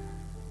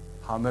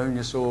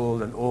 harmonious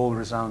all and all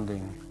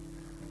resounding,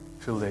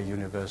 fill their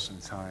universe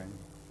and time.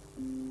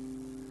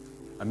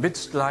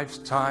 Amidst life's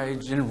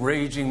tides in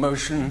raging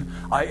motion,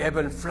 I ebb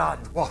and flood,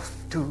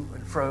 waft to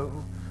and fro.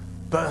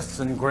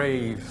 Birth and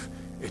grave,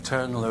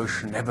 eternal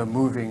ocean, ever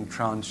moving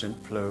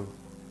transient flow.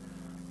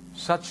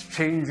 Such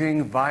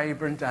changing,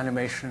 vibrant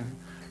animation,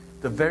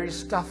 the very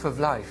stuff of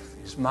life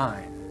is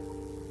mine.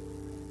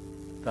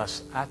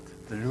 Thus at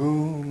the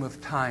loom of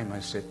time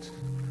I sit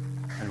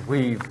and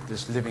weave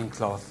this living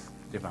cloth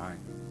divine.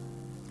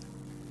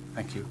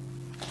 Thank you.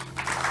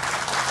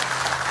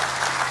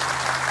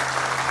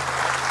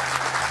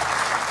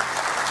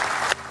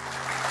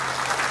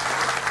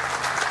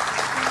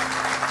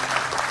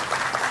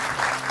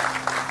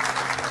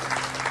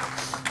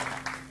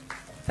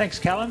 Thanks,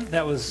 Callum.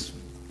 That was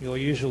your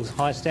usual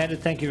high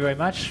standard. Thank you very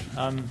much.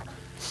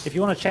 If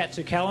you want to chat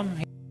to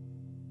Callum...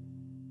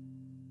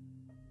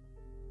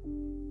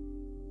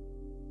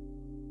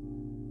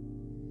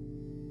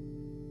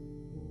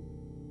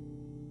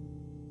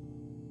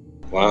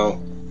 Wow.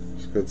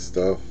 It's good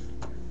stuff.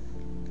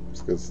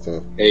 It's good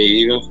stuff. Hey,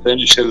 you even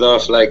finish it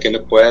off like in a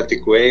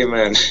poetic way,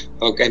 man.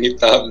 How can you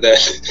top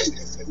that?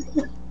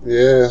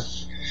 Yeah.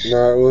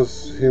 No, it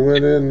was... He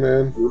went in,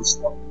 man.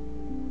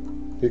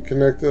 He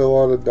connected a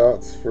lot of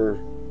dots for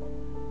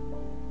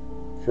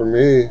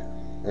me.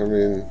 I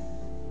mean,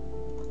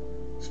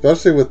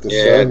 especially with the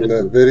sun.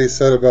 That bit he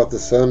said about the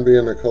sun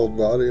being a cold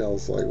body, I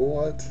was like,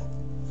 what?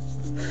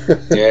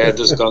 Yeah,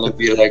 there's gonna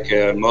be like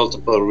a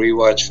multiple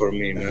rewatch for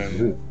me,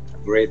 man.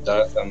 Great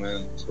data,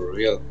 man, for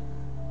real.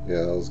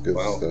 Yeah, that was good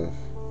stuff.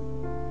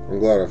 I'm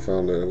glad I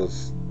found it. It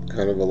was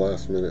kind of a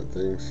last minute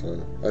thing, so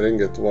I didn't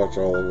get to watch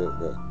all of it,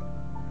 but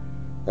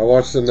I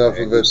watched enough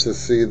of it to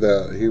see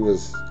that he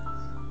was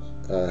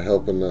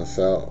helping us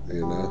out,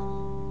 you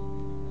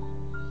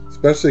know.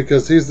 Especially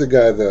because he's the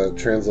guy that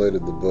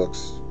translated the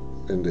books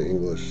into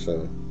English,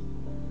 so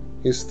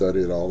he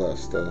studied all that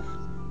stuff.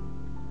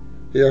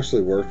 He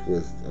actually worked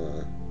with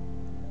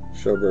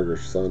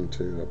Schauberger's son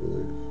too, I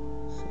believe.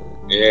 So.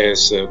 Yeah,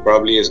 it's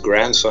probably his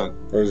grandson.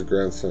 Or his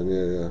grandson,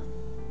 yeah.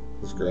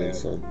 His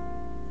grandson.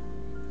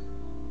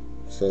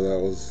 Yeah. So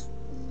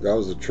that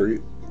was a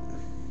treat.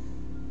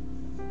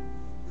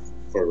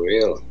 For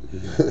real.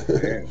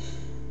 Yeah.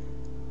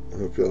 I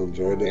hope y'all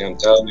enjoyed it. Yeah, I'm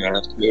telling you, I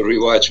have to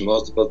rewatch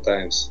multiple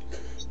times.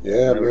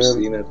 Yeah, I've never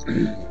seen it.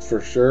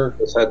 For sure.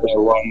 I've had that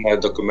one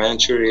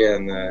documentary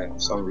and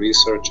some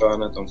research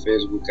on it on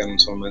Facebook and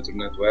some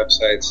internet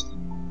websites.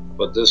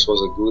 But this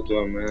was a good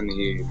one, man.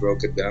 He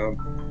broke it down.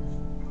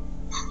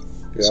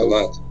 It's a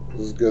lot. It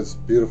was good,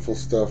 beautiful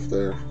stuff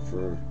there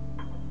for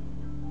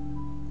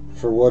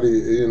what he,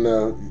 you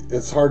know,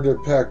 it's hard to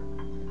pack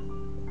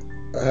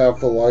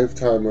half a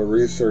lifetime of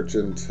research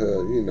into,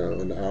 you know,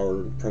 an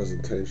hour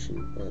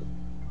presentation, but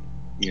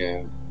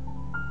yeah,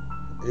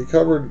 he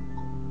covered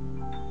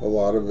a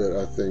lot of it.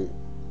 I think,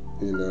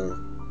 you know,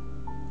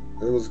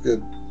 it was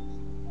good.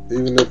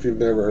 Even if you've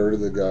never heard of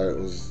the guy, it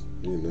was,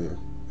 you know,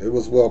 it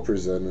was well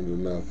presented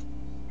enough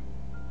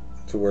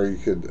to where you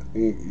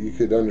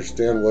could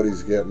understand what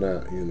he's getting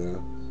at, you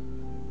know,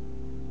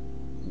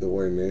 the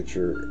way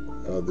nature,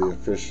 the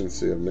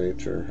efficiency of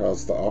nature, how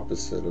it's the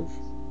opposite of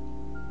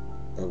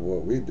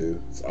what we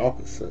do. It's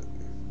opposite.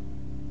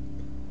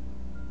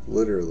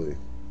 Literally.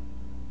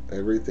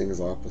 Everything's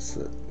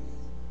opposite.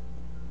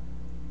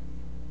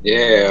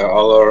 Yeah,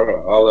 all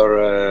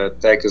our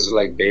tech is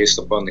like based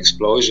upon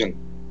explosion.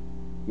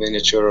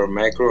 Miniature or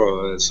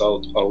macro, it's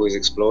always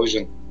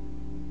explosion.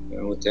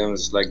 And with them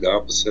it's like the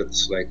opposite.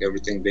 It's like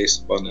everything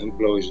based upon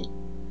implosion.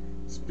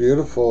 It's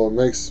beautiful. It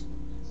makes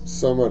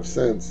so much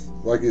sense.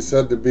 Like you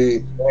said, to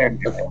be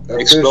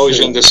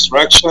explosion,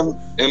 destruction,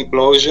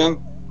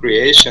 implosion,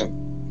 creation.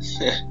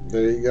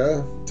 There you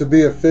go. To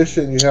be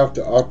efficient, you have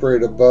to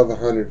operate above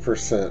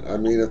 100%. I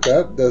mean, if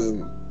that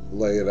doesn't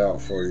lay it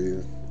out for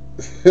you,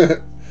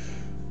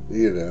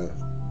 you know,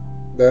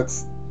 that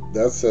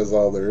says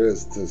all there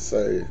is to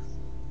say.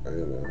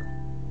 You know,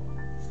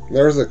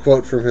 there's a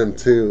quote from him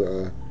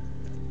too,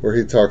 where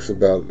he talks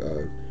about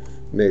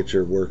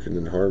nature working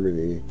in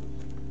harmony.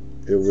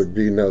 It would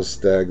be no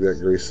stag that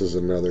greases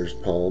another's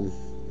palm.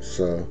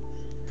 So,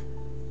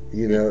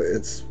 you know,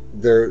 it's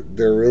there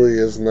really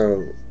is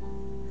no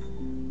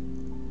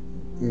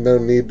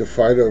need to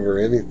fight over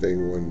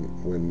anything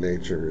when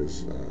nature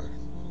is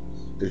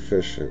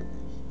efficient.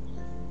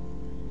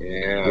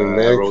 Yeah, when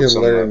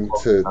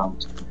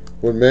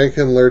man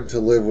can learn to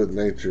live with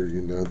nature,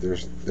 you know,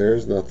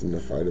 there's nothing to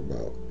fight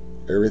about.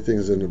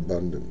 Everything's in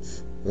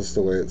abundance. That's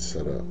the way it's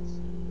set up.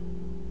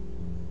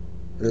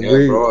 And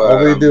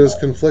all we do is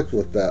conflict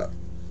with that.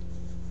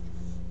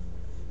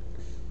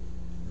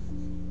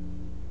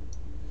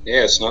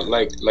 Yeah, it's not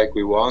like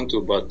we want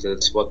to, but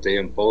it's what they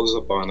impose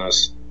upon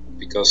us.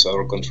 Because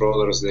our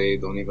controllers, they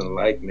don't even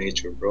like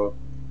nature, bro.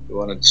 They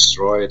want to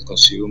destroy it,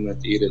 consume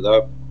it, eat it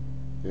up.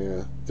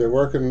 Yeah, they're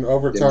working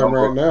overtime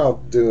right now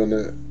doing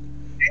it.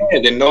 Yeah,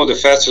 they know the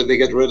faster they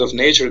get rid of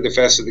nature, the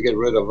faster they get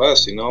rid of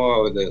us. You know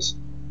how it is.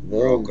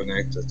 We're all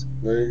connected.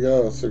 There you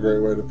go. That's a great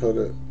way to put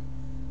it.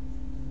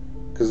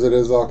 Because it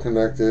is all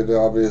connected.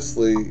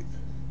 Obviously,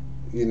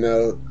 you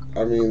know,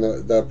 I mean,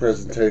 that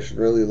presentation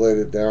really laid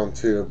it down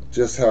too,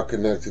 just how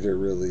connected it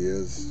really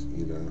is.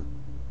 You know,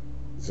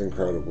 it's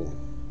incredible.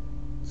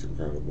 It's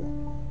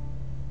incredible.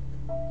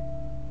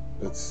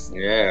 It's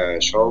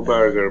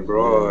Schauberger,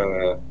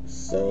 bro.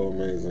 So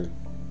amazing.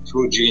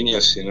 True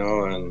genius, you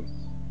know, and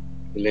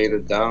he laid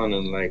it down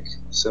in like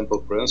simple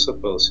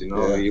principles. You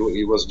know, he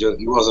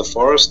was a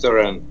forester,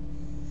 and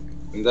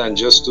then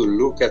just to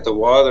look at the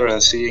water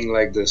and seeing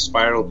like the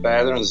spiral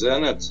patterns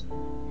in it,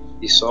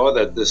 he saw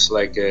that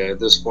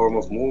this form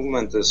of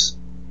movement is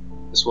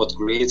what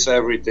creates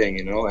everything,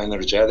 you know,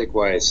 energetic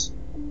wise.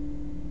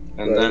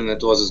 And then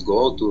it was his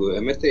goal to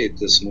imitate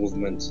this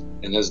movement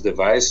in his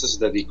devices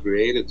that he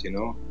created, you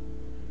know.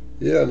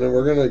 Yeah, and then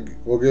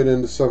we'll get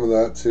into some of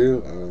that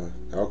too.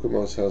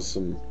 Alkimos has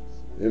some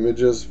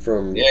images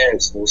from.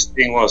 Yes, this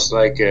thing was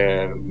like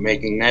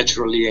making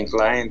naturally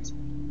inclined,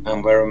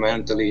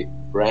 environmentally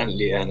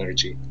friendly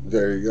energy.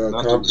 There you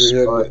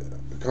go.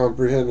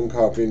 Comprehend and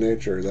copy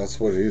nature. That's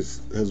what his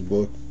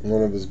book,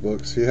 one of his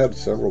books. He had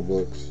several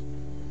books.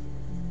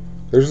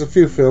 There's a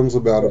few films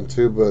about him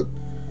too, but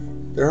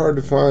they're hard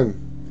to find.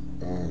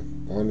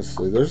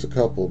 Honestly, there's a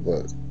couple,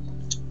 but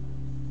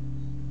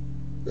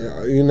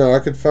you know, I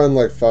could find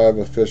like 5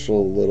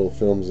 official little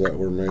films that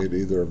were made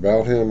either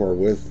about him or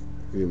with,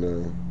 you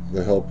know,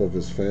 the help of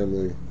his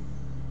family.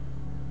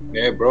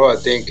 Yeah, bro, I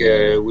think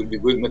it would be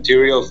good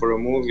material for a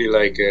movie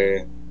like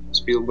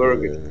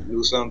Spielberg.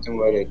 Do something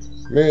with it.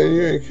 Man,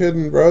 you ain't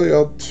kidding,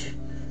 bro.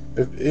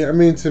 I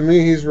mean, to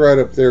me, he's right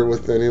up there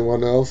with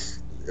anyone else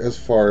as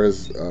far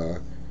as,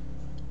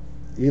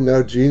 you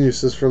know,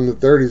 geniuses from the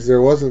 30s.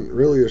 There wasn't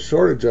really a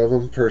shortage of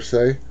them, per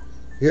se.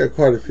 He had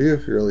quite a few,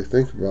 if you really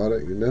think about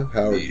it, you know.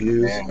 Howard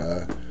Hughes,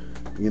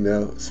 you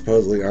know,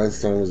 supposedly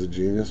Einstein was a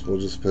genius. We'll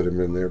just put him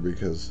in there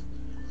because,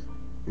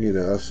 you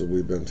know, that's what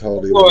we've been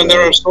told. Well, and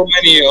there are so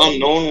many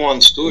unknown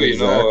ones, too, you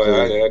know.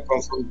 I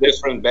come from a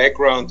different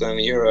background, and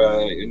here,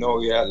 you know,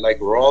 we had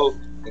like Roll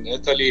in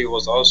Italy. He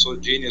was also a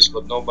genius,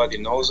 but nobody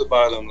knows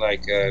about him,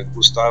 like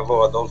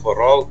Gustavo Adolfo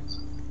Roll.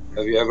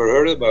 Have you ever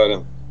heard about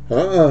him?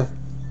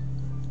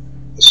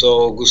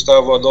 So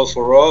Gustavo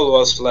Adolfo Roll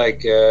was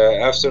like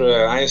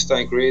after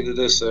Einstein created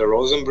this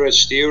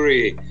Rosenbridge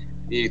theory,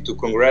 to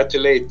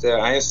congratulate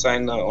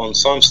Einstein on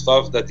some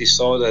stuff that he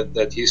saw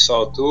that he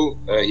saw too.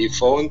 He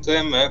phoned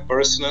him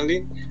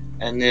personally,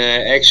 and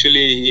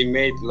actually he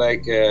made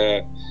like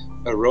a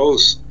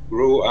rose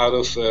grew out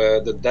of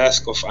the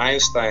desk of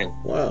Einstein.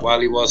 While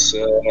he was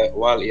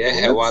while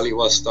he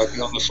was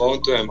talking on the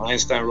phone to him.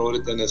 Einstein wrote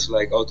it in his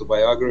like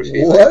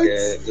autobiography. What?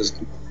 Like,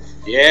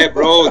 yeah,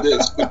 bro,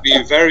 this could be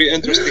a very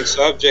interesting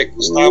subject.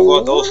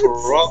 Gustavo Adolfo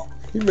Roll.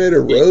 He made a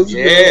rose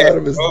grow out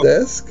of his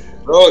desk?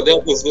 Bro,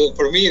 that was,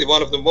 for me,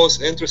 one of the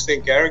most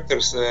interesting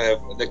characters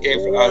that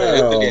came out of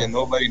Italy, and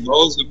nobody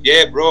knows him.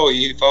 Yeah, bro,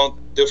 he found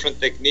different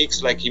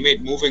techniques, like he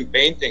made moving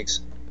paintings.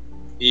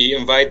 He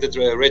invited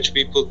rich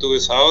people to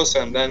his house,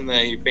 and then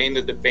he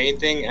painted the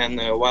painting, and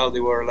while they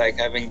were like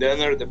having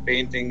dinner, the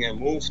painting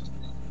moved.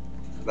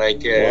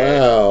 Like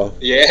wow.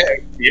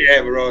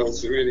 Yeah, bro,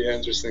 it's really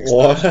interesting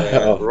stuff.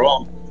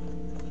 Wrong.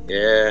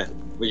 Yeah,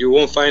 but you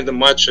won't find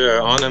much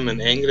on him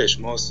in English.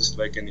 Most is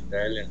like in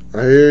Italian.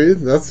 I hear you.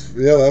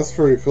 That's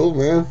pretty cool,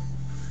 man.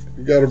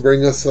 You got to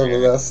bring us some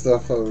of that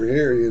stuff over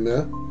here, you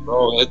know.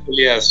 Bro,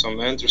 Italy has some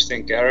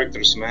interesting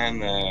characters,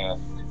 man.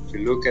 If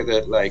you look at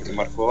it, like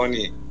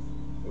Marconi,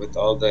 with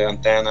all the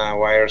antenna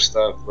wire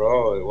stuff,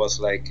 bro, it was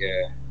like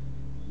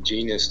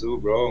genius too,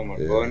 bro.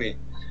 Marconi.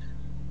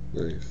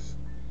 Yeah. Nice.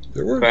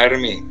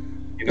 Fermi,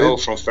 you know,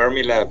 from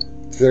Fermi Lab.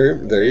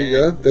 There you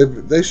go.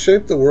 They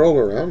shaped the world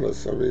around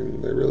us. I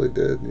mean, they really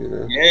did, you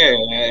know.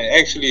 Yeah,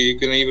 actually, you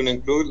can even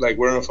include like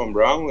Werner von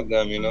Braun with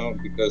them, you know,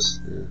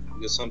 because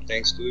there's some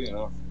things too, you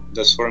know.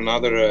 That's for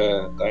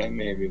another time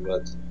maybe,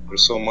 but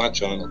there's so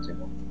much on it, you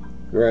know.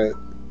 Right.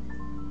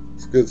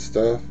 It's good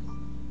stuff.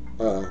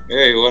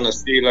 Yeah, you want to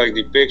see like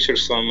the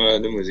pictures from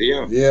the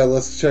museum? Yeah,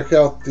 let's check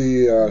out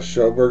the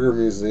Schauberger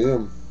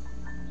Museum.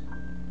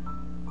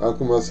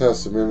 Alkimos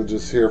has some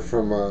images here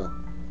from,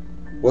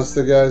 what's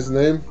the guy's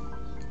name?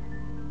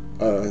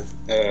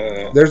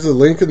 There's a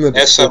link in the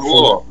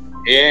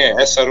description. Yeah,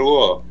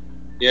 SRO.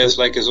 He has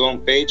like his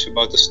own page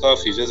about the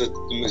stuff. He visited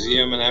the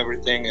museum and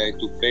everything. He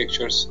took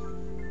pictures.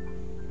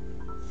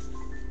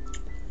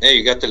 Hey,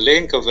 you got the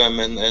link of him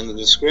in the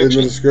description. In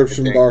the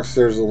description box,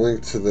 there's a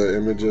link to the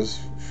images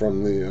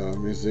from the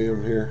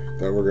museum here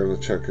that we're going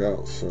to check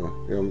out. So,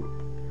 yeah,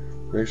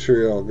 make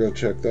sure y'all go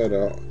check that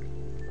out.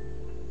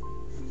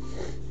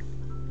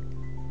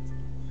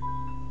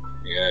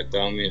 Yeah,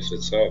 tell me if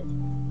it's up.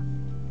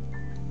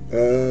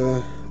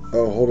 Oh,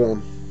 hold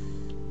on.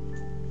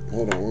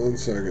 Hold on 1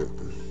 second.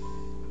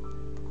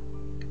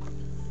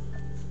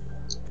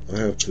 I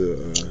have to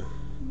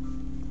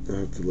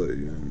let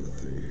you in the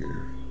thing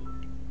here.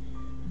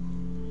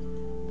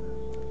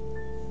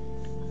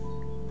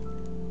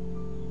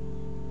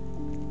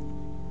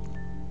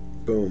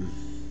 Boom.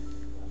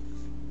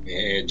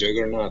 Yeah,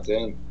 Juggernaut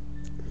then.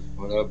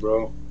 What up,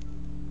 bro?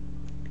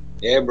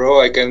 Yeah, bro,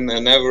 I can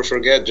never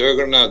forget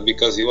Juggernaut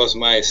because he was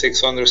my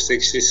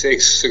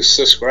 666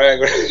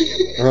 subscriber.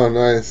 Oh,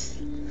 nice.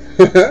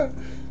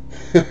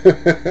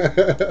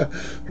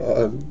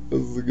 Oh,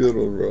 this is a good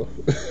one, bro.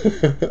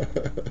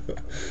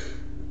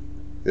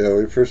 Yeah,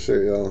 we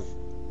appreciate y'all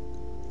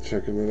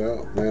checking it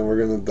out, man. We're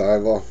gonna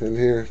dive off in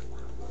here.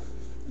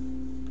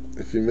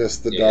 If you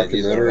missed the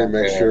documentary,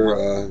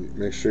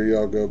 make sure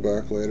y'all go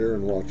back later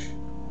and watch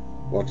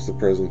the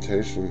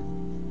presentation.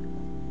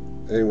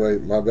 Anyway,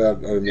 my bad.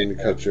 I didn't mean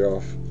to cut you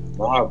off.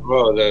 Wow,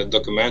 bro, the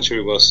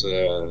documentary was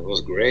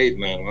great,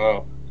 man.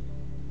 Wow.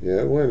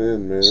 Yeah, it went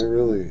in, man.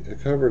 It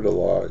covered a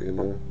lot, you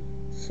know.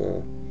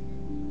 So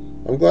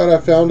I'm glad I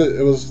found it.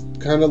 It was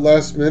kind of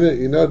last minute,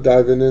 you know,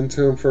 diving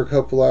into him for a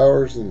couple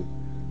hours, and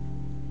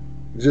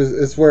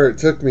it's where it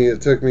took me. It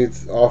took me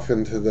off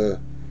into the,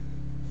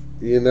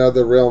 you know,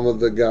 the realm of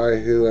the guy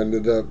who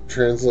ended up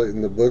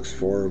translating the books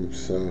for him.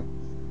 So.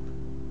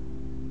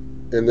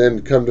 And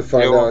then come to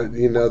find out,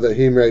 you know, that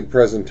he made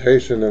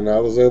presentation, and I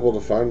was able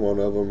to find one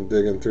of them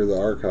digging through the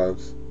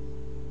archives.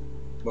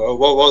 Well,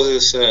 what was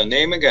his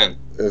name again?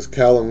 It's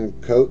Callum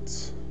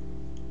Coats.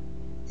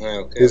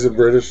 Okay. He's a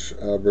British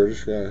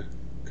guy,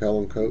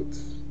 Callum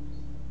Coats.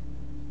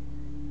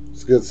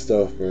 It's good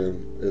stuff,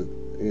 man.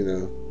 You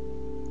know,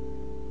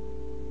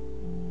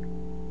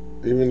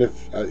 even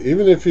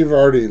if you've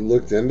already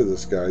looked into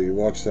this guy, you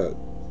watch that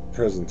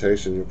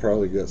presentation, you'll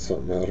probably get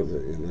something out of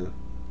it, you know.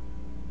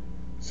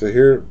 So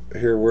here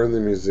we're in the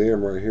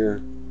museum right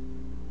here.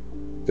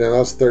 Damn, that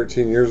was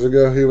 13 years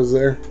ago he was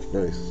there.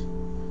 Nice.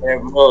 Yeah,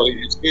 bro,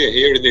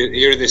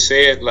 here they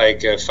say it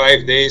like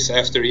 5 days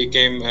after he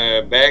came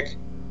back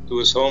to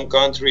his home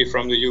country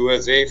from the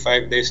USA.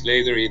 5 days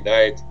later he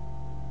died.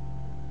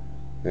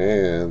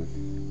 Man.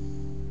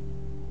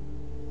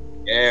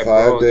 Yeah,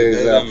 5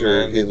 days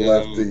after he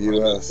left the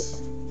US.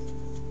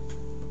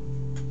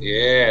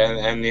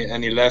 Yeah,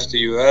 and he left the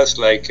US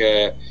like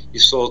he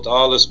sold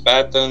all his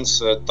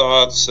patents,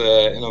 thoughts,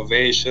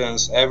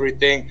 innovations,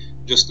 everything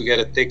just to get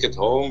a ticket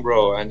home,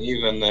 bro. And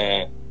even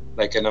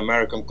like an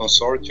American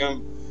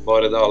consortium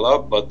bought it all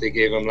up, but they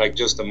gave him like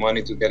just the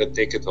money to get a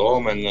ticket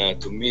home. And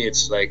to me,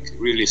 it's like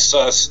really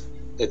sus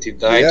that he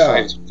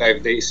died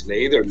 5 days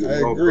later. You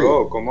know, agree.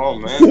 bro, come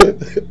on, man.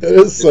 It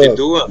is sus.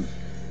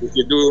 If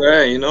you do,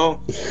 you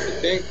know, you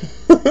think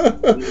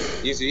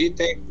easy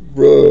eating,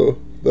 bro.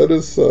 That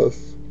is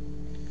sus.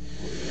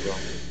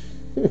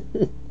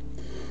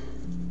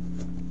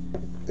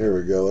 Here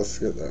we go. Let's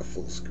get that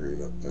full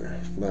screen up there.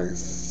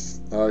 Nice.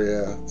 Oh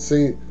yeah.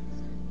 See.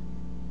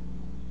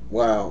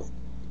 Wow.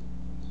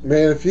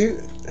 Man, if you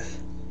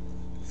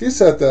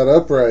set that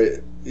up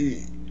right,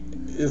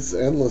 it's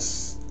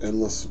endless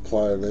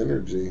supply of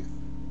energy.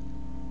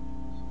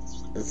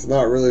 It's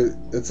not really.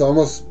 It's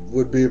almost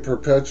would be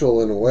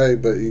perpetual in a way,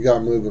 but you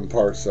got moving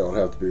parts that would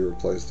have to be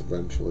replaced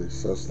eventually.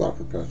 So it's not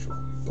perpetual.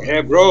 But.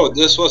 Yeah, bro.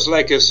 This was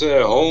like his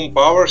home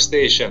power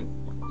station.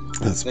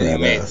 That's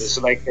badass. It's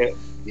like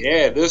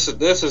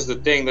this is the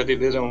thing that he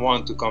didn't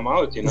want to come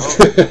out, you know,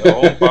 the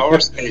home power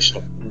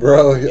station.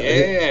 Bro,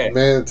 yeah,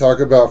 man, talk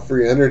about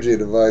free energy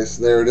device.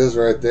 There it is,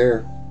 right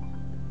there.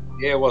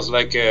 Yeah, it was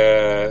like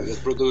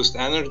it produced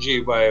energy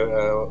by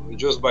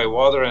just by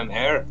water and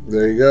air.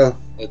 There you go.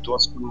 It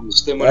was to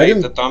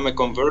stimulate atomic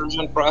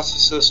conversion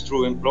processes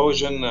through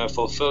implosion,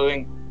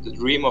 fulfilling the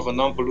dream of a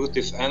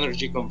non-pollutive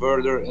energy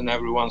converter in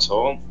everyone's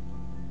home.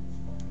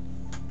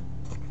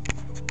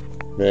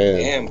 Man.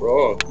 Damn,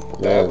 bro.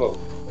 Bravo.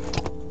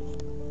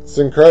 It's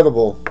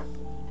incredible.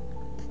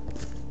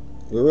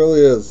 It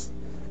really is.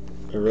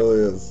 It really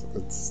is.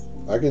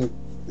 I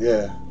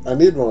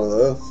need one of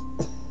those.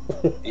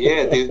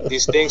 Yeah,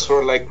 these things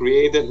were like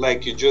created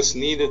like you just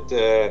needed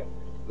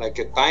like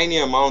a tiny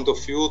amount of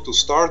fuel to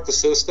start the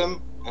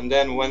system, and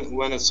then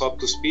when it's up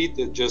to speed,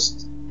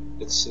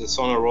 it's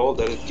on a roll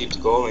that it keeps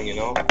going, you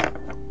know.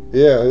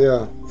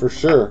 Yeah, for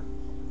sure.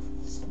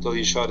 So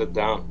you shut it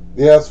down.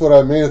 Yeah, that's what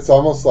I mean. It's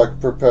almost like a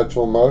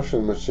perpetual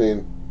motion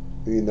machine,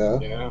 you know.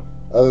 Yeah.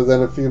 Other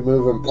than a few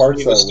moving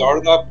parts. You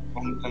start up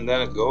and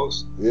then it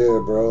goes.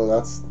 Yeah, bro.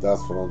 That's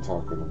what I'm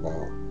talking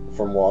about.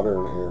 From water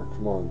and air.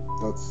 Come on,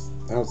 that's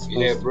how it's supposed to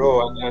be. Yeah,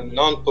 bro, and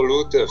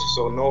non-pollutive,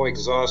 so no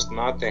exhaust,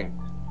 nothing.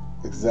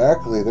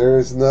 Exactly. There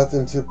is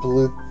nothing to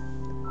pollute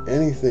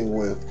anything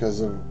with because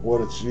of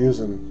what it's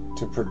using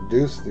to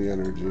produce the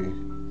energy.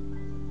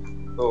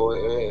 So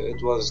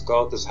it was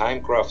called this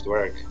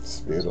Heimkraftwerk. It's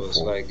beautiful. So it's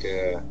like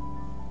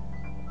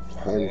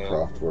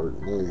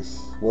Heimkraftwerk. Nice.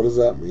 What does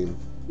that mean?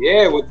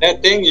 Yeah, with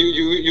that thing,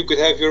 you could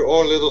have your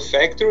own little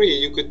factory.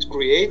 You could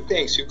create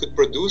things. You could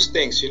produce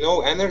things. You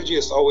know, energy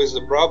is always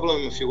the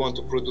problem if you want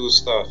to produce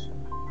stuff.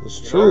 It's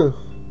true.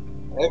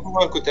 Know?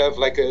 Everyone could have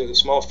like a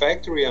small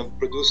factory and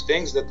produce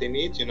things that they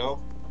need. You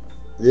know.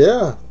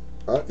 Yeah,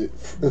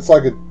 it's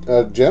like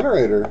a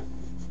generator.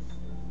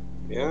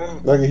 Yeah.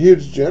 Like a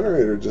huge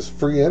generator, just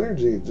free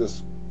energy.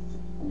 Just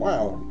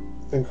wow,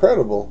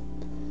 incredible.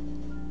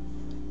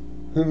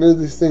 Who knew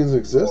these things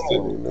existed?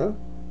 You know,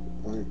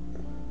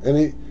 and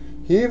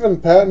he even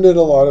patented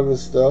a lot of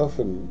his stuff,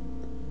 and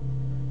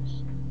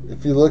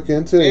If you look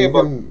into it,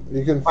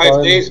 you can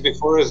 5 days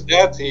before his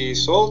death, he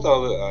sold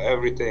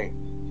everything.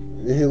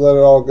 He let it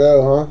all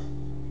go, huh?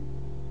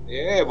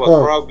 Yeah, but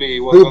probably it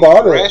was Who bought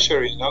under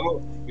pressure, you know?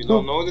 We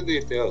don't know the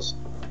details.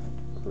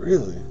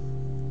 Really?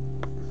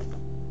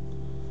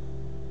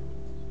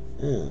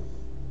 Yeah,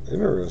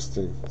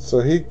 interesting. So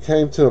he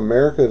came to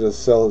America to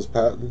sell his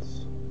patents?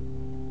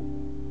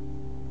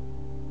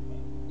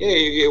 Yeah,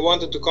 he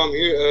wanted to come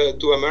here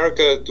to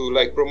America to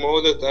like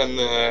promote it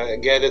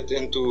and get it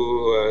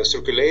into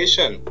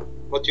circulation.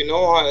 But you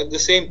know, the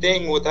same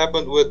thing what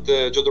happened with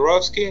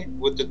Jodorowsky,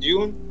 with the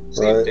Dune.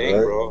 Same thing,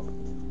 bro.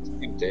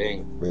 Same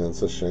thing. Man,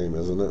 it's a shame,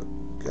 isn't it?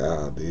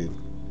 God, dude.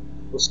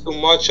 It's too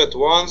much at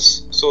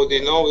once, so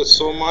they know it's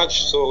so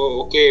much,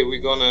 so okay,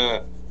 we're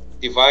gonna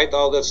divide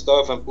all that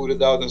stuff and put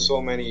it out in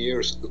so many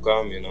years to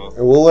come, you know.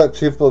 And we'll let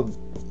people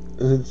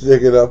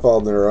dig it up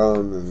on their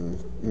own and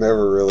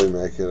never really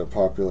make it a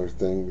popular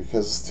thing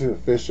because it's too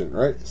efficient,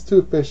 right? It's too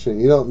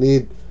efficient. You don't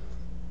need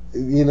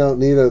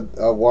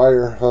a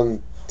wire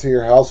hung to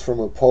your house from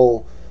a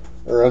pole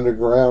or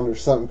underground or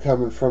something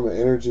coming from an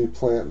energy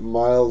plant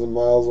miles and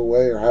miles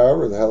away or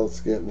however the hell it's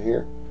getting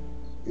here.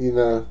 You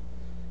know,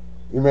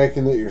 you're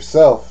making it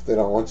yourself. They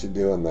don't want you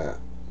doing that.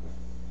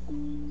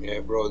 Yeah,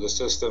 bro, the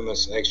system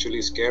is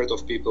actually scared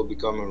of people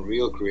becoming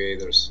real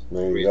creators,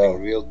 creating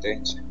real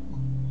things.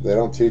 They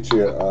don't teach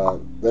you.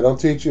 They don't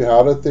teach you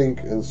how to think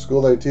in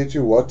school. They teach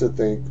you what to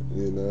think.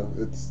 You know,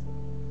 it's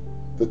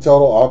the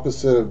total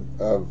opposite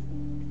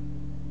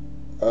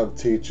of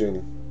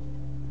teaching.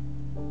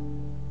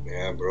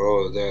 Yeah,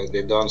 bro,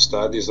 they done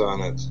studies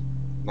on it.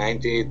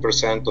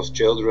 98% of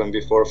children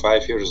before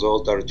 5 years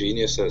old are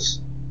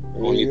geniuses.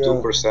 Only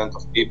 2%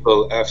 of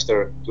people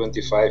after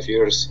 25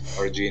 years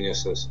are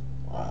geniuses.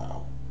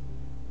 Wow.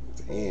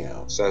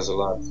 Damn. Says a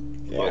lot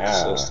about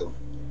the system.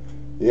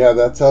 Yeah,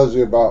 that tells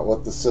you about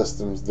what the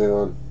system's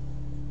doing.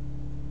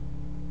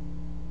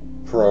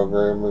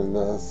 Programming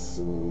us,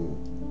 and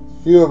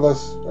few of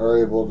us are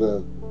able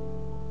to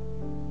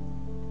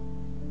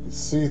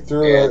see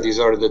through it. Yeah, these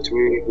are the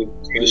three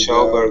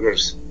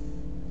Schaubergers.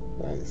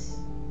 Nice.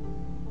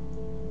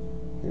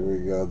 Here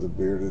we go, the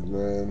bearded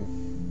man.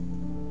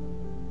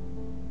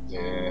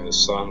 Yeah, his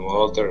son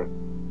Walter.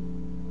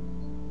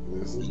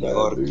 This is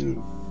that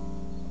dude.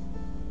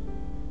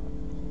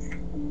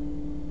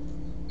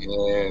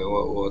 Yeah,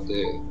 what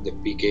the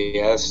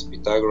PKS,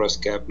 Pythagoras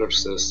Kepler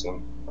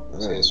system.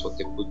 Nice. So that's what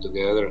they put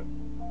together.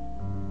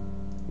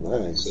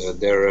 Nice. So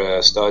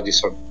their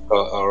studies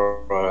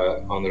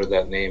are under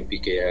that name,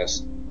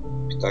 PKS,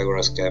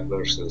 Pythagoras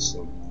Kepler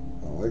system.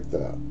 I like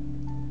that.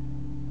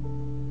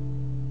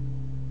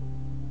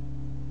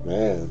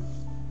 Man.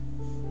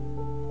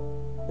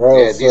 Bro,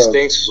 yeah, these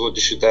things is what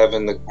you should have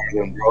in the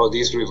garden, bro.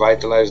 These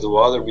revitalize the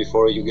water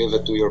before you give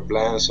it to your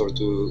plants or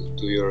to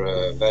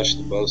your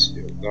vegetables,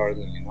 your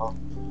garden, you know.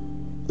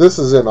 This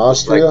is in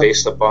Austria? It's like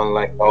based upon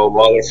like how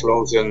water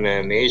flows in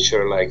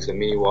nature, like the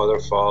mini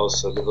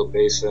waterfalls, little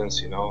basins,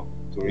 you know,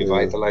 to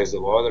revitalize the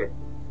water.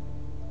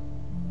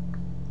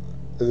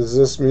 Is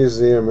this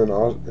museum in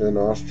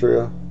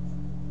Austria?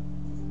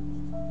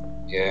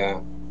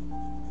 Yeah.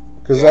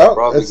 Because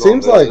it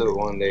seems like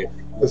one day.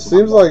 It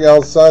seems like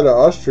outside of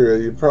Austria,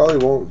 you probably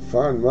won't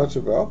find much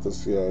about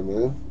this guy,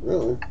 man.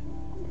 Really.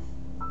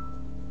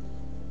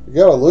 You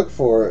gotta look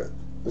for it.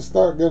 It's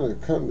not gonna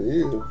come to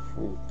you.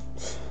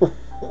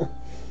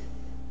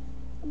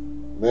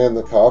 Man,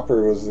 the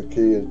copper was the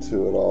key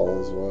to it all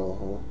as well,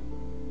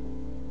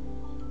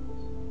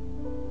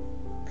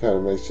 huh? Kind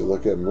of makes you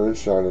look at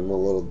moonshining a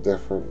little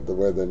different, the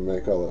way they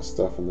make all that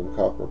stuff in them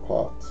copper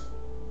pots.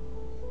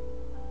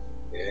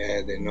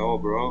 Yeah, they know,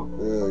 bro.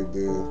 Yeah, they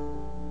do.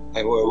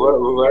 And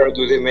where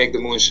do they make the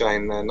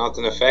moonshine? Not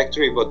in a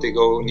factory, but they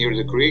go near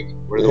the creek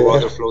where the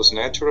water flows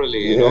naturally.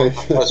 You know,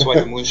 that's why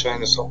the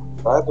moonshine is so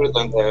much better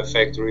than the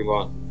factory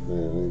one. Yeah,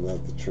 ain't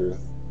that the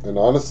truth? And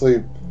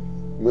honestly,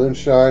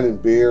 moonshine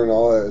and beer and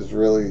all that is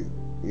really,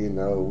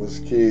 was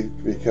key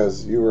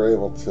because you were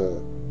able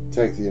to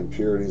take the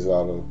impurities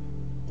out of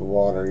the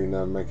water,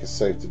 make it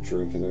safe to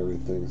drink and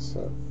everything.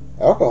 So,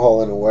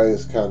 alcohol in a way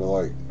is kind of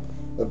like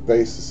the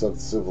basis of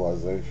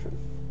civilization.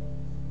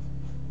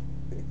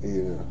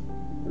 It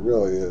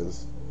really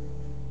is.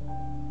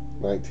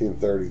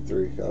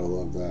 1933, gotta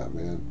love that,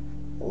 man.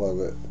 I love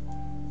it.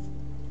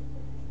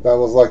 That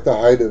was like the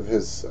height of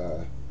his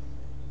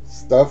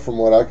stuff, from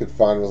what I could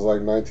find, was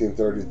like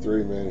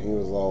 1933, man. He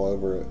was all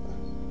over it.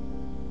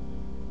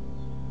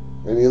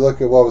 And you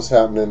look at what was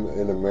happening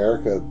in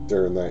America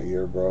during that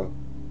year, bro.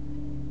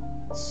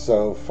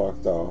 So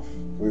fucked off.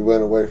 We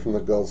went away from the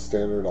gold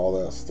standard, all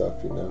that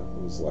stuff, It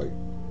was like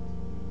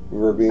we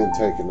were being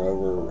taken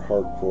over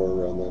hardcore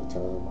around that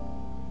time.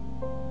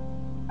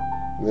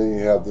 And then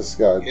you have this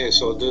guy. Yeah,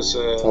 so there's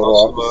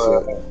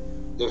also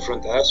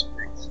different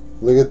aspects.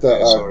 Look at the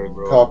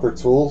copper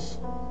tools.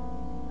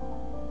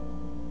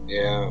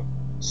 Yeah,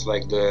 it's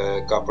like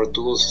the copper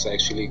tools is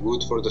actually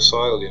good for the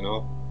soil,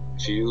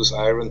 If you use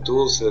iron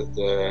tools, it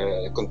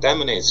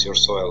contaminates your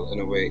soil in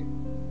a way.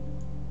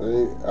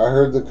 I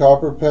heard the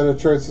copper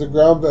penetrates the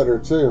ground better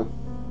too.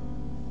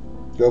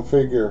 Go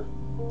figure.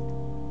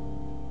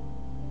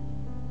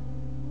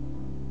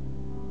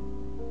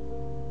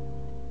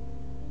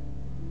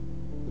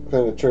 It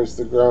penetrates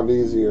the ground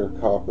easier,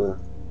 copper.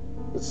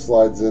 It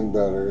slides in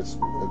better. It's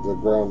the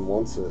ground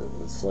wants it.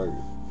 It's like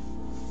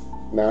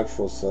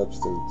natural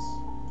substance.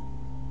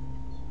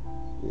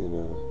 You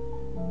know.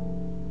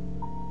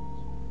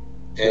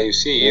 Yeah, you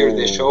see here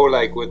they show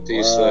like with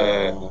this.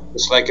 Wow.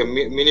 It's like a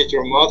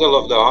miniature model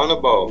of the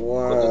honeyball.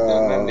 Wow.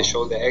 And then they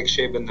show the egg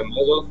shape in the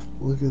middle.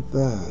 Look at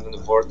that. And then the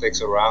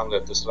vortex around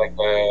it. It's like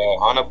a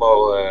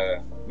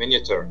honeyball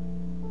miniature.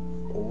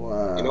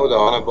 Wow. You know the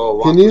honeyball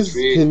 1, 2,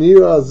 3. Can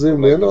you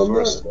zoom in on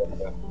that?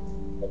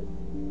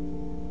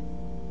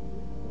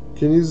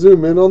 Can you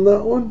zoom in on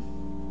that one?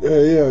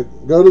 Yeah.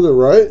 Go to the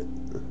right.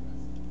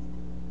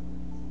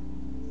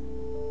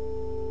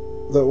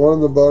 That one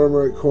in the bottom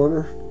right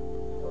corner.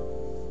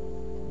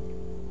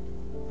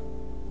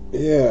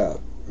 Yeah,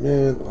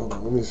 man. Oh,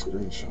 let me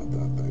screenshot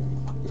that thing.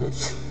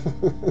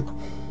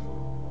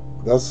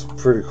 That's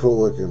pretty cool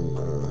looking.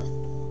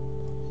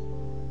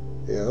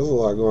 Yeah, there's a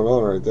lot going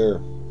on right there.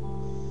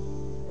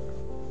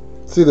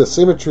 See the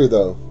symmetry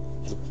though.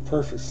 It's a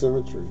perfect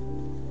symmetry.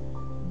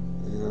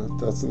 You know,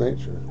 that's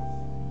nature.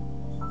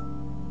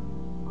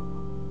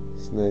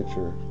 It's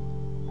nature.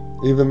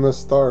 Even the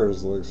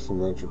stars look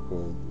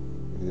symmetrical.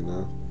 You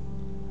know,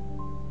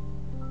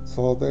 it's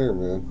all there,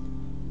 man.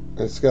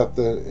 It's got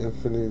the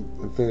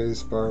infinity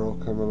spiral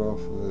coming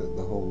off of it,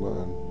 the whole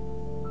nine.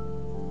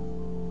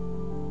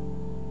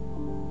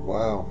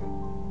 Wow.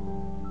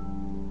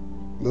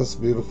 That's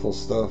beautiful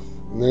stuff.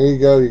 And there you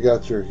go, you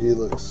got your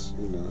helix,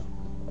 you know.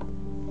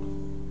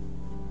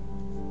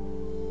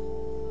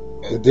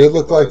 It did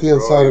look like the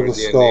inside of a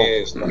skull.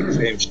 It's like the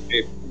same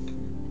shape.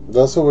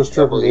 That's what was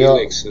tripping me out.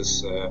 Helix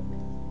is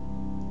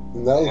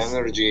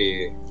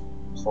energy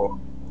form.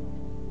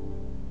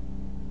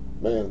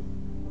 Man.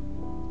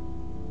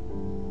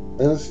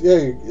 And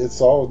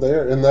it's all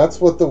there. And that's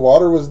what the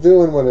water was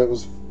doing when it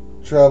was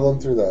traveling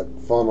through that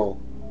funnel.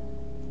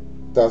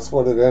 That's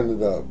what it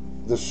ended up.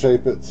 The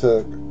shape it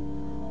took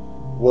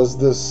was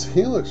this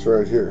helix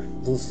right here.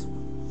 This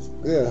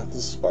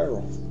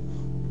spiral.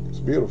 It's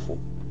beautiful.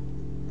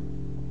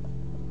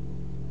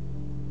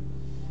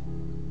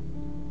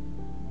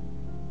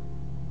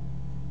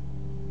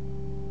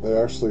 It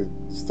actually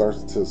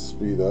starts to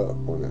speed up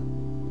when it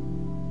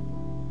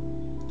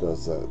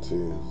does that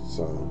too.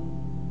 So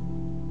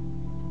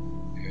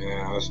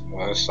yeah,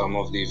 I have some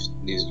of these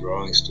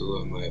drawings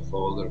too in my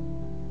folder.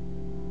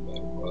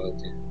 Better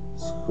quality.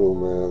 It's cool,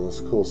 man.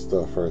 That's cool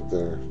stuff right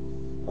there.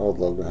 I would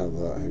love to have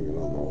that hanging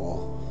on the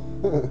wall.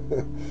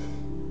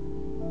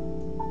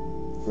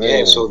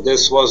 Yeah, so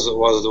this was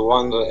the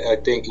one that I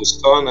think his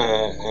son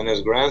and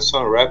his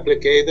grandson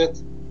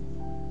replicated.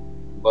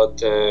 But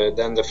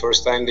then the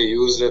first time they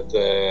used it,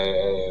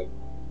 the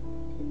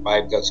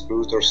pipe got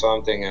screwed or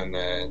something and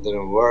it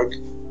didn't work.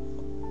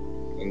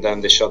 And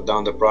then they shut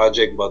down the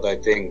project, but I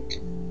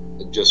think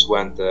it just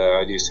went,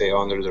 how do you say,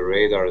 under the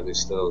radar. They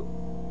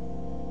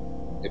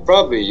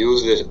probably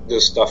use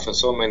this stuff in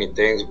so many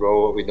things,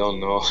 bro, we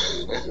don't know.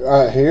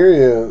 I hear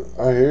you,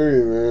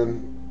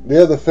 man.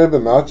 Yeah, the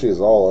Fibonacci is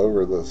all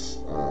over this,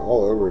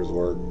 all over his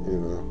work, you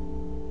know.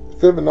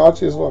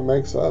 Fibonacci is what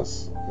makes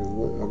us. I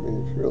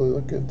mean, if you really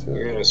look into it.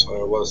 Yeah,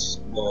 so it was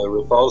the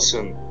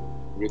repulsing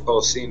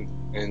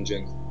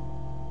engine.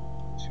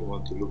 If you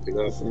want to look it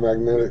up.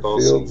 Magnetic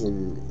fields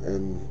and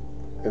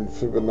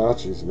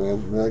Fibonacci's,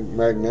 man.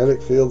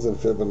 Magnetic fields and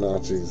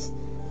Fibonacci's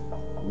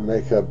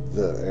make up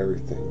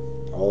everything.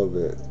 All of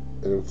it.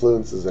 It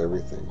influences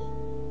everything.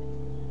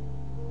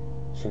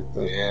 Check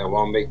that. Yeah,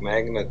 one big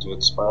magnet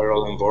with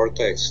spiral and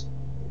vortex.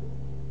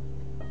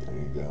 There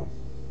you go.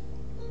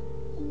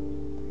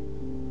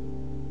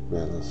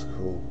 Man, that's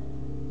cool.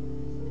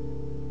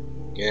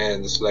 Yeah,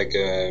 it's like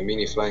a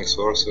mini flying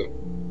saucer.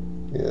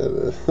 Yeah, it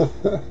is.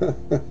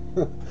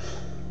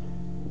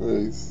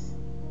 Nice.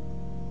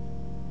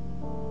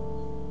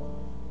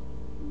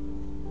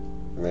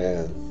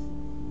 Man.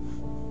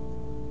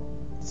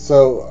 So,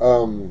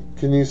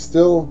 can you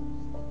still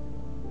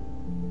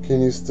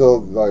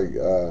like,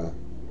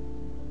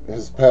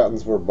 his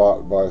patents were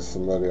bought by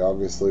somebody,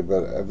 obviously,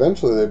 but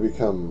eventually they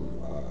become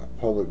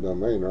public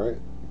domain, right?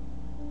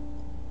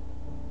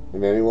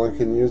 And anyone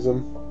can use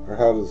them? Or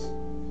how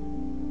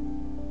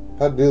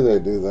do they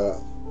do that?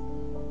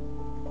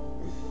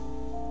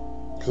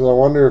 Because I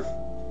wonder if,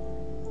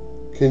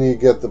 can you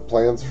get the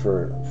plans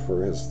for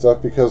his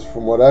stuff? Because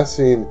from what I've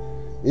seen,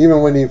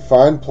 even when you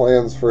find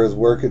plans for his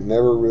work, it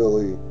never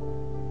really,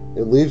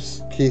 it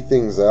leaves key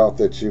things out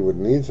that you would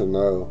need to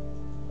know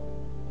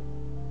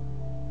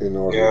in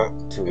order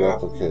to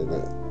replicate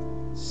it.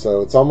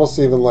 So it's almost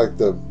even like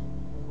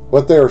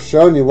what they were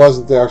showing you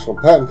wasn't the actual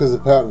patent, because the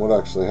patent would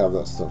actually have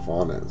that stuff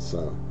on it.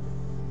 So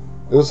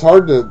it was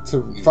hard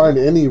to find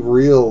any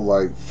real,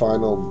 like,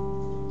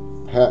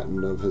 final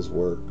patent of his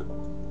work.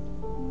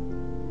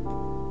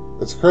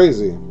 It's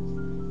crazy,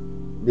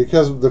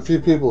 because the few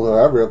people who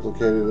have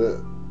replicated it,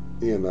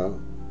 you know,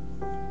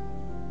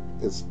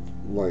 it's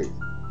like,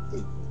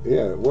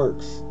 it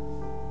works.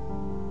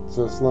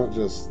 So it's not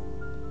just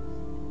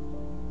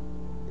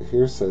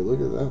hearsay.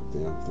 Look at that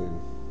damn thing.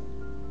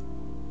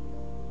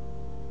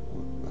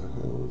 What the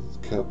hell is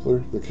Kepler?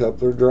 The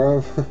Kepler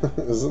drive?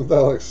 Isn't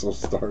that like some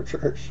Star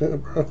Trek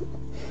shit, bro?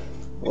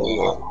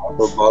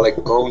 Hyperbolic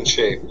cone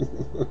shape.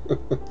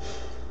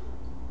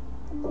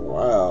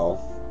 Wow.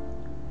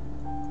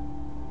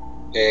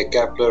 A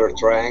Kepler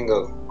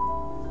triangle.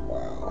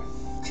 Wow.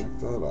 Check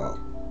that out.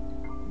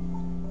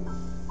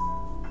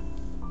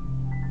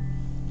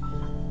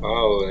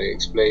 Oh, they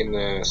explain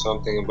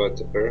something about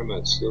the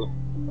pyramids too.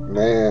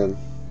 Man.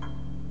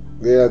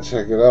 Yeah,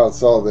 check it out.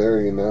 It's all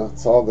there, you know.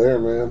 It's all there,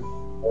 man.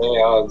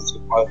 Yeah, it's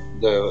about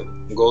the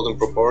golden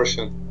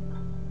proportion.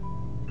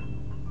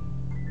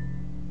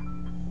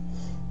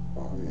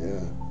 Oh, yeah.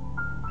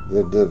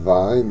 The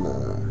divine,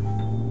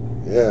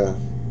 yeah.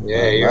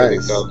 Yeah, here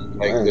nice. they call it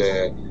like nice.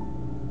 the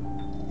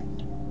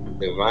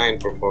divine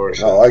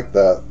proportion. I like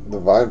that.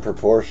 Divine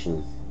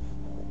proportion.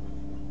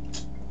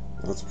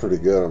 That's pretty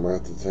good. I'm going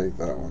to have to take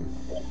that one.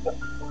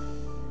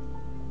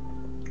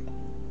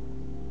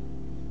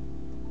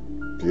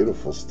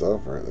 Beautiful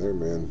stuff right there,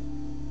 man.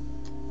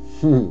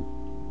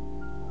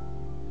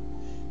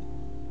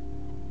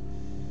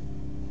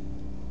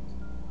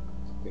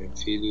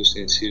 Fidus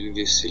in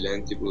Silvis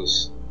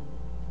Silentibus.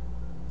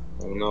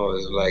 I don't know,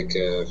 it's like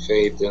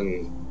Fate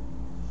and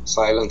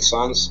Silent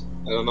Sons.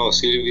 I don't know,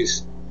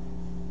 Silvis.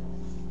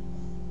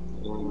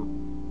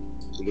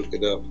 To look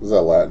it up. Is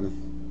that Latin?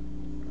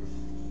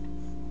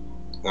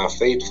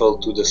 Faithful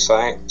to the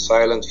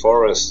silent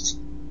forest.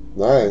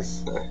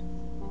 Nice.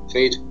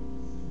 Faithful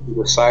to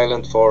the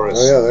silent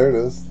forest. Oh yeah, there it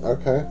is.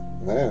 Okay.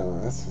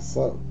 Man, that's what's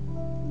up.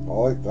 I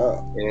like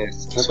that.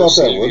 Yes. Check So out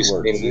that Silvis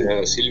woodwork in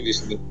too.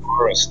 Silvis in the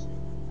forest.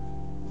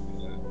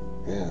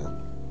 Yeah.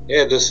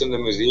 Yeah, this is in the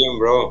museum,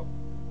 bro.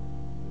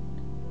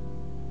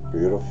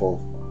 Beautiful.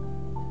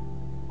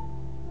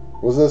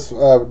 Was this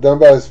done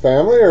by his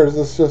family, or is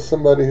this just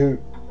somebody who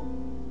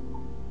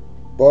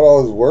bought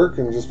all his work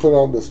and just put it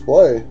on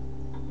display?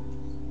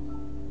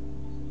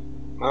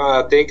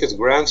 I think his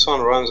grandson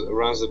runs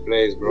the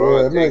place, bro. Yeah,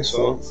 I that think makes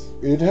so. sense.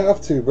 You'd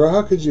have to, bro.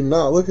 How could you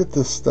not? Look at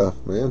this stuff,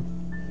 man.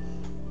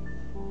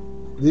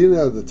 You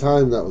know the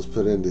time that was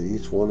put into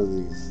each one of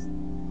these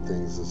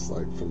things is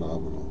like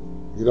phenomenal.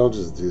 You don't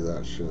just do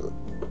that shit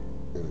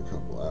in a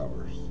couple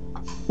hours.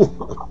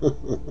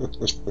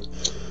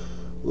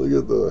 Look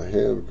at the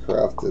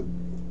handcrafted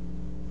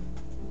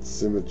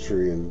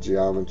symmetry and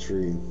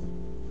geometry,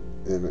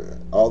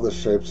 and all the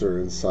shapes are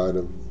inside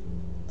of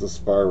the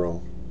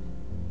spiral,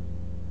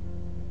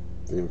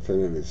 the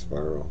infinity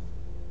spiral.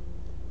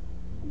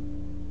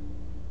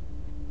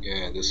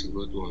 Yeah, that's a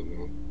good one,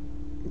 man.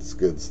 It's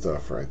good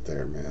stuff right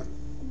there, man.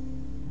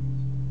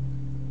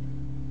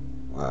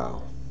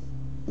 Wow.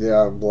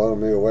 Yeah,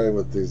 blowing me away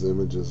with these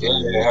images.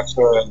 Yeah,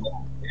 after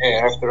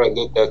I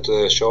did that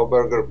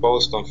Schauberger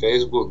post on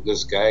Facebook,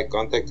 this guy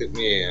contacted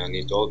me and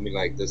he told me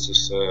like, this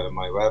is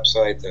my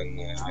website,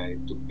 and I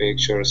took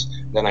pictures.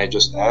 Then I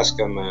just asked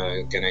him,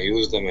 can I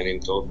use them? And he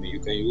told me, you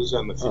can use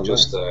them if you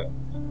just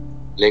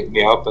link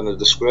me up in the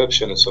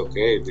description. It's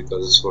okay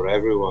because it's for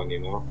everyone, you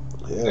know.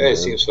 Yeah, it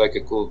seems like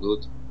a cool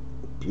dude.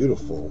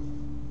 Beautiful,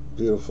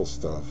 beautiful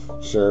stuff.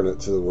 Sharing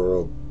it to the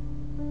world.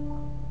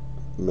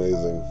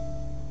 Amazing.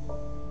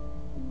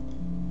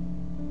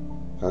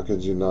 How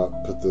could you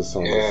not put this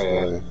on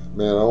display?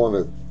 Man, I want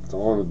to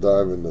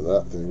dive into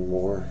that thing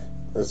more.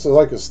 It's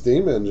like a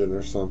steam engine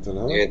or something,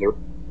 huh? Yeah,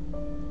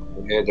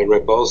 the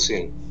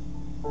repulsing.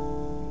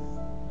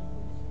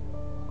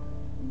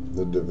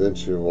 The Da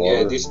Vinci water.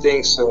 Yeah, these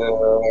things. They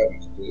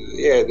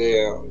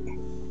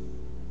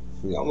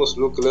almost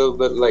look a little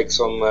bit like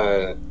some,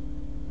 what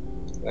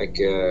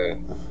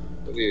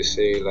do you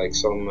say? Like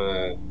some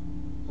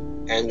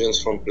engines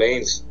from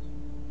planes.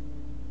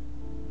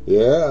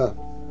 Yeah.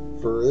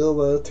 For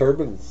real,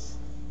 turbine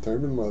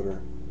motor.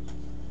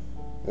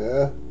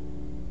 Yeah.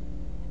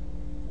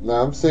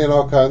 Now I'm seeing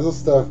all kinds of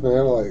stuff,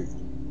 man. Like,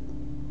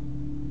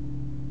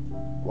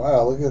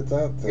 wow, look at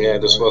that thing. Yeah,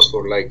 this was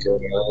for like,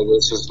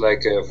 this is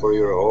like for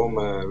your home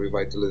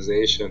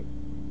revitalization.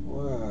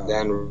 Wow.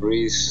 Dan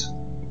Rees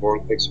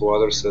vortex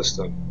water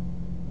system.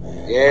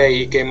 Man. Yeah,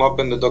 he came up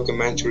in the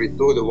documentary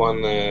too. The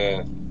one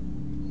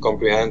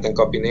Comprehend and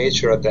Copy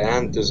Nature. At the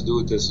end, this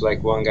dude is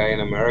like one guy in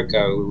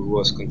America who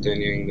was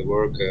continuing the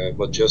work,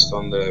 but just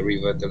on the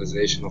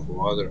revitalization of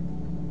water.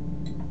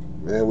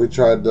 Man, we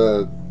tried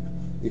to.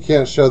 You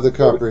can't show the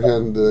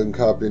Comprehend and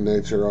Copy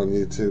Nature on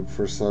YouTube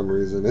for some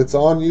reason. It's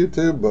on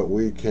YouTube, but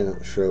we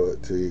can't show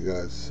it to you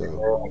guys. So.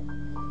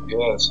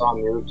 Yeah, it's on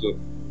YouTube.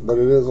 But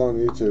it is on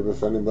YouTube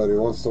if anybody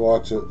wants to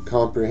watch it.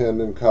 Comprehend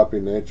and Copy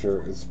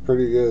Nature. It's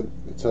pretty good.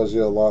 It tells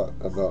you a lot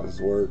about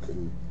his work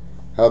and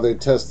how they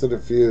tested a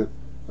few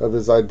of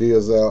his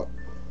ideas out.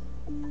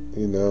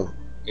 You know,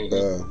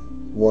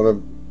 one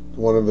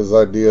of his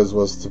ideas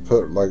was to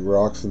put like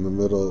rocks in the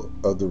middle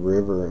of the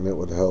river, and it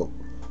would help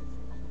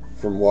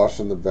from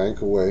washing the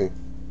bank away,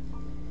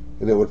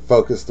 and it would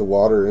focus the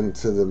water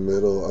into the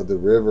middle of the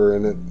river,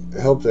 and it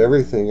helped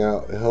everything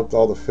out. It helped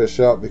all the fish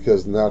out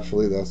because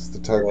naturally that's the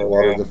type of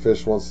water the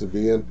fish wants to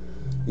be in.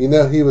 You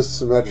know, he was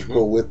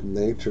symmetrical with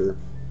nature,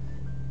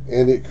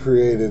 and it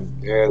created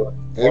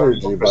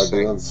energy by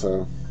doing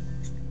so.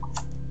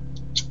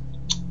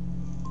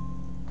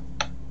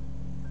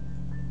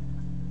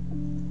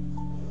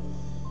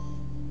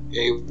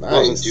 He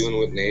was in tune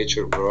with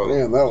nature, bro.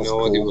 Man, that was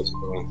cool. What he was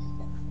doing.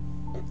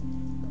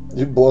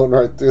 You're blowing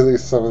right through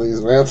some of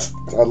these, man.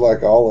 I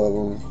like all of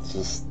them.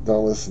 Just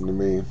don't listen to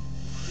me.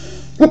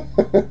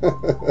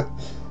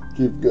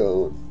 Keep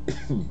going.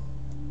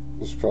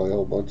 There's probably a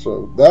whole bunch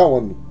of that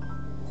one.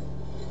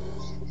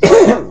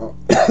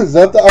 Is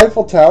that the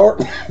Eiffel Tower?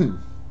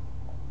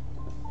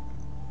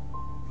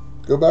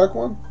 Go back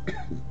one.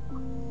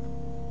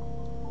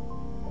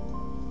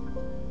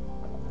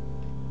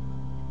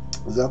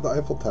 Is that the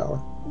Eiffel Tower?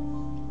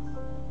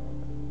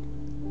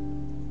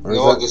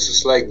 No, this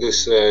is like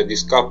this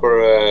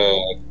copper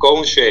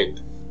cone shape.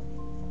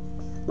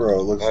 Bro,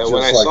 it looks just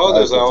when I like saw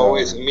this, I Eiffel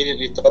always Tower.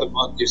 immediately thought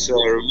about this.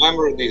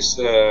 Remember these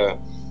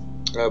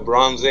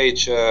Bronze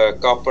Age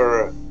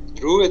copper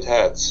druid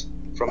hats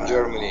from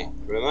Germany?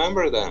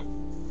 Remember them?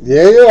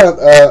 Yeah.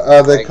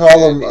 They like, call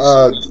them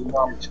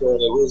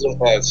wizard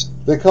hats.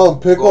 They call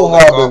them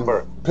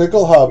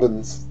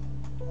Pickelhaubens.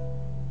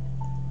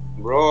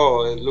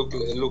 Bro, it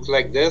looked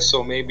like this,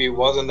 so maybe it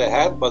wasn't a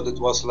hat, but it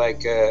was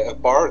like a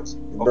part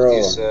of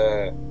these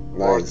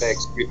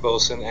vortex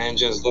propulsion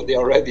engines that they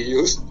already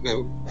used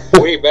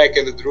way back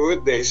in the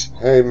Druid days.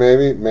 Hey,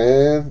 maybe,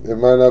 man, it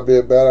might not be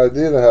a bad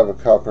idea to have a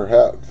copper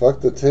hat.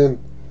 Fuck the tin.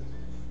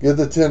 Get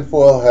the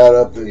tinfoil hat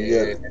up and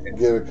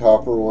get a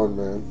copper one,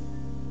 man.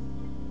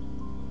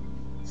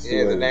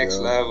 Yeah, the next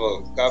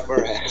level,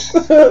 copper hat.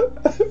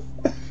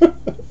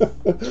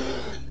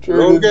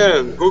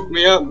 Logan, hook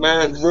me up,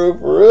 man. Bro,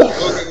 for real?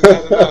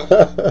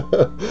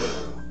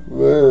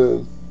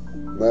 Man,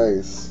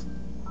 nice.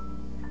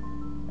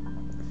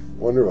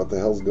 Wonder what the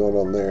hell's going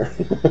on there.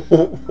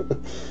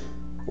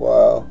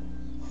 Wow.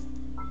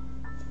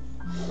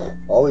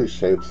 All these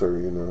shapes are,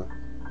 you know,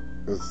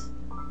 it's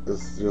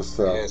just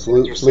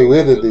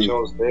fluidity. It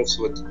shows this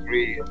with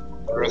 3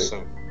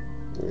 person.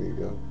 There you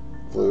go.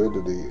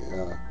 Fluidity.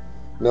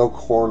 No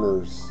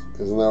corners.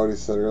 Isn't that what he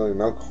said earlier?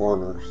 No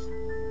corners.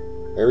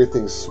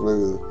 Everything's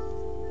smooth.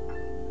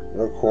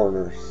 No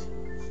corners.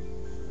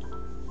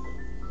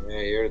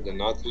 Yeah, you're the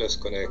Nautilus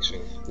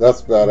connection.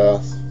 That's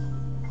badass.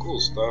 Cool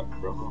stuff,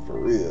 bro. For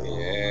real.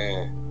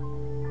 Yeah.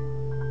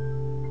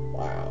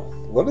 Wow.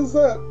 What is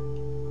that?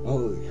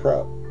 Holy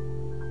crap.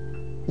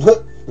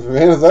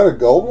 Man, is that a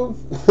gold one?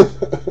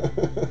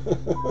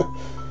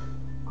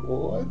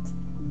 What?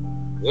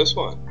 This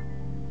one.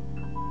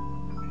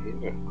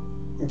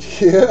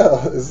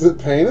 Yeah, is it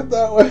painted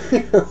that way?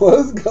 What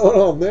is going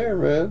on there,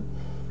 man?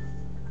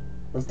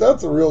 If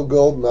that's a real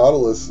gold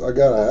Nautilus, I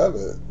gotta have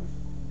it.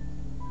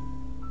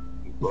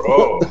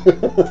 Bro.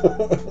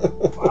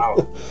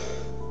 Wow.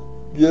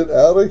 Get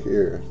out of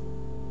here.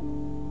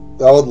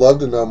 I would love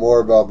to know more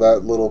about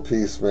that little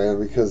piece, man,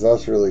 because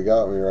that's really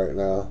got me right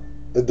now.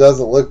 It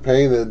doesn't look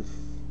painted.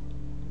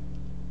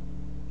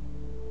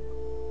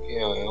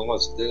 Yeah,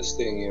 what's this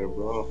thing here,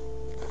 bro?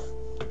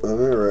 Let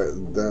me write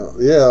it down.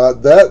 Yeah,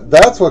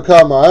 that's what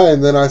caught my eye,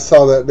 and then I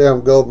saw that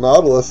damn gold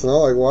Nautilus, and I'm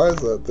like, why is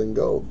that thing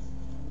gold?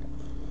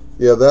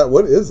 Yeah,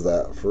 what is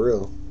that, for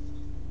real?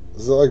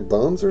 Is it like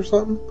bones or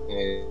something?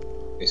 Yeah,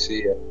 you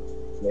see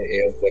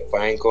the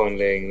pine cone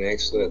laying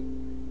next to it.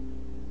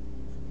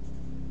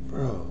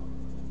 Bro.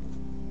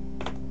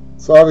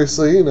 So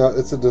obviously, you know,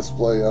 it's a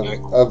display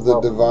of the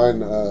divine,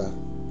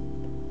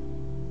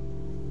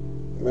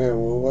 man,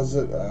 what was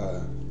it?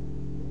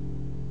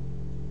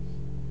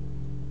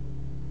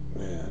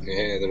 Man.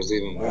 Yeah, there's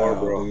even more,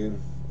 bro. Dude.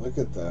 Look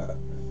at that.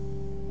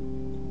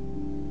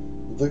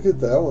 Look at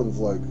that one's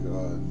like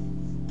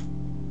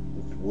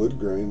wood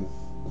grain.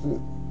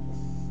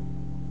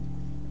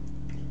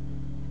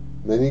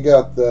 Then you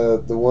got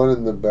the one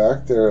in the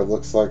back there. It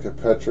looks like a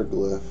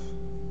petroglyph.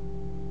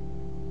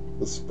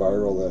 The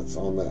spiral that's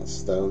on that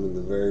stone in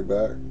the very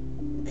back.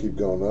 Keep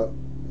going up.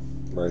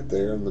 Right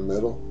there in the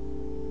middle.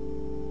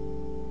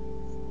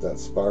 That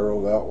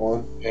spiraled out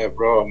one. Yeah,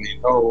 bro. You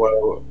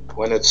know,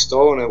 when it's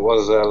stone, it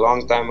was a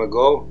long time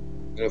ago.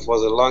 And if it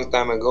was a long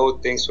time ago,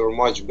 things were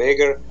much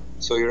bigger.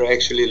 So you're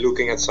actually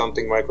looking at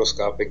something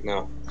microscopic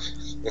now.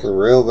 For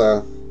real,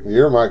 though.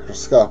 You're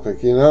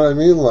microscopic. You know what I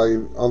mean? Like,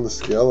 on the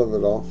scale of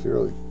it all. If you're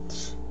like,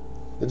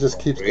 it just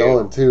keeps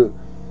going, too.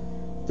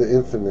 The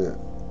infinite.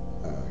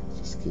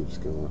 Keeps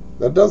going.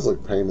 That does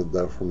look painted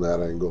though from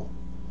that angle.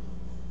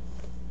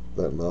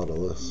 That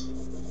Nautilus.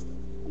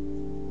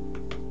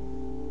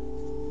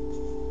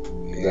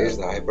 Yeah, there's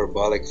the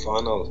hyperbolic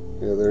funnel.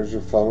 Yeah, there's your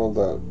funnel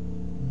that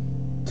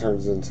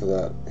turns into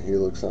that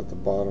helix at the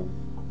bottom.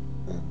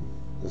 And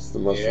it's the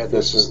most efficient.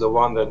 This is the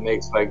one that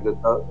makes like the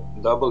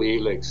double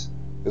helix.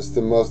 It's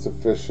the most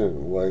efficient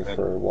way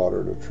for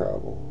water to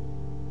travel.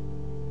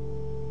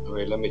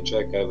 Wait, let me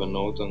check. I have a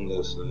note on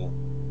this.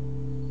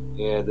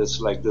 Yeah, that's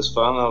like this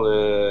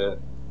funnel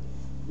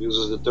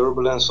uses the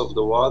turbulence of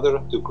the water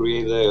to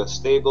create a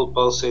stable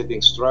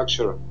pulsating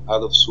structure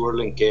out of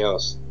swirling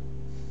chaos.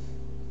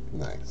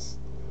 Nice.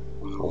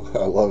 Well,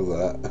 I love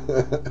that.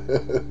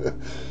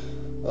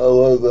 I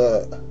love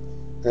that.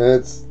 And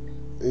it's,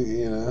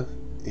 you know,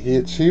 he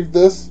achieved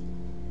this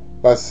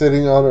by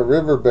sitting on a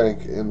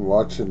riverbank and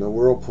watching a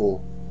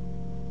whirlpool.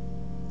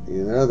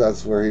 You know,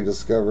 that's where he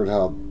discovered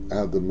how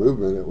the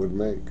movement it would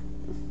make.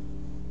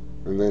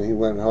 And then he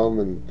went home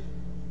and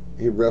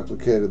he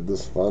replicated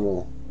this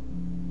funnel.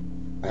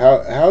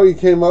 How he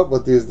came up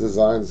with these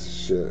designs,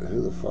 shit,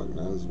 who the fuck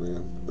knows,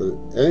 man.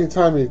 But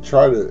anytime he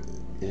tried it,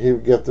 he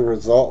would get the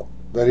result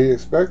that he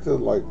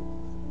expected. Like,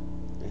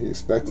 he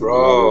expected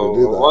to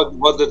do that.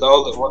 What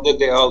did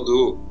they all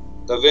do?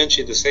 Da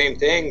Vinci, the same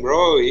thing,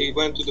 bro. He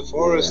went to the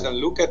forest and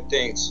look at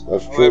things.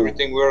 That's how true.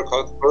 Everything worked,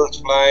 how the birds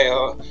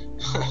fly.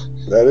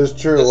 That is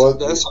true.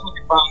 That's how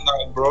we found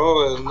out,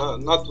 bro.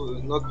 Not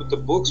with the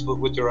books, but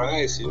with your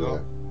eyes, you know.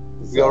 Yeah,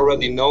 exactly. We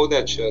already know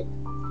that shit.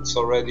 It's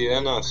already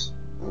in us.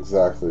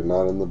 Exactly,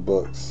 not in the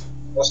books.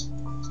 That's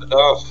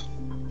enough.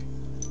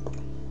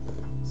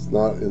 It's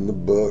not in the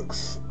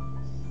books.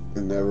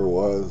 It never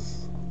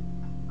was.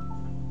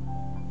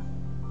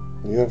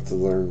 You have to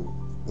learn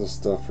this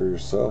stuff for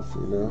yourself,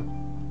 you know.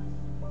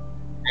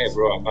 Hey,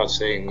 bro, I'm not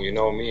saying, you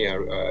know me, I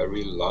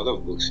read a lot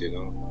of books, you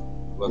know.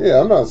 But yeah,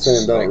 I'm not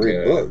saying don't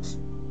read books.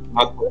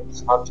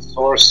 It's not the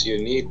source you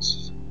need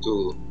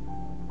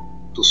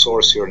to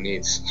source your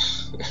needs.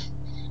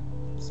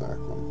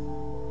 Exactly.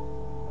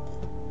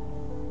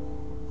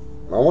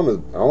 I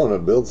want to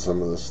build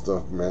some of this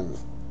stuff, man.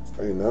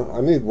 You know,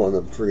 I need one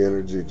of them free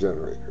energy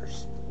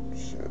generators.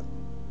 Shit.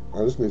 I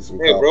just need some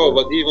copper. Bro,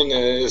 but even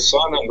his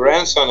son and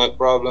grandson had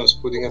problems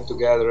putting it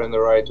together in the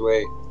right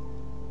way.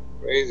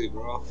 Crazy,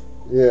 bro.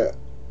 Yeah.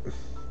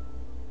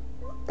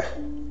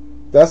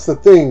 That's the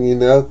thing, you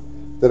know,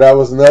 that I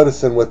was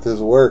noticing with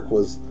his work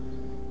was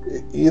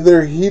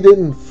either he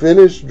didn't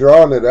finish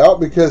drawing it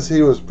out because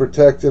he was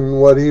protecting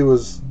what he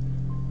was,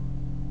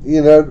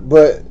 you know,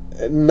 but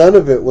none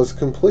of it was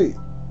complete.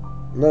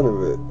 None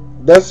of it.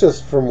 That's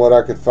just from what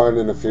I could find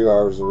in a few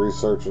hours of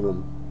researching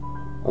him.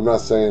 I'm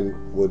not saying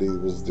what he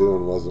was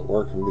doing wasn't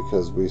working,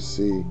 because we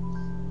see,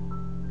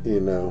 you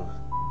know,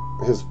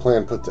 his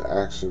plan put to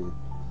action,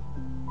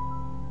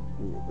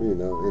 you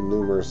know, in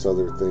numerous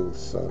other things.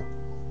 So,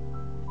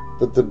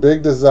 but the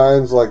big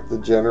designs like the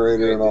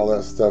generator and all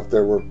that stuff,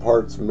 there were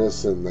parts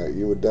missing that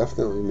you would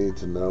definitely need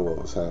to know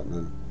what was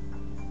happening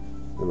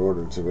in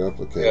order to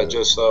replicate it.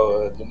 Just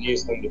saw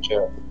Denise in the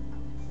chat.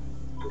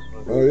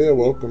 Oh yeah,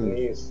 welcome.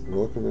 Denise.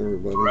 Welcome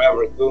everybody.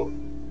 Forever too.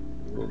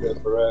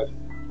 Forever.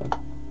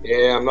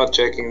 Yeah, I'm not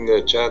checking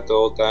the chat the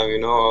whole time. You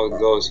know how it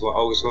goes.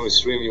 Always when we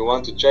stream, you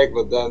want to check,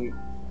 but then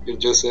you're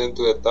just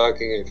into it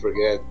talking and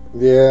forget.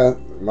 Yeah,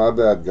 my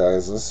bad,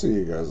 guys. I see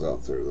you guys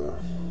out there, though.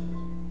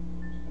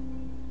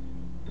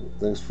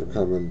 Thanks for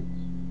coming,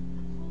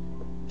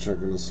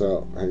 checking us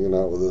out, hanging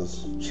out with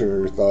us,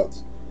 sharing your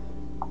thoughts.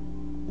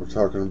 We're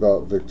talking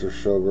about Viktor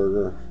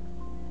Schauberger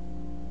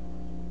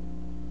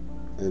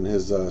and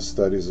his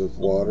studies of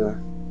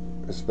water,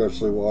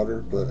 especially water,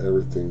 but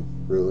everything,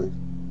 really.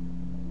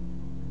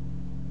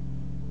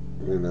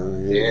 You know,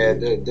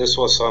 this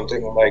was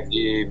something like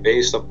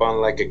based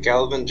upon like a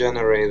Kelvin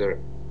generator.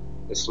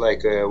 It's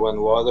like when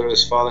water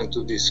is falling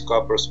to these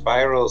copper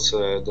spirals,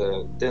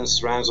 the thin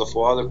strands of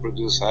water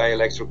produce high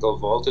electrical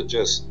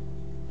voltages,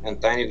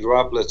 and tiny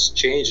droplets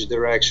change the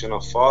direction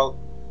of fall,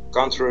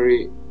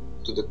 contrary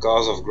to the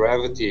cause of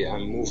gravity,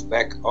 and move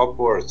back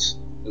upwards.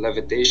 A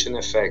levitation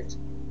effect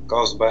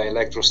caused by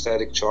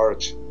electrostatic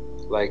charge,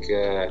 like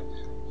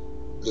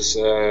this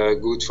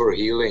good for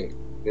healing,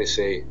 they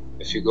say.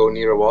 If you go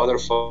near a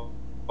waterfall,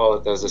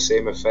 it has the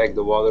same effect.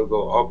 The water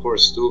go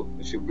upwards too.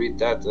 If you breathe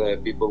that,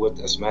 people with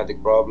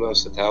asthmatic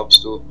problems, it helps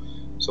too.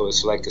 So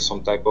it's like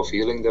some type of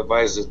healing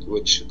device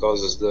which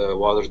causes the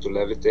water to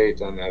levitate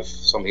and have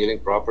some healing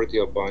property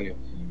upon you.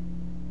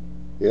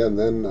 Yeah, and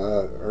then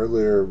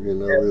earlier, you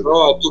know... Yeah,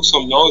 bro, I took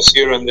some notes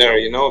here and there,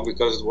 you know,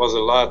 because it was a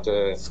lot.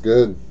 It's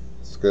good.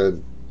 It's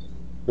good.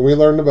 And we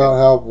learned about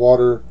how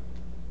water,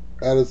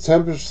 at a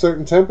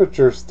certain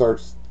temperature,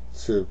 starts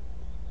to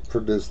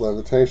produce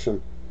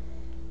levitation,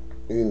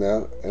 you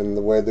know, and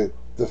the way that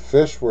the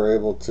fish were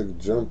able to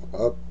jump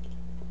up,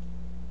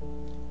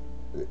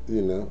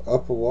 you know,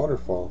 up a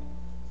waterfall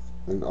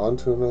and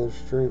onto another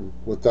stream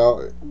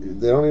without,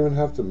 they don't even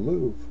have to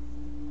move.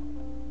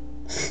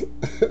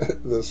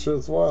 That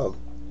shit's wild.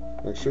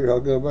 Make sure y'all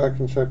go back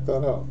and check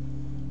that out.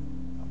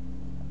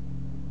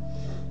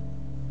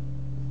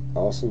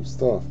 Awesome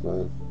stuff,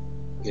 man.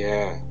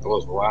 Yeah, it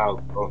was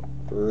wild, bro.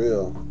 For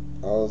real.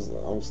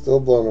 I'm still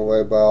blown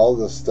away by all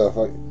this stuff.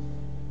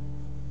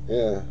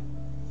 Yeah,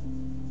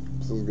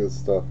 this is good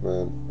stuff,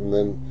 man. And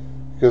then,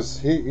 because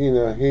he, you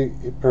know, he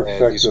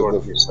perfected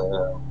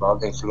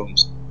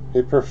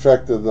he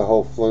perfected the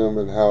whole flume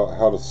and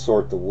how to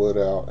sort the wood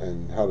out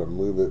and how to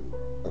move it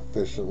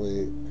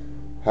efficiently.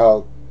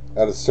 How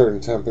at a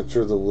certain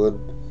temperature the wood,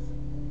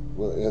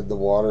 the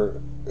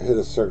water hit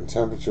a certain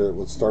temperature, it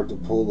would start to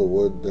pull the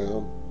wood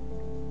down.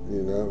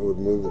 You know, it would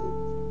move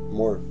it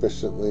more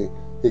efficiently.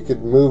 He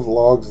could move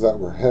logs that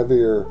were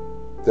heavier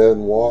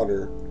than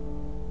water,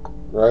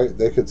 right?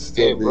 They could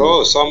still be...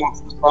 bro, some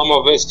of some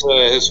of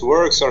his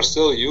works are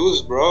still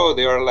used, bro.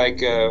 They are like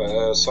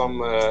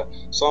some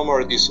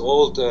are these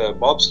old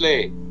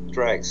bobsleigh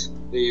tracks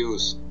they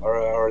use,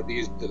 or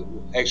these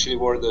actually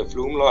were the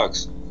flume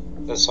locks.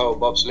 That's how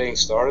bobsleighing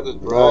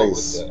started, bro.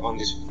 Nice. With on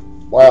these.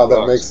 Wow,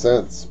 that makes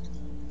sense.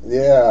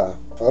 Yeah.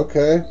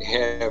 Okay.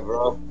 Yeah,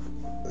 bro.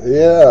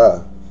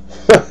 Yeah.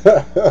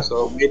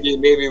 So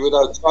maybe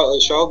without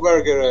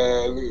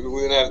Schauberger, we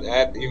wouldn't have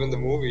had even the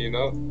movie, you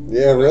know?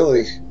 Yeah,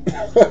 really.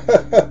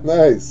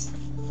 Nice.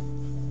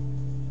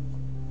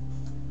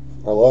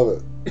 I love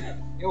it.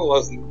 What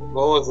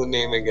was the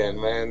name again,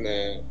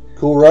 man?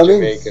 Cool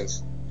Runnings?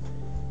 Jamaicans.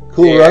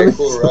 Cool Runnings?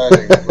 Cool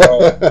Runnings, bro.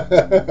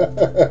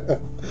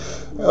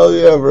 Hell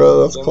yeah,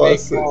 bro. That's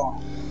classic.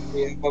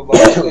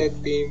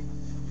 Team.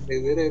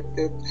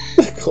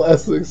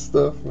 Classic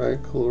stuff, man.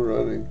 Cool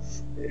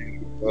Runnings.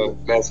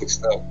 Classic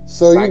stuff.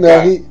 So, you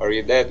know, Are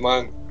you dead,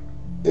 man?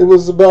 It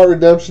was about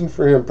redemption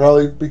for him,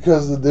 probably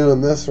because of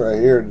doing this right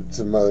here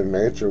to Mother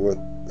Nature with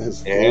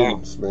his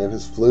flumes, man.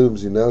 His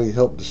flumes, you know, he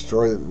helped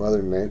destroy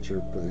Mother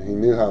Nature, but he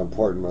knew how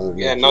important Mother Nature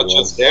was. Yeah, not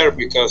just there,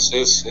 because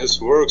his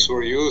works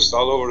were used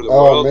all over the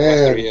world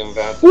after he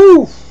invented.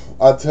 Woo!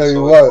 I'll tell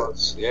you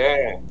what.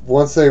 Yeah.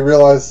 Once they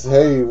realized,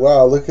 hey,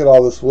 wow, look at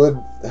all this wood,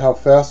 how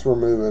fast we're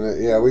moving it.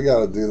 Yeah, we got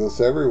to do this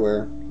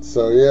everywhere.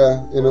 So,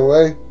 yeah, in a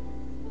way.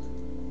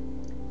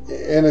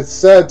 And it's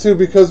sad, too,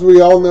 because we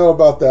all know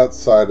about that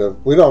side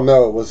of... We don't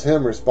know it was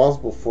him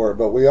responsible for it,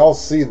 but we all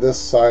see this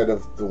side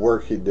of the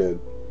work he did.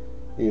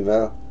 You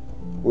know?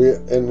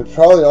 And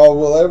probably all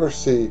we'll ever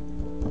see,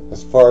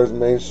 as far as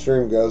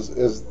mainstream goes,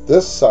 is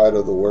this side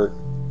of the work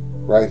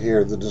right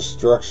here, the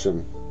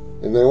destruction.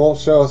 And they won't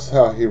show us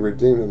how he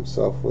redeemed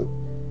himself with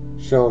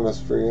showing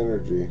us free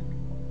energy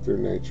through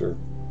nature.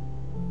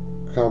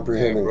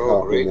 Comprehending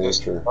copy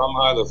nature. Come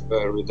out of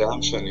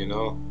redemption, you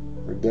know?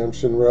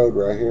 Redemption Road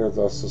right here.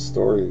 That's the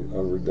story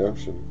of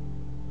redemption.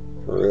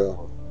 For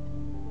real.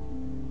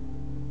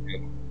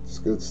 It's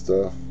good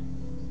stuff.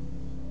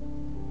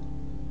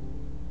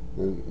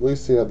 And at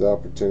least he had the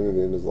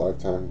opportunity in his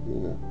lifetime, you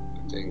know,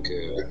 I think,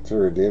 to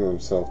redeem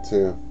himself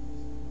too.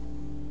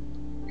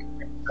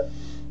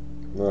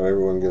 Not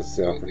everyone gets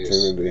the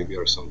opportunity. Maybe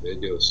or some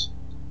videos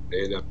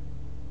later.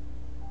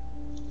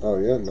 Oh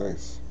yeah,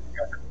 nice.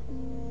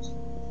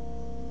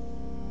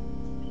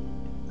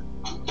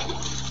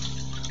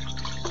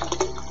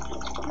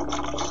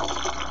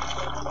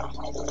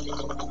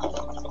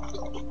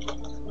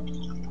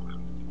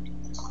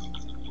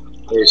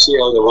 You see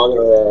all the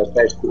water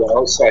attached to the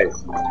outside,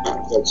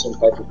 like some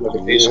type of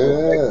levitation.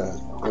 Yeah,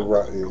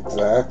 right,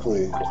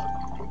 exactly.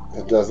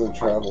 It doesn't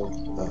travel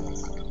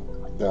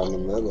down the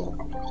middle.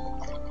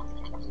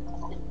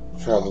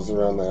 It travels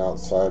around the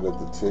outside of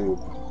the tube.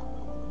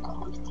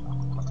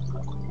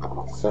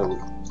 So,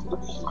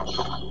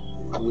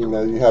 you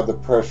know, you have the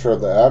pressure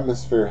of the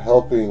atmosphere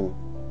helping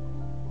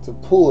to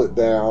pull it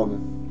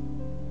down.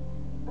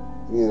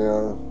 You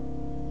know,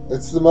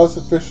 it's the most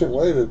efficient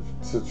way to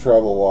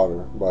travel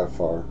water by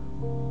far,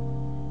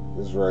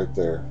 is right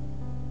there.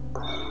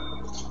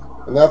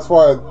 And that's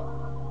why,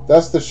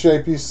 that's the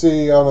shape you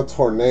see on a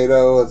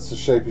tornado, it's the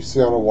shape you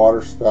see on a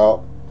water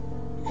spout,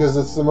 because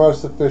it's the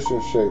most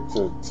efficient shape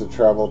to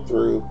travel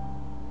through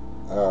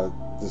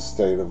the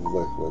state of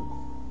liquid,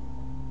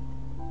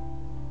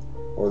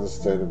 or the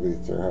state of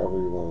ether, however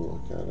you want to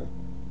look at it.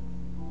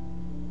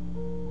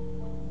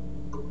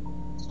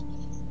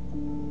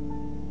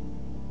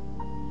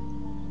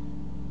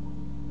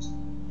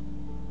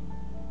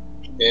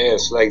 Yeah,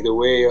 it's like the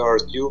way our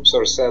tubes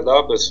are set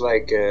up. It's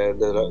like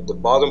the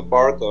bottom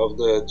part of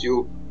the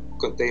tube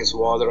contains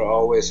water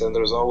always, and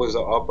there's always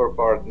the upper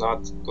part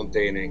not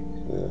containing.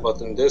 Yeah.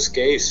 But in this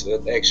case,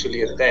 it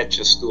actually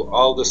attaches to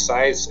all the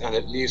sides, and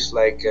it leaves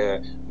like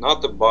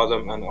not the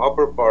bottom and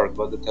upper part,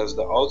 but it has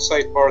the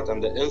outside part,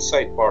 and the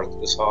inside part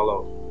is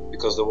hollow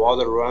because the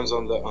water runs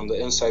on the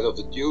inside of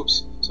the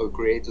tubes. So it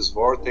creates this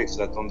vortex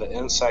that on the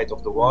inside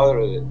of the water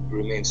it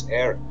remains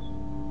air.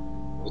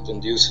 It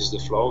induces the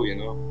flow, you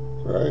know.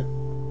 Right,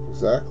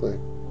 exactly.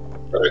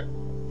 Right.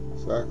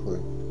 Exactly.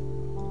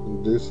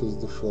 Induces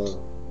the flow.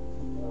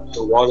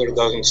 The water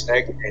doesn't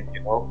stagnate,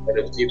 you know, but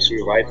it keeps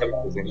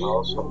revitalizing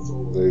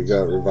also. There you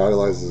go, it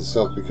revitalizes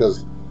itself,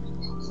 because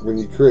when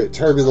you create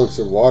turbulence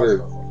in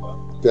water,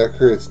 that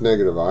creates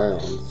negative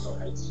ions.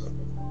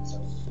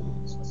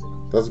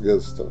 That's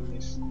good stuff.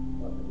 If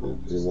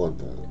you want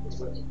that.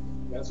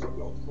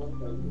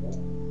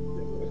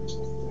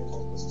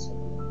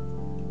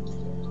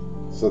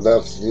 So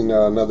that's, you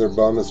know, another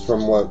bonus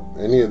from what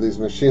any of these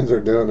machines are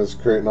doing, is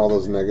creating all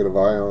those negative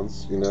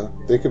ions, you know.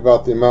 Think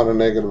about the amount of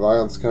negative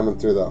ions coming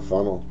through that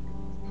funnel.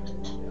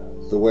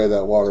 The way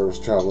that water was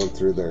traveling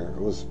through there.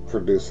 It was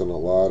producing a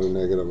lot of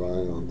negative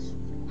ions.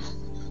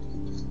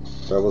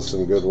 That was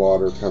some good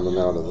water coming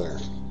out of there.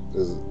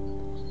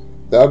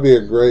 That would be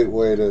a great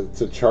way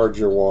to charge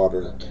your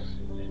water,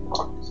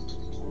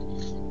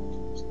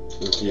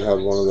 if you had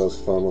one of those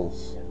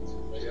funnels.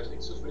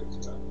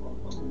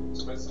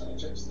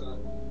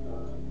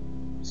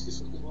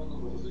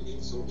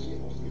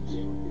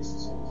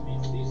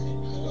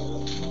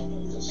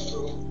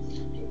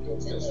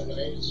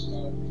 See,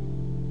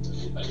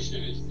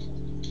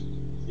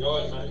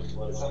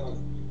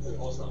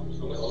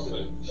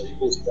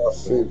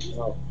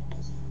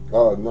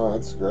 oh no,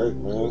 that's great,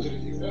 man.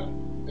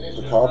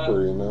 The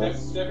copper, you know,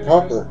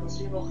 copper.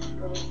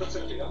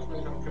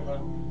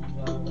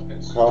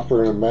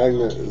 Copper in a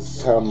magnet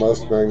is how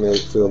most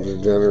magnetic fields are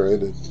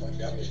generated,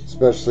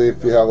 especially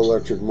if you have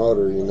electric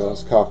motor. You know,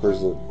 it's copper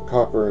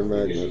and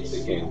magnets.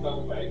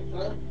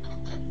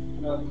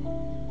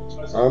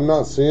 So. I'm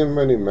not seeing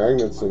many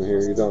magnets in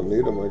here. You don't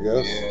need them, I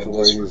guess. Yeah, the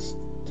way he's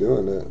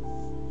doing it.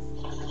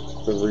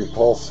 The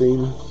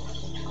repulsing.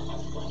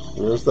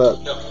 There's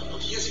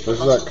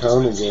that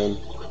cone again.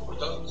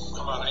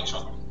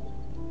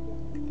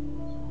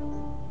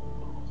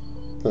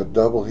 That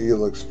double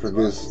helix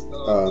produced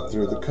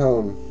through the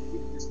cone.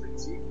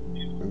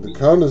 And the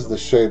cone is the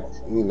shape,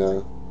 you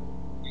know,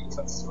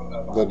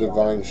 the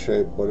divine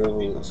shape,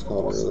 whatever it was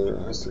called earlier.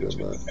 I have to go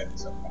back.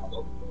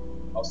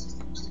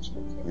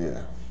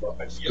 Yeah,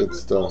 it's good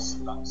stuff.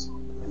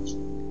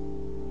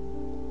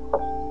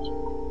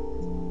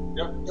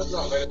 It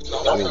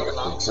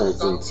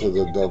turns into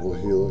the double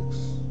helix,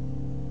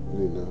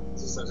 you know,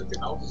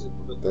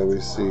 that we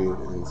see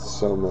in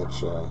so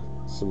much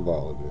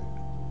symbology.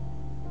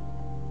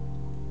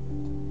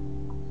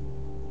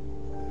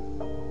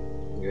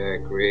 Yeah,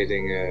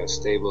 creating a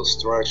stable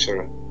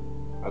structure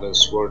out of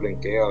swirling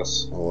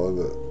chaos. I love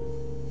it.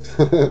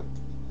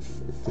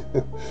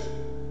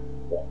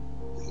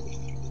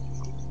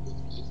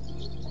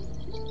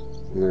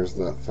 And there's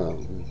that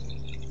fountain.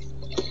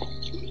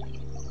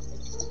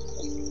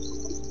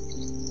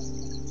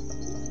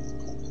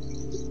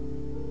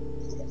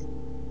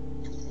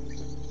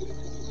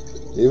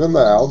 Even the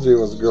algae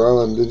was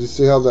growing. Did you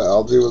see how the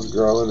algae was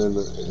growing in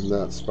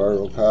that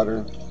spiral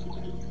pattern?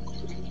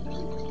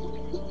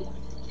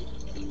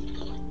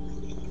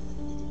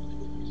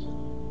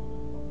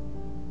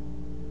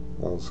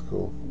 That was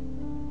cool.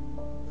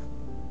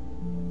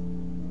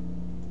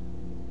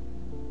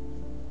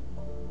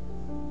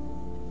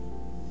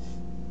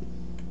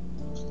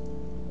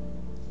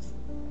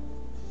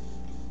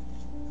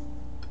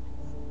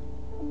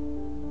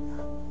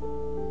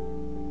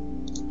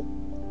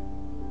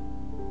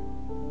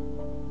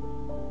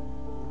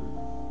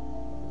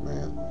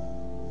 Man.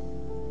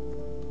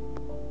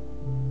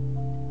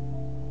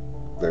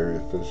 Very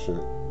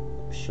efficient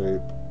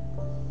shape.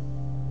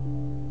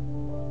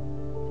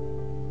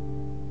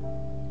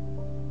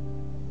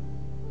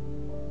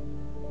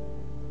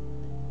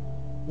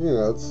 You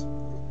know, it's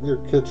your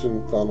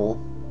kitchen funnel,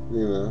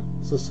 you know,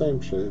 it's the same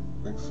shape,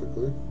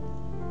 basically.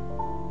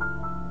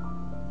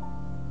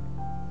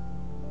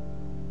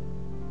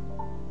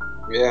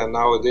 Yeah,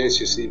 nowadays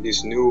you see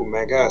these new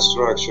mega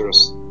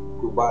structures,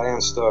 Dubai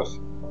and stuff.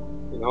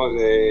 You know,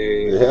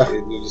 they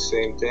do the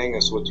same thing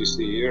as what you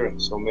see here.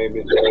 So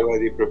maybe they're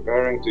already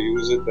preparing to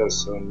use it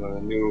as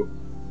some new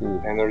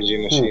energy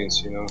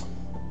machines, you know.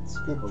 That's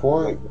a good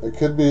point. It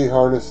could be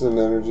harnessing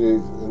energy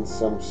in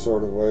some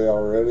sort of way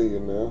already, you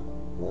know.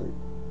 Like,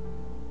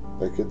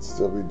 they could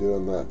still be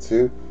doing that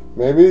too.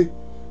 Maybe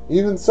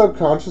even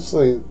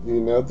subconsciously, you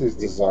know, these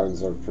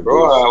designs are produced.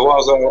 Bro, I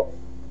was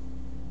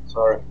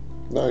sorry.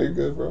 No, you're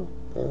good, bro.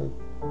 Go ahead.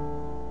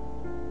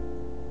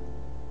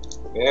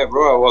 Yeah,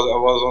 bro, I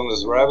was on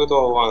this rabbit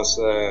hole once.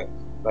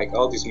 Like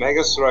all these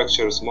mega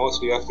structures,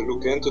 mostly you have to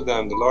look into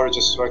them. The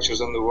largest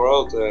structures in the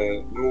world,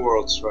 New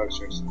World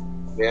structures,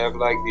 they have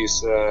like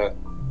these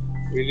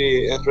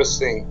really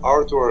interesting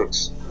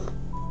artworks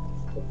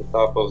at the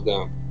top of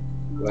them.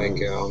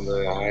 Like on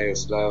the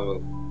highest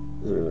level.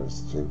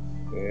 Interesting.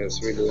 Yeah,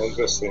 it's really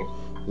interesting.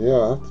 Yeah,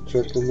 I'll have to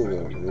check into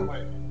that, man.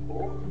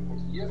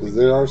 Because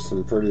there are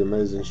some pretty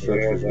amazing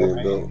structures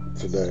being built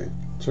today.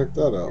 Check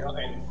that out.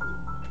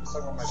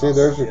 See,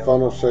 there's your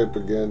funnel shape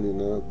again, you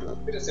know,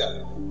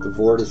 the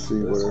vortex,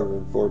 whatever,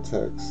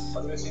 vortex.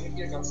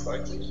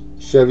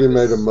 Chevy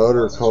made a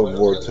motor called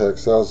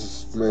Vortex. That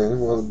was, man,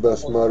 one of the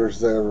best motors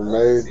they ever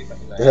made.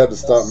 They had to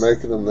stop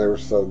making them, they were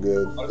so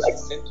good.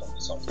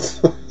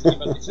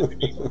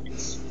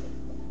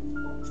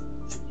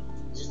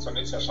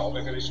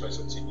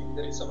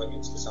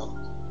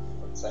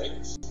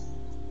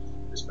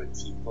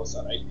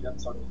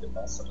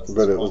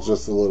 But it was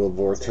just a little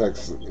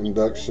vortex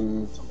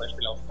induction,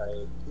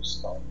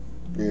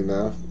 you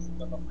know,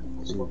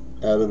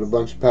 added a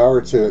bunch of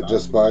power to it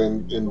just by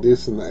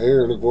inducing the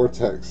air in a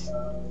vortex.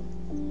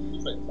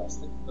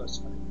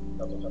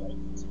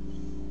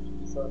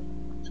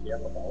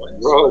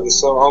 Bro, this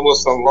is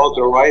almost some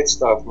Walter White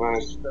stuff,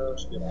 man.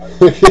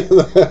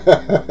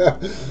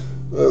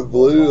 The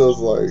blue was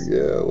like,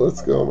 yeah,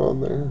 what's going on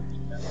there?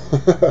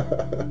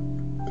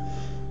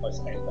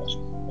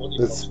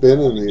 It's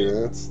spinning, you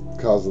know, it's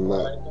causing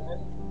that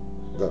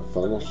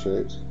funnel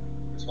shape.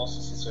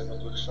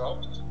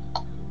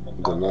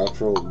 The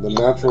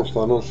natural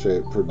funnel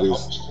shape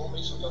produced.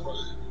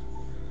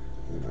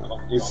 You know,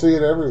 you see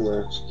it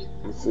everywhere.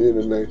 You see it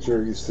in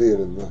nature. You see it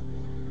in the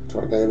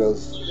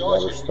tornadoes,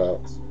 water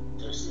spouts.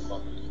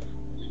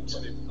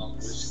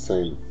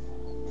 Same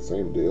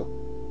deal.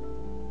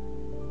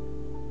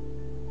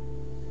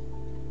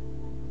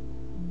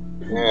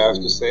 Yeah, I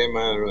have to say,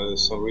 man,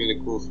 some really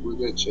cool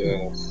footage.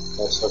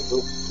 That's so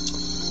cool.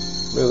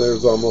 Man,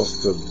 there's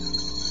almost a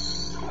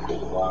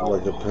Wow.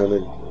 like a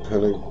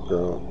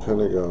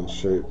pentagon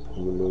shape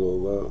in the middle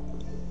of that.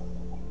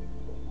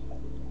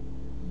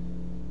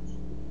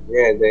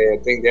 Yeah, I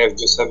think they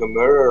just have a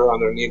mirror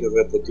underneath of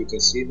it that you can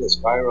see the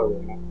spiral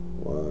in it.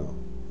 Wow.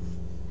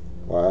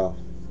 Wow.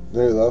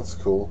 Dude, that's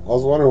cool. I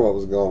was wondering what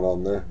was going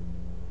on there.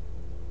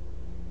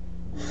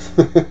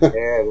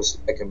 Yeah, it was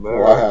like a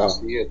mirror. Wow. You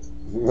see it.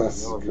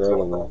 That's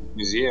incredible.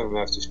 Museum, you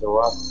have to show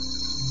up.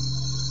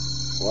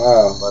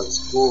 Wow. But it's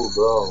cool,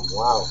 bro.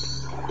 Wow.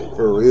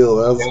 For real,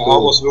 that's It cool.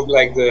 almost looked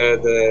like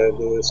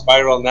the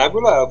spiral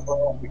nebula of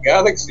the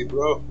galaxy,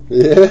 bro.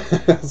 Yeah,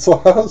 that's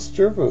why I was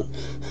tripping.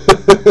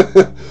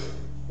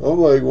 I'm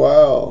like,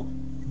 wow.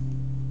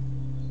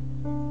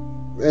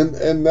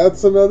 And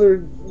that's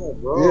another. Yeah,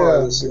 bro.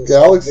 Yeah, it's the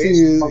galaxy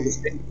is on the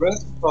same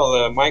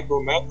principle.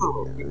 Micro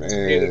macro.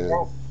 Man.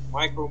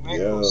 Micro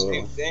macro,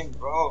 same thing,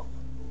 bro.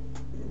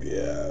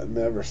 Yeah, it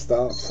never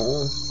stops,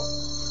 huh?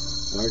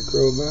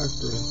 Micro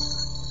macro.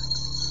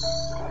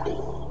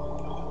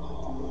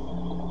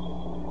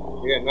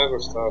 Yeah, it never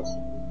stops.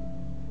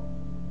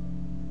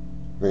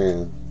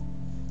 Man.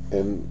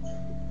 And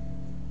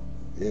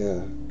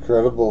yeah,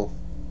 incredible.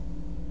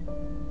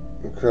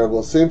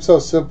 Incredible. It seems so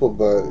simple,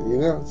 but you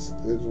know, it's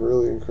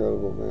really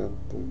incredible, man.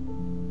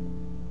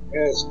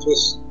 Yeah, it's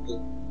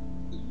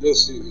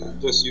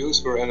just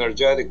used for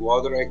energetic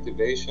water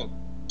activation.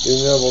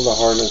 Being able to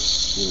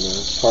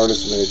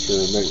harness nature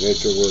and make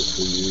nature work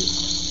for you.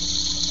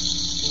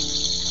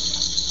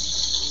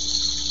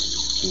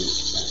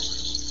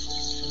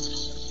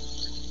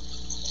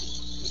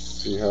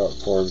 See how it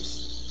forms.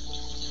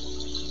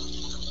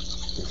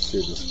 You see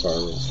the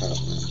spirals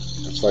happening.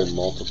 It's like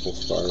multiple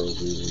spirals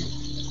even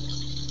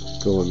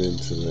going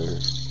into there.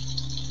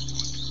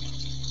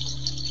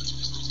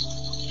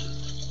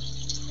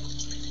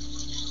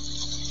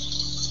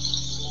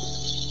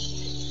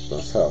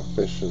 That's how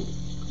efficient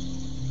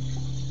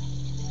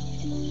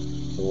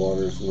the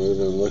water's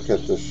moving. Look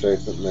at the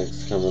shape it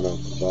makes coming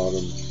up the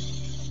bottom.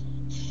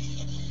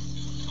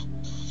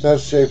 That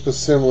shape is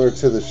similar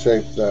to the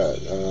shape that,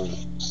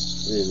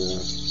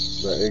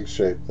 the egg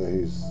shape that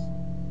he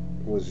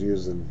was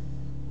using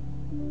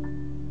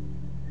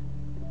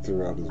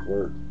throughout his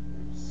work.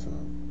 So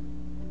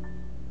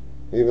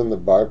even the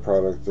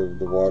byproduct of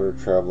the water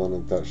traveling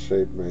at that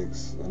shape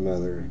makes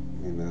another,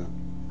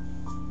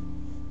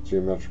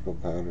 geometrical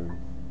pattern.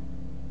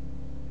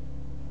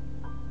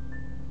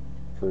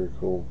 Pretty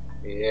cool.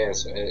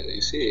 Yes,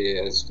 you see,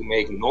 it's to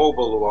make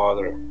noble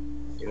water,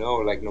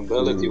 like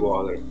nobility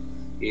water,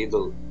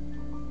 edel.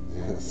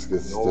 Yeah, it's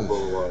good noble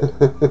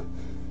stuff. water.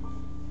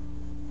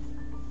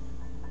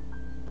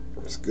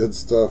 It's good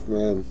stuff,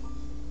 man.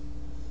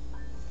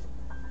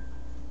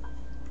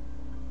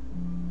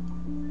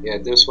 Yeah,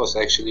 this was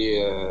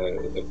actually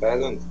a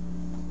patent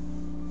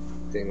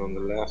thing on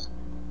the left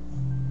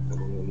and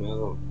on the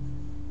middle.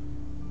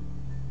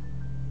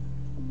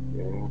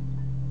 Yeah.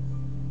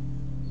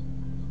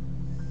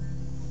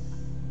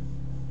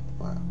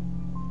 Wow.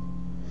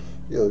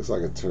 Yeah, it looks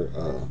like a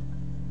turbo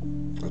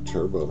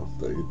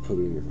that you'd put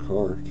in your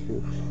car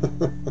too.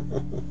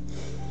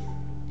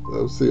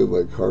 I'm seeing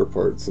like car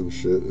parts and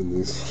shit in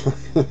these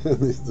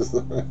these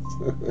designs.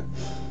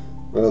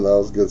 Man, that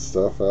was good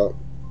stuff out.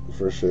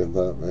 Appreciate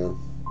that, man.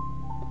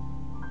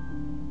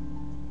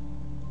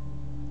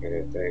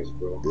 Yeah, thanks,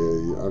 bro.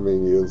 Yeah, I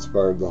mean, you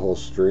inspired the whole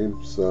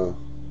stream, so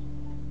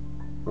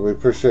and we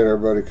appreciate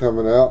everybody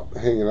coming out,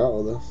 hanging out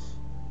with us.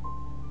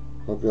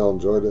 Hope y'all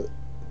enjoyed it.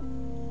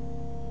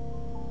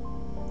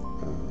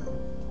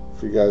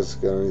 If you guys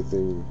got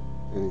anything,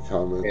 any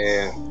comments?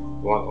 Yeah,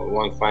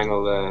 one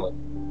final.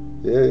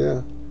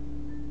 Yeah.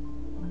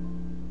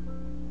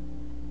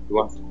 You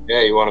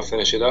want to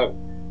finish it up?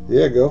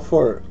 Yeah, go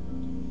for it.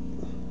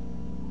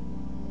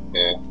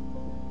 Yeah.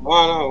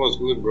 No, it was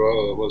good,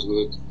 bro. It was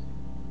good.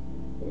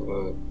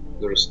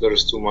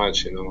 There's too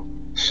much,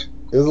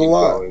 There's a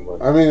lot.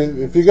 Going, I mean,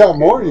 if you got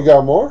more, you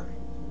got more.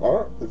 All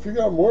right. If you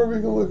got more, we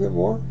can look at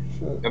more.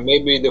 Shit. And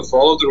maybe the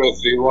folder,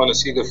 if you want to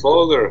see the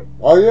folder.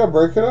 Oh yeah,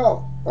 break it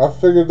out. I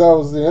figured that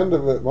was the end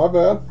of it. My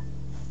bad.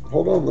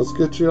 Hold on. Let's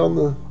get you on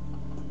the.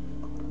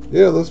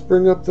 Yeah, let's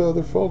bring up the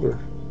other folder.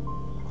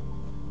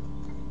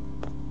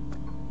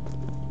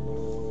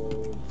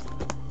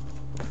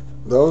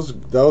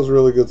 That was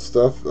really good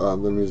stuff. The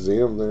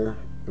museum there,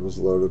 it was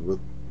loaded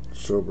with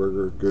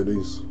Schauberger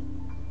goodies.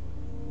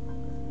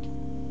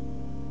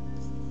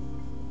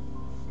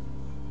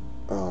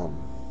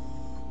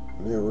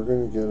 Yeah, we're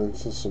gonna get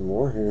into some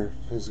more here.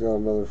 He's got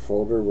another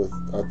folder with,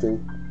 I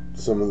think,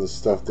 some of the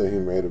stuff that he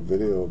made a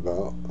video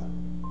about.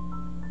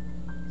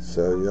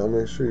 So y'all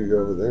make sure you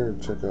go over there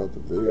and check out the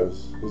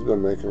videos. He's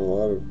been making a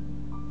lot of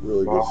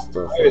really good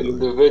stuff.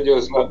 The video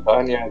is not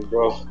done yet,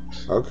 bro.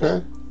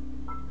 Okay.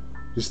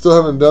 You still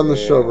haven't done the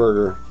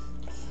Schauberger.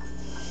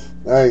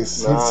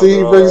 Nice. No, See,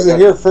 he brings it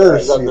here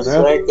first. I got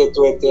distracted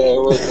with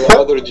the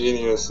other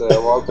genius,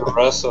 Walter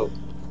Russell.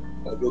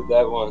 I did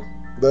that one.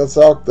 That's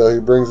out though. He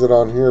brings it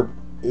on here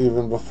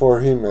even before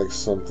he makes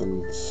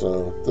something.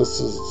 So this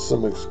is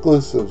some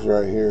exclusives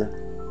right here,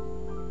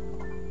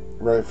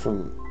 right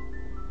from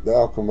the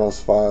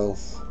Alkimos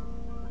files.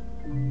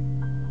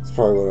 That's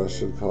probably what I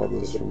should call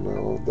this from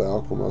now on, the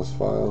Alkimos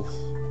files.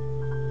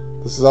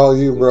 This is all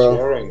you, bro.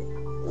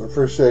 I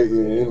appreciate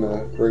you, you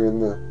know,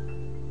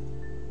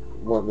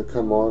 wanting to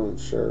come on and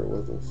share it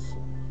with us.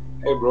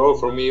 Hey, bro,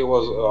 for me it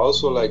was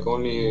also like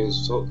only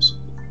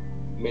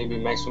maybe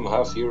maximum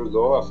half year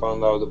ago I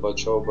found out about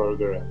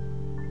Schauberger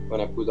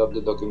when I put up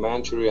the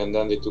documentary, and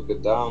then they took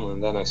it down,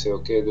 and then I say,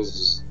 okay, this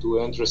is too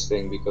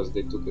interesting because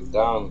they took it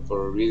down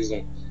for a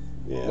reason.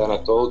 Yeah. Then I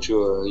told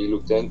you, you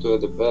looked into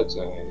it a bit,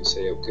 and you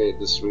say, okay,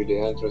 this is really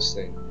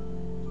interesting.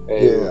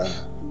 Hey, yeah,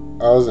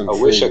 I was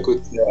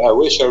intrigued. I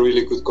wish I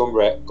really could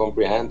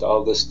comprehend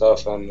all this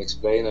stuff and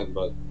explain it,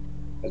 but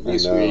at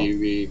least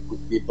we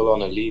put people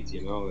on a lead,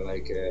 you know,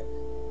 like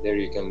there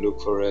you can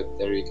look for it,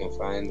 there you can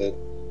find it.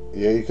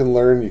 Yeah, you can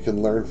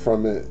learn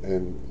from it,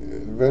 and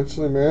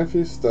eventually, man, if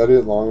you study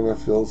it long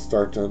enough, you'll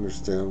start to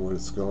understand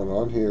what's going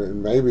on here,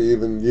 and maybe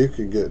even you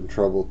could get in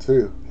trouble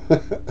too.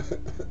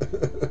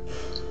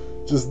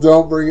 Just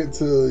don't bring it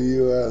to the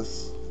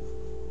U.S.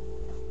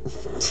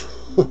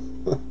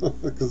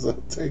 because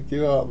they'll take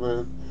you out,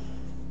 man.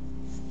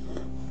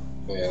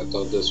 Yeah, I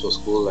thought this was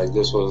cool. Like,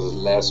 this was the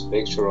last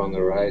picture on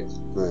the right.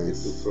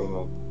 Nice.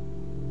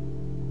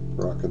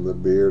 Rocking the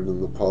beard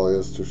and the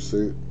polyester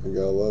suit. You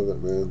gotta love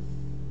it, man.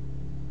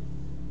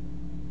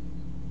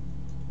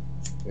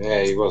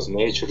 Yeah, he was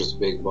nature's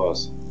big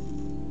boss.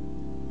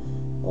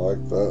 I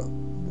like that.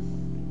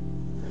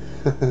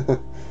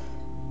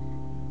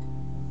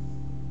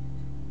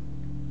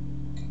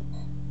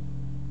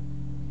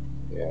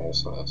 Yeah, I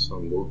saw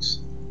some books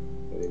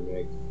that he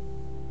made.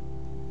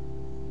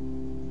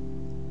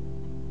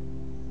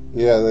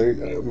 Yeah,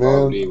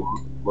 probably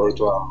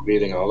worthwhile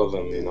reading all of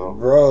them, you know.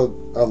 Bro,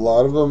 a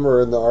lot of them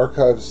are in the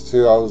archives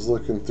too. I was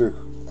looking through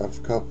a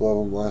couple of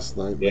them last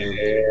night, man.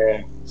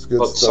 Yeah, it's good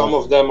but stuff. Some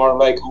of them are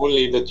like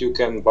only that you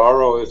can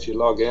borrow if you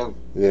log in.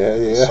 Yeah.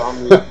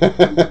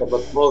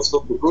 But most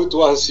of the good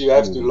ones you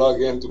have to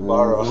log in to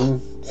borrow. I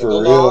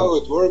don't know how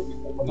it works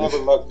because I never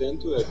logged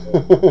into it.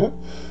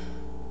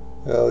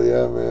 Hell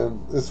yeah, man.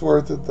 It's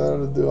worth it though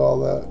to do all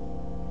that.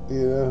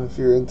 You know, if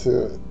you're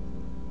into it.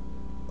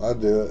 I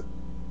do it.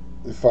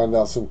 You find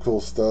out some cool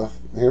stuff.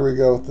 Here we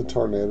go with the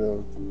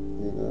tornado,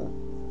 you know.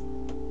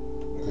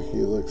 The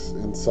helix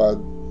inside.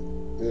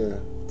 Yeah,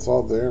 it's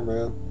all there,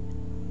 man.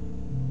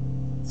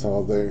 It's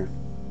all there.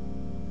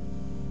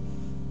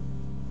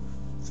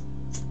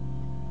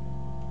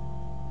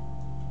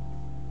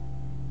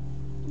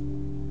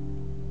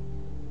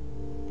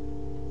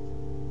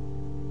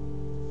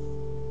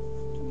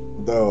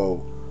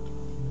 Though.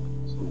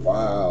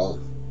 Wow.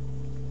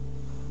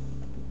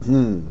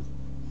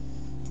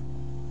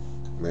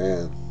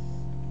 Man.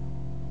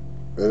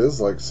 It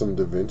is like some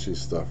Da Vinci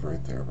stuff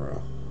right there,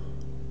 bro.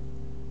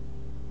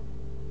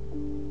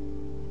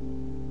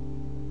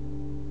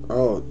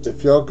 Oh,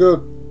 if y'all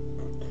go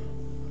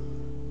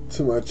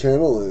to my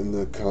channel in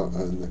the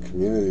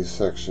community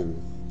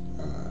section,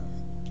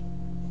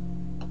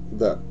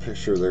 that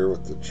picture there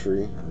with the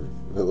tree,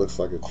 it looks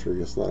like a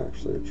tree. It's not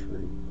actually a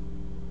tree.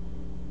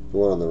 The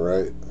one on the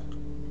right.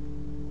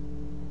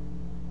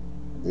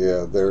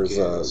 Yeah, there's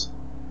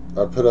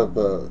I put up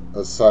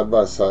a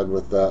side-by-side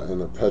with that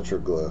and a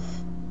petroglyph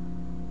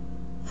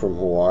from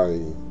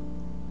Hawaii,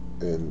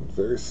 and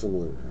very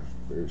similar.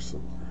 It's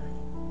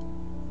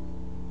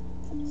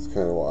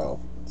kind of wild.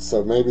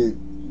 So maybe,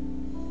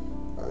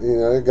 you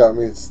know, it got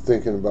me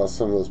thinking about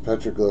some of those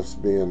petroglyphs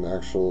being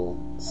actual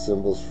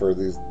symbols for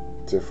these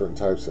different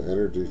types of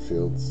energy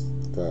fields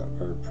that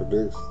are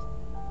produced.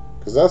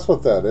 Because that's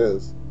what that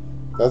is.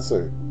 That's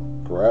a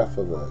graph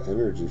of an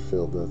energy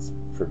field that's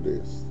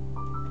produced.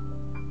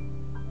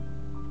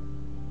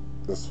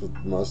 That's what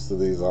most of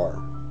these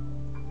are.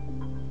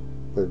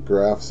 They're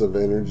graphs of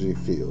energy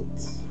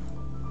fields.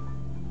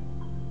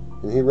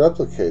 And he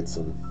replicates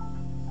them.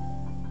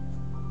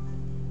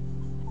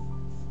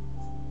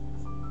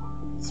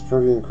 It's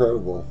pretty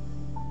incredible.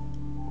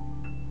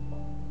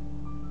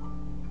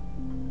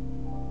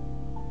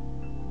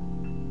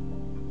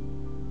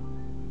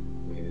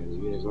 Yeah, the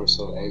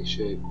universal egg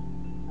shape.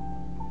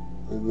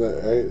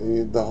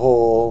 The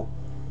whole,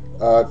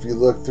 if you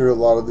look through a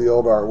lot of the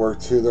old artwork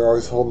too, they're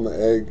always holding the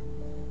egg.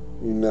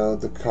 You know,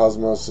 the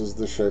cosmos is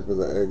the shape of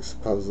the egg.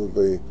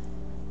 Supposedly,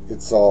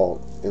 it's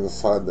all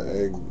inside the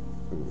egg.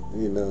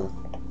 You know,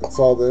 it's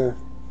all there.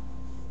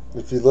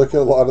 If you look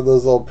at a lot of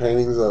those old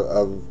paintings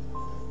of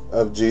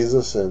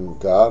Jesus and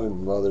God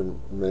and Mother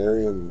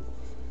Mary and,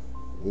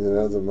 you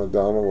know, the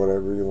Madonna,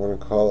 whatever you want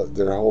to call it,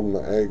 they're holding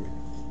the egg.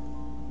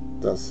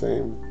 That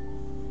same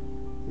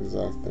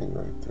exact thing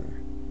right there.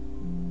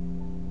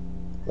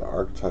 The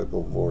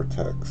archetypal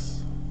vortex.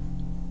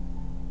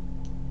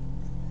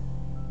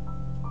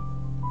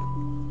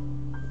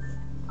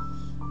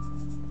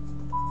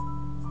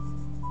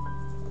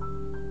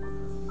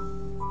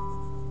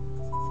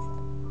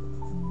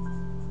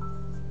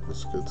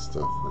 That's good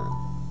stuff, man.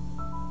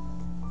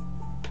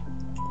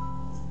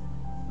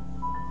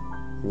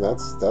 And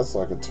that's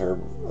like a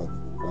turbo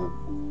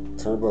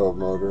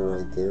motor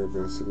right there,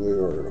 basically,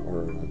 or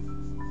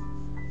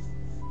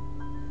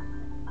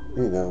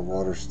you know,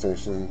 water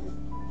station.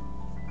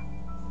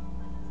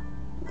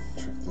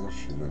 Check that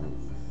shit out.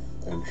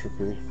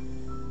 Entropy.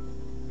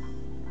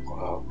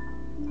 Wow.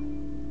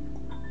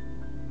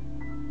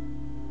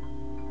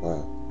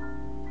 Wow.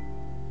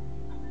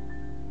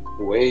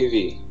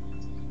 Wavy.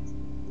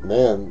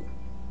 Man,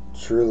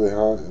 truly,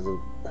 huh?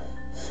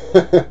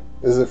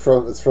 Is it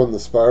from? It's from the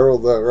spiral,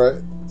 though,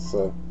 right?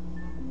 So,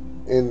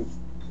 and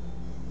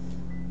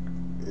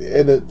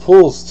it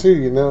pulls too.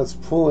 You know, it's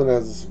pulling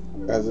as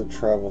it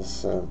travels.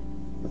 So,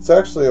 it's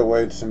actually a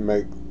way to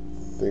make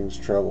things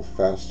travel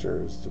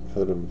faster, is to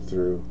put them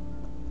through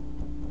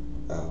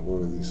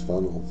one of these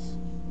funnels,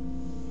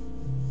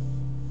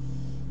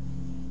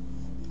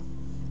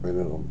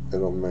 and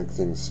it'll make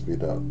things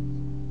speed up.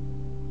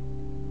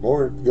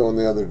 Or going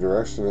the other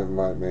direction, it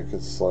might make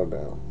it slow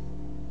down,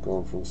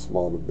 going from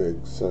small to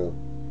big. So,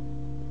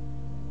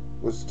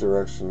 which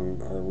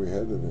direction are we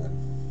headed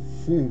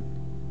in?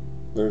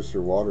 There's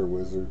your water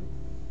wizard.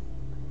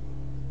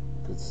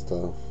 Good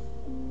stuff.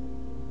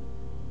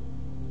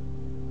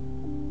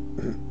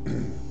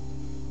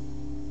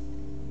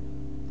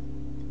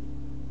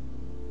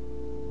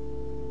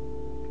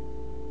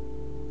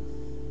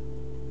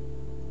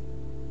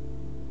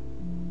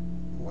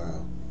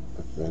 Wow.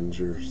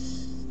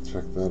 Avengers.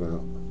 Check that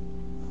out.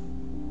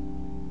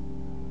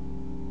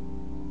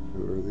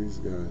 Who are these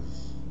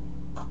guys?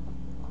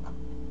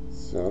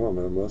 See, I don't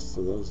know most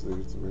of those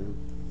dudes, man.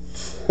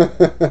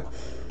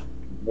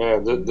 Yeah,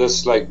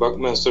 this like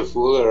Buckminster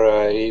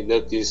Fuller. He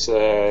did these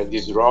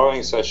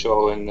drawings I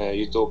show in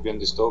Utopian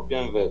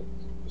Dystopian. But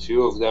a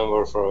few of them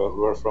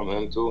were from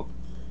him too.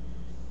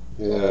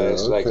 Yeah,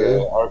 it's okay. like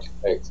an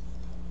architect.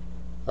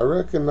 I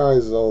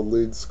recognize old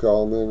Lead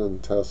Skalman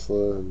and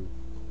Tesla and.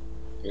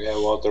 Yeah,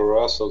 Walter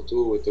Russell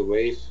too with the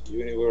Wave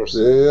universe.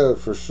 Yeah,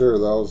 for sure.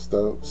 That was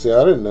dope. See,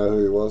 I didn't know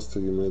who he was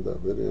till you made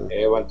that video.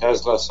 Yeah, when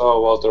Tesla saw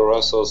Walter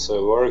Russell's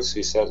works,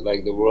 he said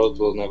like the world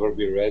will never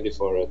be ready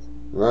for it.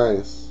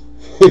 Nice.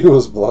 He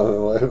was blown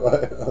away by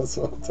it. That's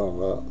what I'm talking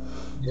about.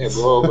 Yeah,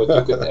 bro, but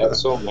you could add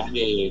so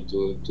many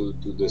to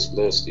this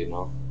list, you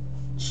know.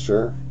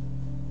 Sure.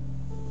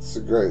 It's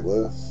a great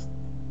list.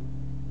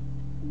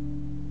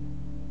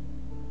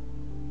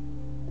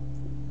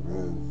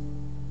 Man.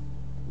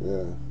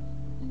 Yeah.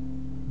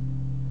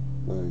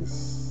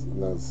 Nice.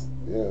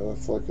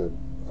 That's like a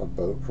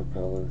boat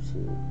propeller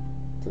too.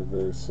 They're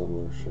very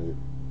similar shape.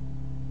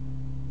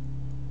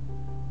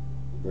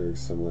 Very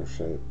similar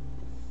shape.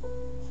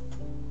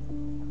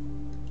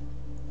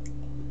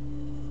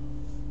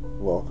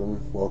 Welcome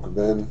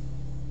in.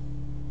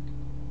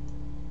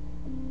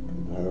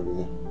 Good to have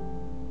you.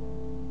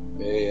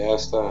 Hey,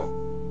 Asta.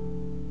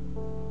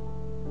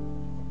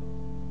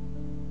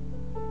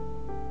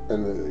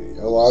 And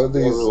a lot of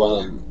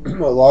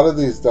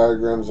these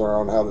diagrams are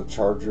on how to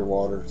charge your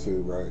water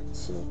too, right?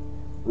 So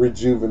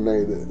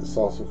rejuvenate it. It's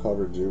also called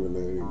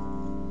rejuvenating.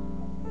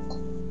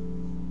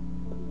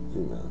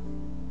 You know.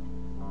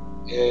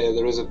 Yeah,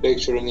 there is a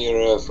picture in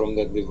here from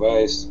that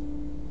device.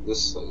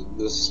 This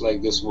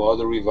like this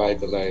water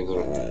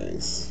revitalizer.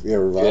 Nice. Yeah,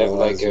 revitalizer. If you have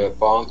like a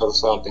pond or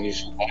something, you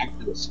should hack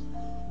this.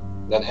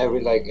 Then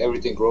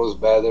everything grows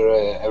better.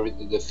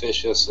 The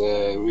fishes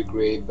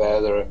recreate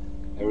better.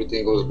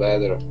 Everything goes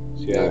better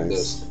if you have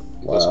this.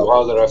 Because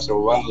water, after a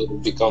while,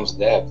 it becomes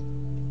dead.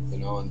 You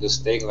know, and this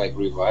thing like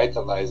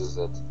revitalizes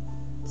it.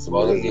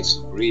 Water needs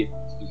to breathe,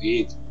 to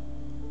eat.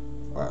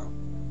 Wow.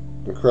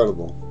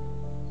 Incredible.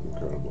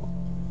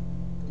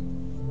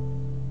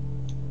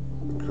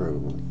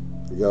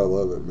 You gotta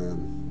love it, man.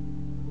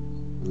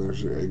 And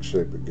there's your egg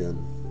shape again.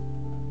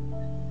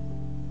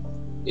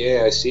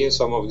 Yeah, I've seen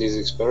some of these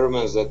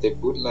experiments that they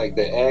put like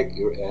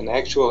an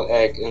actual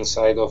egg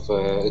inside of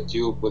a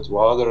tube with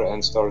water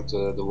and start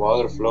the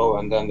water flow,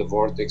 and then the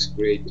vortex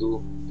create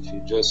too. If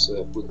you just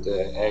put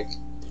the egg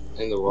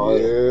in the water.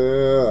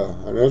 Yeah,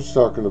 I know what you're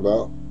talking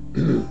about.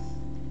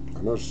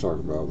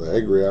 The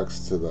egg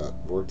reacts to that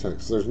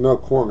vortex. There's no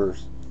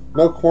corners.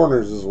 No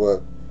corners is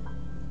what,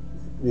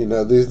 you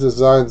know, these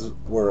designs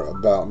were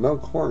about. No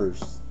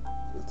corners.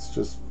 It's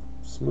just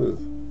smooth.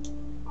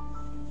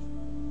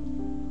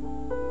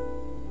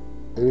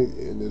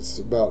 And it's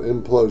about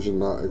implosion,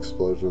 not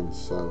explosion.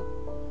 So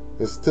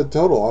it's the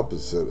total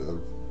opposite of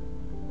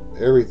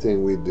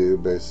everything we do.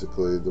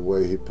 Basically, the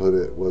way he put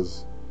it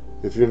was,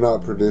 if you're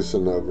not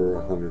producing over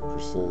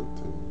 100%,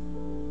 then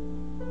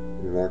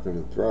you're not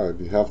going to thrive.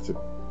 You have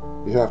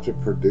to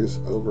produce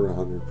over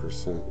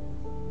 100%.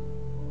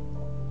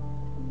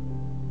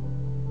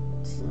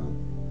 So,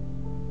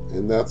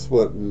 and that's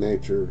what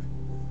nature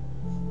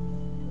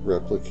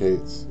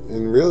replicates.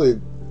 And really,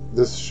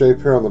 this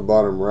shape here on the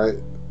bottom right,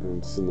 and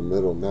it's in the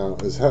middle now,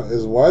 is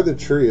why the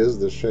tree is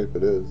the shape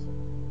it is.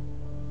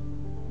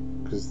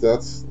 Because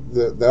that's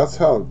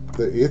how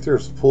the ether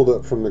is pulled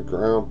up from the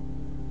ground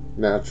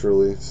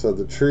naturally. So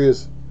the tree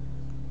is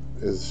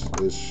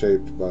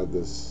shaped by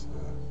this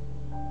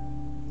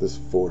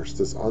force,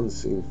 this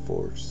unseen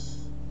force.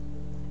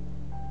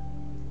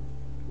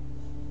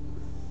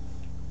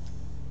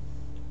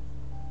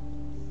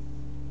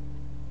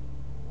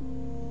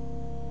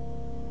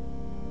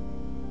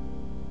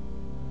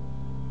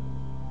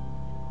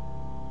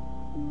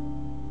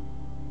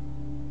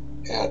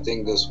 Yeah, I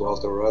think that's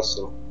Walter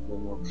Russell.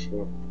 I'm not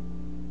sure.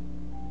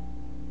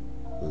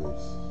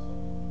 Nice.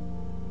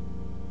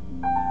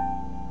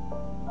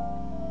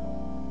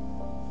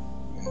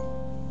 Yeah,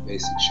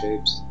 basic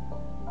shapes.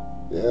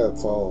 Yeah,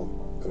 it all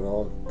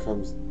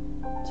comes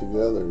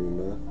together, you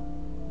know.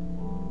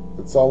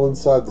 It's all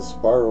inside the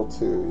spiral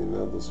too, you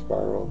know, the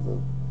spiral,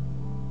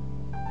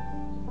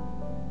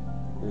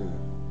 yeah,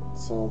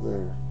 it's all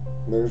there.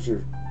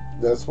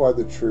 That's why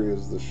the tree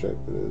is the shape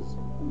it is.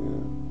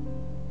 Yeah.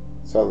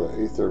 It's how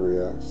the ether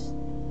reacts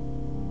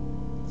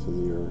to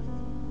the earth.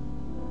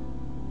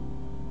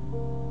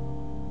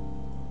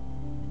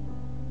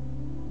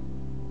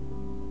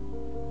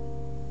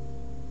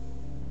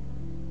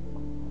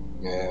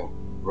 Yeah,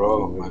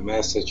 bro, my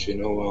message, you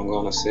know what I'm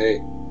gonna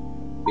say?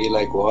 Be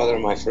like water,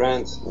 my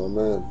friend. Oh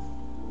man.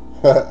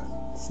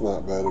 It's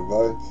not bad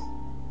advice.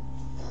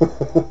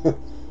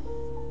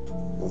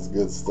 That's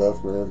good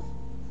stuff, man.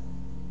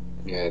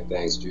 Yeah,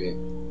 thanks, G.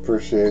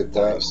 Appreciate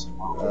that.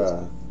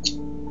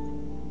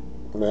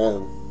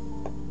 Man,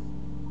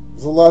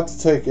 there's a lot to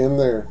take in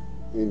there,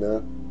 you know.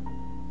 It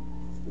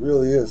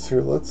really is.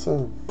 Here, let's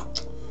see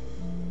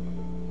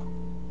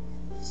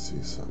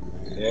something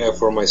here. Yeah,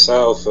 for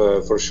myself,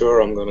 for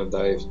sure, I'm gonna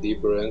dive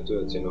deeper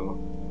into it, you know.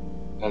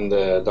 And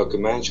the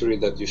documentary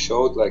that you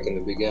showed, like in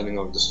the beginning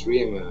of the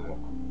stream,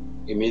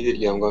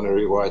 immediately I'm gonna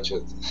rewatch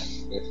it.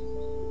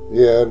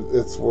 Yeah,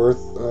 it's worth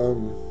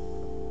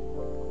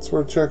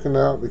checking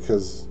out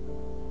because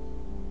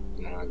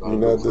you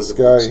know this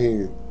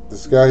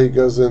guy he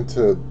goes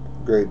into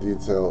great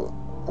detail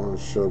on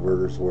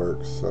Schauberger's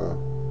work, so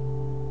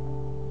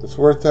it's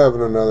worth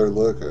having another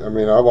look. I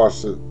mean, I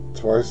watched it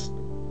twice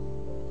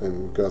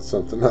and got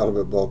something out of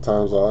it both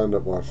times. I'll end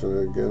up watching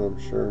it again, I'm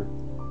sure.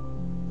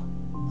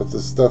 But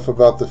the stuff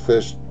about the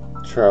fish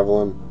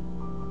traveling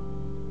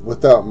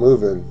without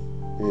moving,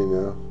 you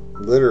know,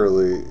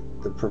 literally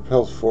it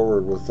propels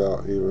forward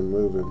without even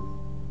moving,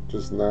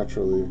 just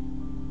naturally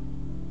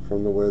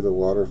from the way the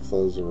water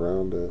flows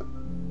around it.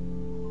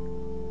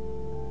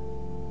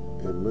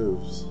 It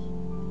moves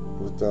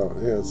without,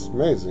 yeah, it's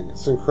amazing.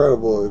 It's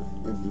incredible if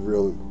you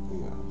really, you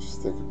know,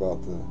 just think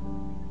about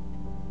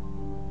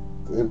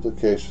the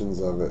implications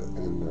of it.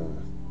 And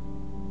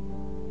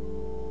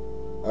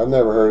I've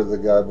never heard of the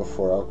guy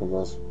before.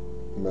 Alchemist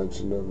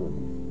mentioned him,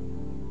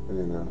 and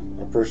you know,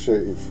 I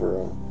appreciate you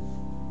for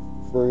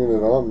bringing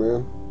it on,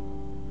 man.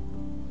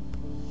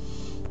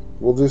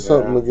 We'll do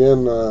something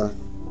again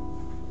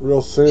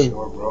real soon.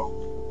 Sure, bro.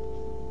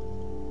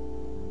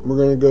 We're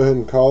gonna go ahead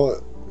and call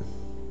it.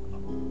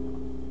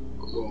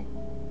 Cool.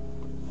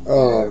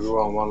 Yeah,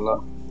 everyone, one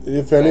love.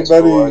 If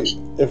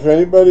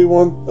anybody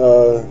wants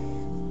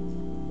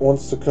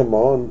to come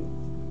on,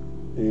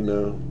 you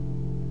know,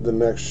 the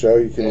next show,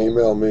 you can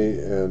email me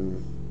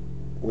and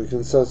we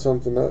can set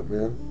something up,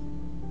 man.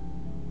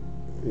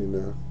 You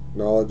know,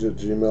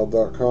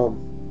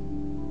 gnawlidge@gmail.com.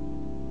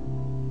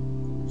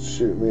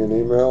 Shoot me an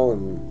email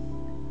and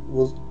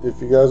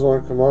if you guys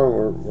want to come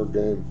on, we're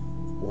game.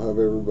 We'll have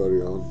everybody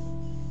on.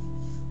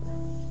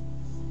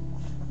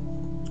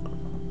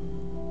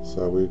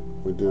 So we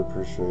do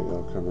appreciate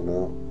y'all coming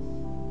out.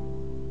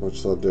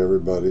 Much love to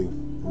everybody.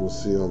 We'll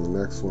see you on the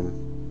next one.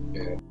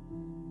 Yeah.